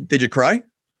 Did you cry?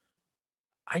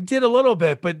 I did a little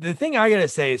bit, but the thing I gotta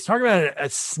say is talking about a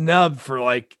snub for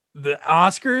like the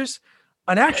Oscars,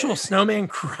 an actual snowman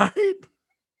cried.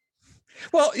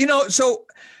 Well, so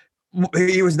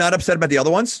he was not upset about the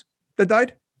other ones that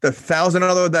died. The 1,000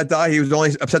 other that died, he was only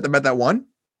upset about that one.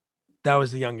 That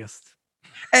was the youngest.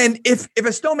 And if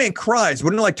a snowman cries,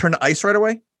 wouldn't it like turn to ice right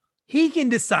away? He can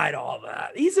decide all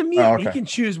that. He's a mutant. Okay. He can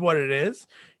choose what it is.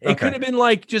 It could have been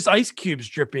like just ice cubes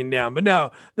dripping down. But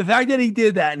no, the fact that he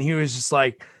did that and he was just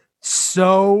like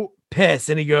so pissed.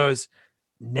 And he goes,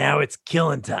 now it's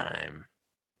killing time.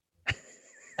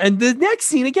 And the next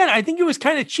scene, again, I think it was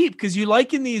kind of cheap because you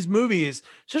like in these movies,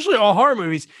 especially all horror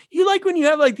movies, you like when you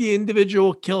have like the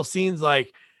individual kill scenes,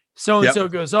 like so-and-so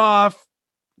goes off,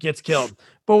 gets killed.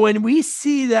 But when we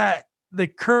see that the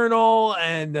colonel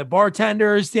and the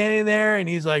bartender is standing there and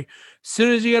he's like, as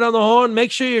soon as you get on the horn,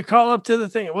 make sure you call up to the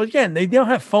thing. Well, again, they don't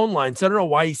have phone lines. So I don't know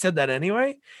why he said that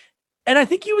anyway. And I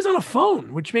think he was on a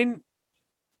phone, which made...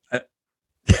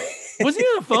 Was he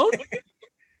on a phone?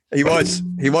 He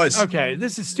was. Okay,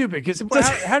 this is stupid because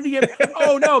how did he get?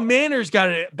 Oh no, Manners got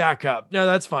it back up. No,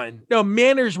 that's fine. No,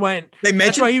 Manners went.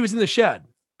 That's why he was in the shed.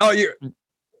 Oh,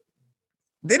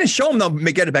 they didn't show him though.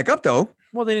 Get it back up though.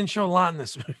 Well, they didn't show a lot in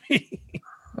this movie.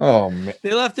 Oh man,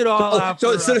 they left it all out.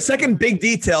 So the second big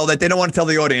detail that they don't want to tell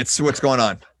the audience what's going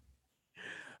on.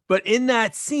 But in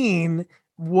that scene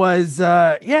was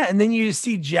and then you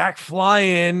see Jack fly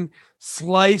in,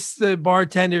 slice the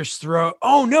bartender's throat.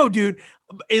 Oh no, dude.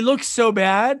 It looks so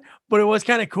bad, but it was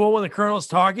kind of cool when the colonel's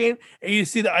talking and you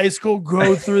see the icicle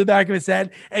go through the back of his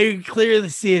head and you can clearly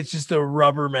see it's just a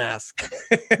rubber mask.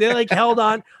 They like held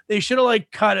on. They should have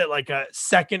like cut it like a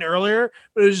second earlier,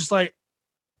 but it was just like.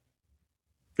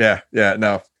 Yeah,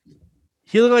 no.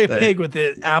 He looked like a pig with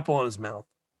the apple in his mouth.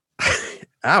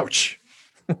 Ouch.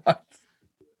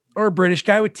 Or a British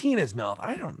guy with tea in his mouth.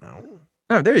 I don't know.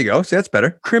 Oh, there you go. See, that's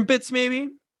better. Crimpets,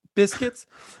 maybe biscuits.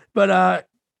 But,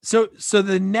 So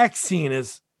the next scene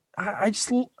is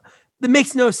that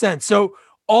makes no sense. So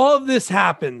all of this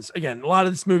happens again. A lot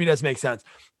of this movie does make sense,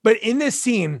 but in this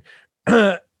scene,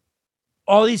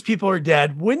 all these people are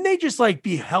dead. Wouldn't they just like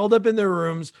be held up in their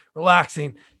rooms,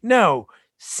 relaxing? No,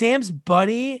 Sam's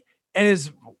buddy and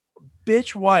his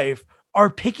bitch wife are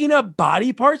picking up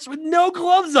body parts with no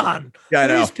gloves on. Yeah, I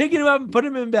know. He's picking them up and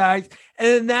putting them in bags.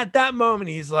 And then at that moment,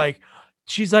 she's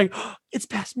like, oh, it's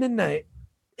past midnight.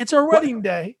 It's our wedding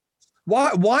day. Why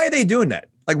are they doing that?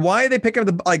 Like, why are they picking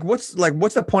up what's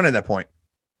the point at that point?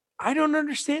 I don't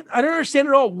understand. I don't understand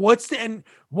at all. What do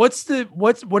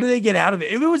they get out of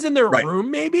it? If it was in their room,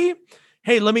 maybe,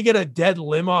 hey, let me get a dead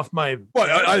limb off my.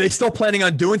 What, are they still planning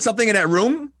on doing something in that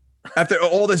room after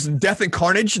all this death and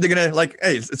carnage? They're going to like,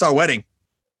 hey, it's our wedding.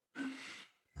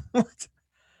 What?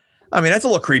 I mean, that's a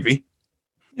little creepy.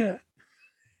 Yeah.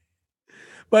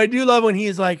 But I do love when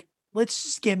he's like, let's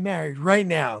just get married right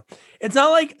now. It's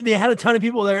not like they had a ton of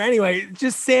people there anyway.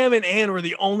 Just Sam and Ann were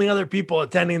the only other people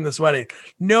attending this wedding.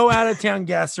 No out of town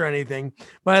guests or anything.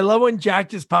 But I love when Jack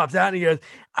just pops out and he goes,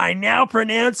 I now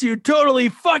pronounce you totally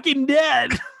fucking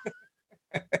dead.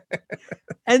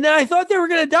 And then I thought they were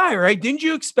going to die, right? Didn't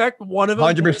you expect one of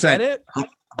them 100%. to get it?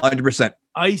 100%.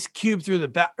 Ice cube through the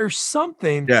back or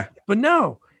something. Yeah. But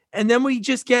no. And then we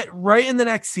just get right in the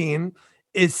next scene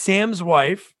is Sam's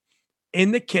wife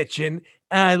in the kitchen.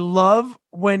 And I love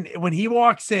when he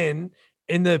walks in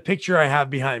the picture I have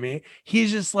behind me,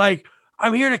 he's just like,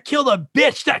 I'm here to kill the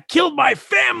bitch that killed my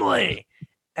family.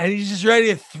 And he's just ready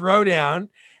to throw down.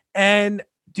 And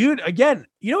dude, again,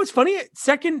 you know what's funny?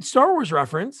 Second Star Wars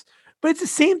reference, but it's the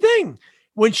same thing.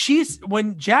 When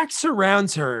Jack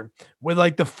surrounds her with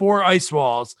like the 4 ice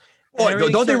walls. Oh,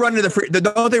 don't they run into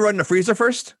the freezer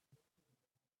first?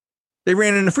 They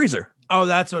ran in the freezer. Oh,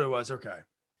 that's what it was. Okay.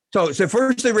 So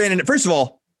first they ran in. First of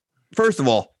all,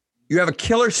 you have a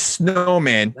killer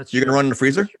snowman. You're gonna run in the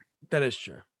freezer. That is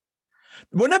true.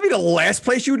 Wouldn't that be the last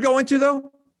place you would go into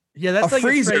though? Yeah, that's a like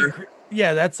freezer.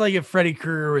 That's like if Freddy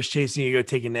Krueger was chasing you to go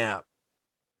take a nap.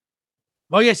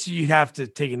 Well, I guess you'd have to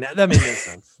take a nap. That makes no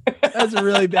sense. That's a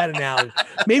really bad analogy.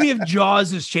 Maybe if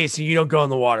Jaws is chasing you, don't go in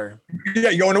the water. Yeah,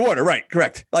 you go in the water, right?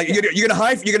 Correct. Like you're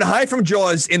gonna hide from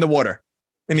Jaws in the water,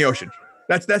 in the ocean.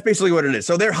 That's basically what it is.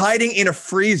 So they're hiding in a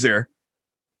freezer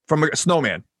from a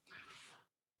snowman.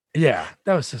 Yeah,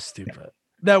 that was so stupid.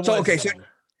 That was okay. So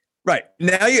right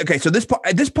now, so this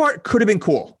part could have been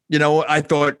cool. You know, I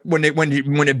thought when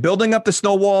they're building up the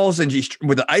snow walls and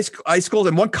with the icicles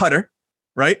and one cutter,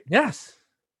 right? Yes.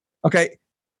 Okay,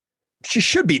 she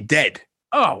should be dead.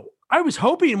 Oh, I was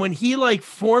hoping when he like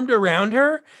formed around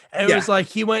her and it was like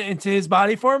he went into his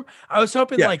body form, I was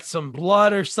hoping like some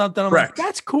blood or something. I'm like,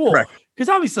 that's cool. Because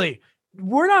obviously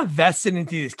we're not vested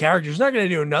into these characters. We're not going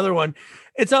to do another one.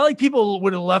 It's not like people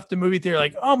would have left the movie theater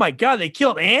like, oh my God, they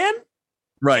killed Anne?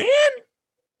 Right.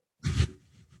 Anne?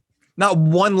 Not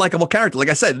one likable character. Like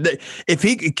I said, if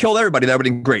he killed everybody, that would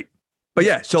have been great. But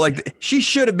yeah, so like she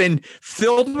should have been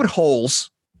filled with holes,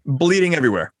 bleeding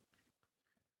everywhere.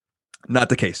 Not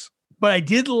the case. But I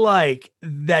did like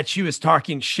that she was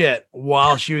talking shit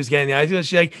while she was getting the ice.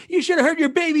 She's like, you should have heard your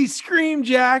baby scream,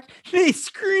 Jack. They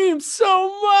scream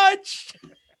so much.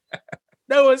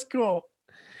 That was cool.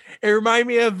 It reminded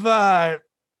me of the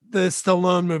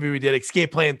Stallone movie we did,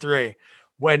 Escape Plan 3,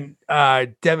 when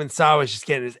Devin Sawa was just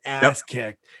getting his ass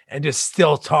kicked and just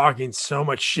still talking so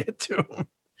much shit to him.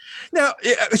 Now,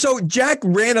 so Jack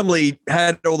randomly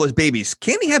had all those babies.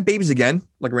 Can't he have babies again,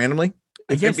 like randomly?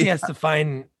 I guess he has to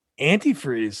find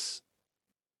antifreeze.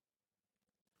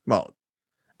 Well,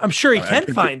 I'm sure he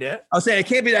can find it. I'll say it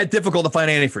can't be that difficult to find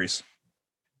antifreeze.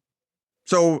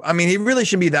 So, I mean, he really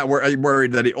shouldn't be that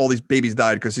worried that all these babies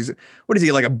died because he's, what is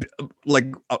he, like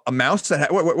a mouse?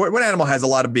 What animal has a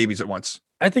lot of babies at once?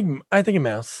 I think a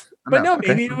mouse. But no,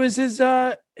 maybe it was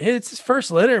his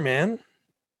first litter, man.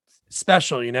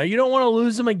 Special, you know, you don't want to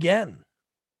lose him again.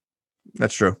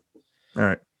 That's true. All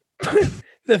right.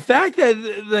 The fact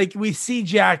that like we see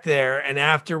Jack there, and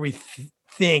after we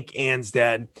think Anne's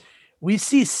dead, we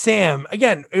see Sam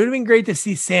again. It would have been great to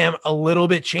see Sam a little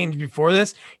bit changed before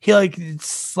this. He like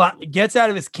gets out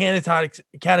of his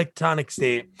catatonic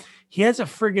state. He has a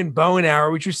friggin' bow and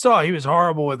arrow, which you saw he was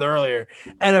horrible with earlier,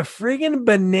 and a friggin'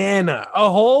 banana, a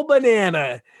whole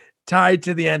banana tied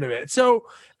to the end of it. So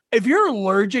if you're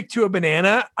allergic to a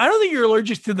banana, I don't think you're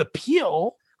allergic to the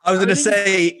peel. I was going to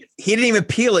say he didn't even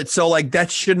peel it, so like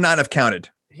that should not have counted.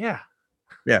 Yeah,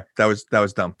 that was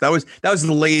dumb. That was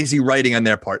lazy writing on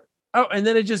their part. Oh, and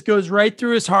then it just goes right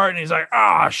through his heart, and he's like,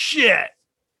 "Ah, shit."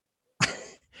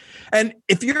 And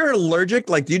if you're allergic,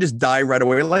 like, do you just die right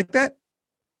away like that?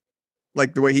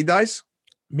 Like the way he dies?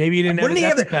 Maybe he didn't have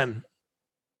his EpiPen.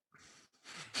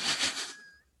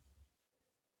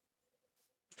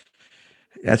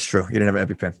 That's true. You didn't have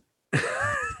an EpiPen.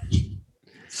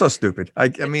 So stupid. I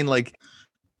mean, like,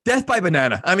 Death by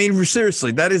Banana. I mean,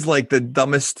 seriously, that is like the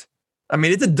dumbest. I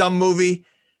mean, it's a dumb movie,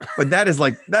 but that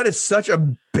is such a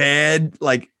bad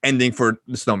like ending for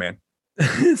the Snowman.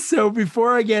 So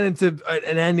before I get into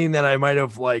an ending that I might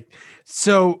have liked,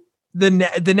 so the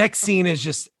next scene is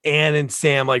just Anne and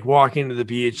Sam like walking to the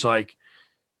beach, like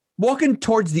walking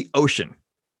towards the ocean.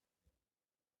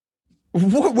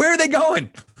 Where are they going?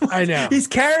 I know. He's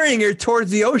carrying her towards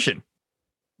the ocean.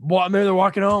 Well, maybe they're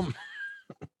walking home.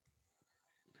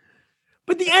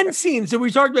 But the end scene, so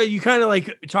we talked about, you kind of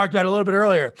like talked about it a little bit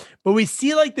earlier, but we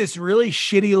see like this really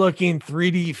shitty looking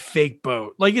 3D fake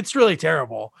boat. Like it's really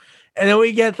terrible. And then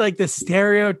we get like the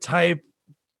stereotype,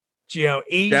 you know,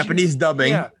 Asian, Japanese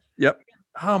dubbing. Yeah. Yep.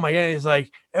 oh my God. He's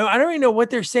like, I don't even know what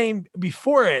they're saying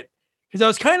before it. Because I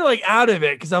was kind of like out of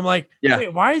it. Because I'm like,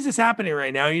 wait, why is this happening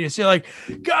right now? You just see like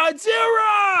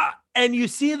Godzilla, and you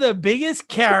see the biggest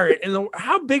carrot. And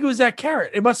how big was that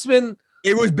carrot? It must have been.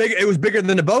 It was big. It was bigger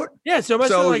than the boat. Yeah, so it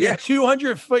must have been like a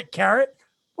 200-foot carrot.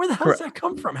 Where the hell does that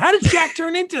come from? How did Jack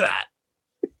turn into that?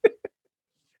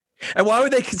 And why were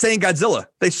they saying Godzilla?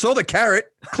 They saw the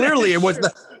carrot. Clearly, it was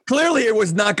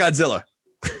not Godzilla.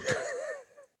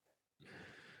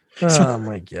 Oh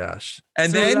my gosh!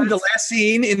 And then the last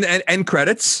scene in the end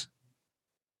credits.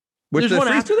 There's one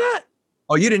after that.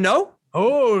 Oh, you didn't know?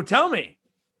 Oh, tell me.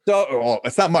 So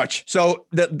it's not much. So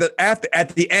the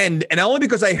at the end, and only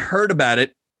because I heard about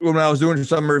it when I was doing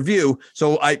some review.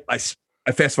 So I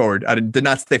fast forward. I did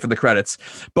not stay for the credits,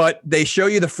 but they show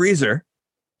you the freezer.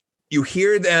 You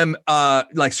hear them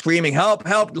like screaming, help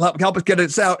us get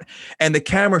us out. And the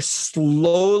camera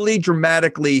slowly,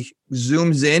 dramatically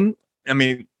zooms in. I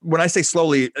mean, when I say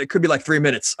slowly, it could be like 3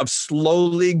 minutes of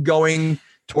slowly going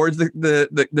towards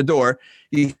the door.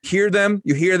 You hear them,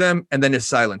 and then there's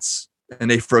silence. And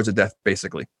they froze to death,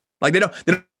 basically. Like they don't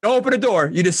open the door.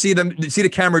 You just see the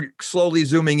camera slowly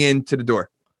zooming into the door.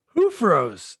 Who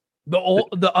froze?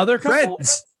 The other couple?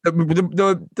 Friends.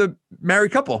 The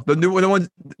married couple, the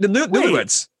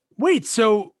newlyweds. Wait,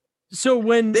 so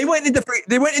when they went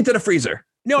into the freezer.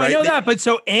 No, right? I know that, but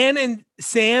so Anne and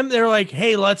Sam, they're like,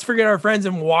 "Hey, let's forget our friends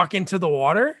and walk into the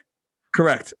water."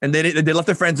 Correct, and they left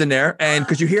their friends in there, and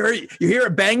because you hear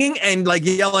her banging and like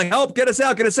yelling, "Help! Get us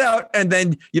out!" And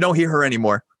then you don't hear her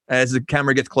anymore as the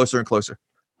camera gets closer and closer.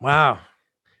 Wow.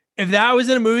 If that was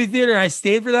in a movie theater and I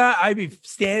stayed for that, I'd be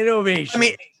standing ovation. I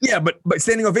mean, yeah, but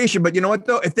standing ovation. But you know what,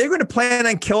 though? If they're going to plan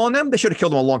on killing them, they should have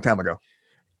killed them a long time ago.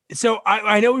 So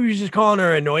I know we were just calling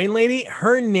her annoying lady.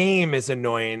 Her name is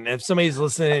annoying. If somebody's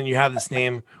listening and you have this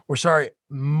name, we're sorry.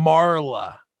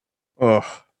 Marla. Oh.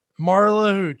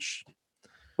 Marla Hooch.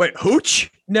 Wait,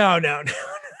 Hooch? No.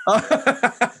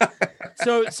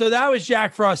 So that was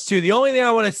Jack Frost too. The only thing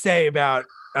I want to say about,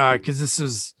 because this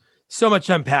is so much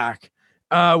to unpack,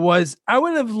 was I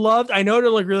would have loved, I know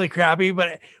it'll look really crappy,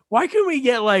 but why couldn't we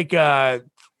get like a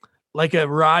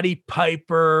Roddy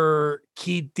Piper,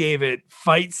 Keith David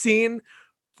fight scene,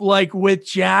 like with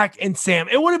Jack and Sam?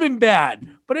 It would have been bad,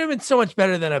 but it would have been so much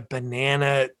better than a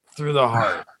banana through the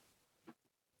heart.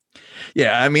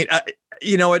 Yeah, I mean,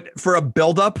 you know what? For a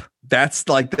buildup, that's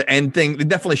like the end thing. It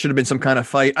definitely should have been some kind of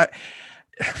fight.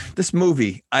 This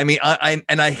movie, I mean,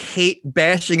 I hate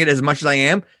bashing it as much as I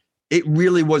am. It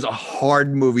really was a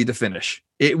hard movie to finish.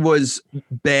 It was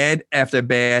bad after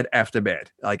bad after bad.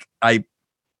 Like it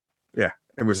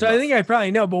was. So I think I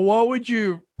probably know, but what would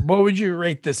you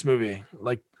rate this movie?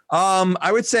 Like,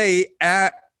 I would say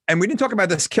and we didn't talk about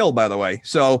this kill, by the way.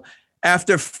 So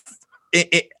after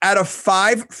out of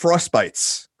 5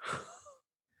 frostbites,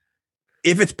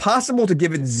 if it's possible to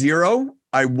give it 0,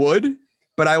 I would,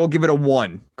 but I will give it a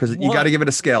 1 because you got to give it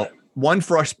a scale. 1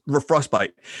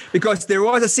 frostbite, because there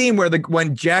was a scene where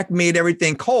when Jack made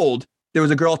everything cold, there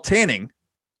was a girl tanning,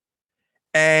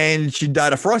 and she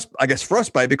died of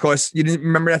frostbite because you didn't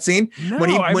remember that scene. No,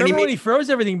 I remember when he froze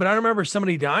everything, but I don't remember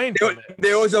somebody dying.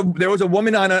 There was a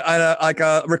woman on a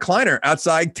recliner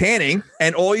outside tanning,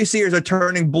 and all you see is her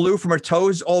turning blue from her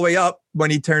toes all the way up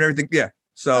when he turned everything. Yeah,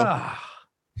 so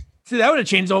see, that would have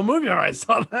changed the whole movie if I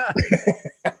saw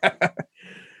that.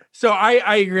 So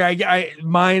I agree.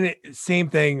 Mine, same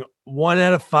thing. 1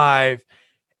 out of 5.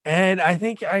 And I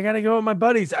think I got to go with my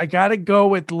buddies. I got to go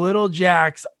with Little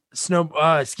Jack's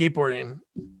skateboarding.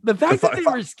 The fact that they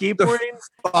were skateboarding.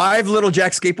 5 Little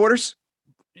Jack skateboarders?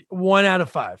 1 out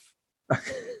of 5.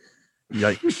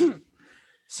 Yikes.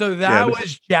 So that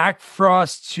was Jack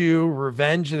Frost 2,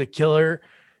 Revenge of the Killer,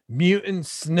 Mutant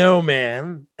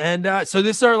Snowman. And so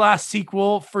this is our last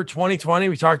sequel for 2020.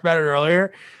 We talked about it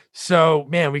earlier. So,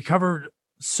 man, we covered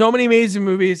so many amazing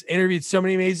movies, interviewed so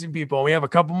many amazing people. We have a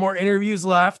couple more interviews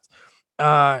left.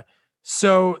 So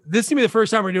this is going to be the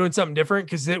first time we're doing something different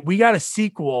because we got a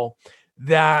sequel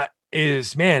that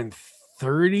is,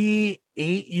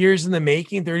 38 years in the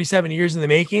making, 37 years in the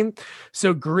making.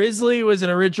 So Grizzly was an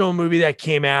original movie that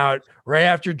came out right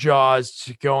after Jaws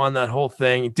to go on that whole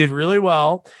thing. It did really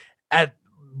well. At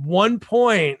one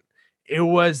point, it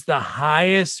was the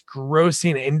highest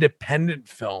grossing independent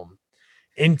film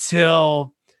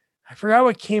until I forgot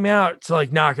what came out to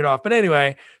like knock it off. But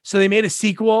anyway, so they made a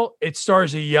sequel. It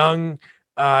stars a young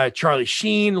Charlie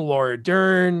Sheen, Laura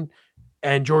Dern,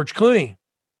 and George Clooney.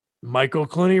 Michael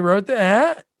Clooney wrote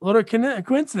that. Little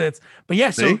coincidence. But yeah,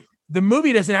 so the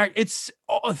movie doesn't act. It's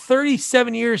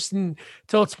 37 years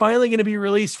until it's finally going to be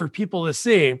released for people to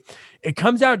see. It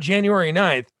comes out January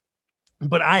 9th.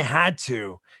 but I had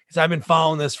to, because I've been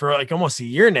following this for like almost a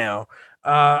year now.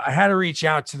 I had to reach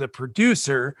out to the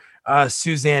producer,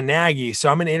 Suzanne Nagy. So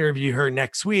I'm going to interview her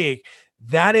next week.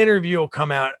 That interview will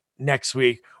come out next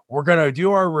week. We're going to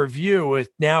do our review with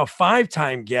now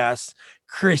 5-time guest,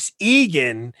 Chris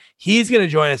Egan. He's going to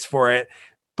join us for it.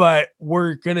 But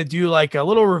we're going to do like a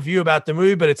little review about the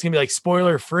movie, but it's going to be like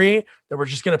spoiler free that we're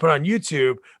just going to put on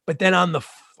YouTube. But then on the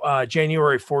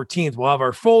January 14th, we'll have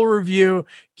our full review,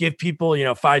 give people,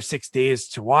 5-6 days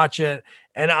to watch it.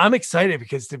 And I'm excited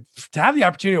because to have the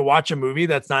opportunity to watch a movie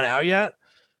that's not out yet.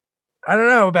 I don't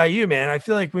know about you, man. I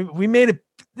feel like we made it.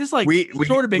 This is like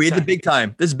sort of big. We had time. the big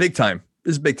time. This is big time.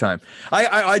 This is big time.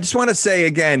 I just want to say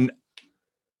again,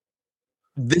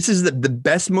 this is the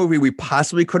best movie we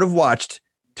possibly could have watched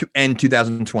to end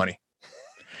 2020.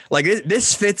 Like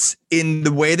this fits in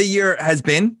the way the year has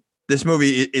been. This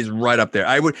movie is right up there.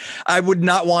 I would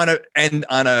not want to end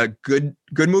on a good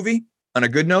movie, on a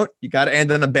good note. You got to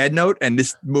end on a bad note. And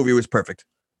this movie was perfect.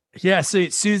 Yeah. So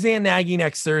Suzanne Nagy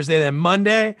next Thursday, then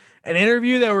Monday, an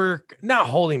interview that we're not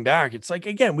holding back. It's like,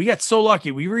 again, we got so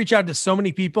lucky. We reached out to so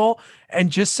many people, and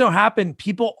just so happened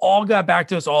people all got back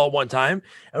to us all at one time.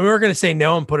 And we were going to say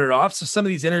no and put it off. So some of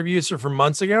these interviews are from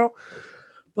months ago,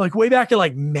 like way back in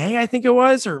like May, I think it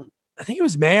was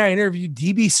May. I interviewed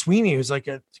DB Sweeney, who's like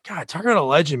talk about a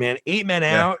legend, man. 8 Men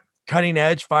Out, Cutting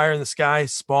Edge, Fire in the Sky,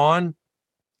 Spawn,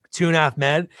 2.5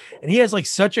 Men. And he has like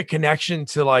such a connection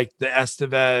to like the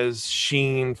Estevez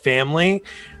Sheen family.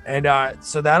 And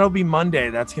so that'll be Monday.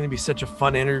 That's going to be such a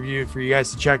fun interview for you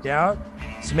guys to check out.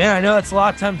 So man, I know that's a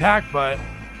lot to unpack, but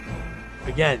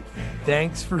again,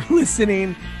 thanks for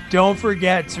listening. Don't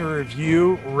forget to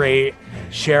review, rate,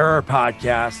 share our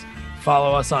podcast.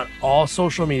 Follow us on all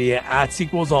social media at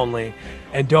Sequels Only.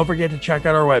 And don't forget to check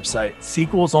out our website,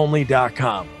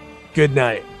 sequelsonly.com. Good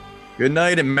night. Good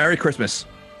night and Merry Christmas.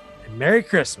 And Merry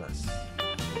Christmas.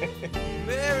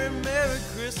 Merry, Merry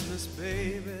Christmas,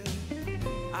 baby.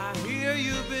 I hear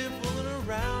you've been fooling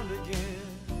around again.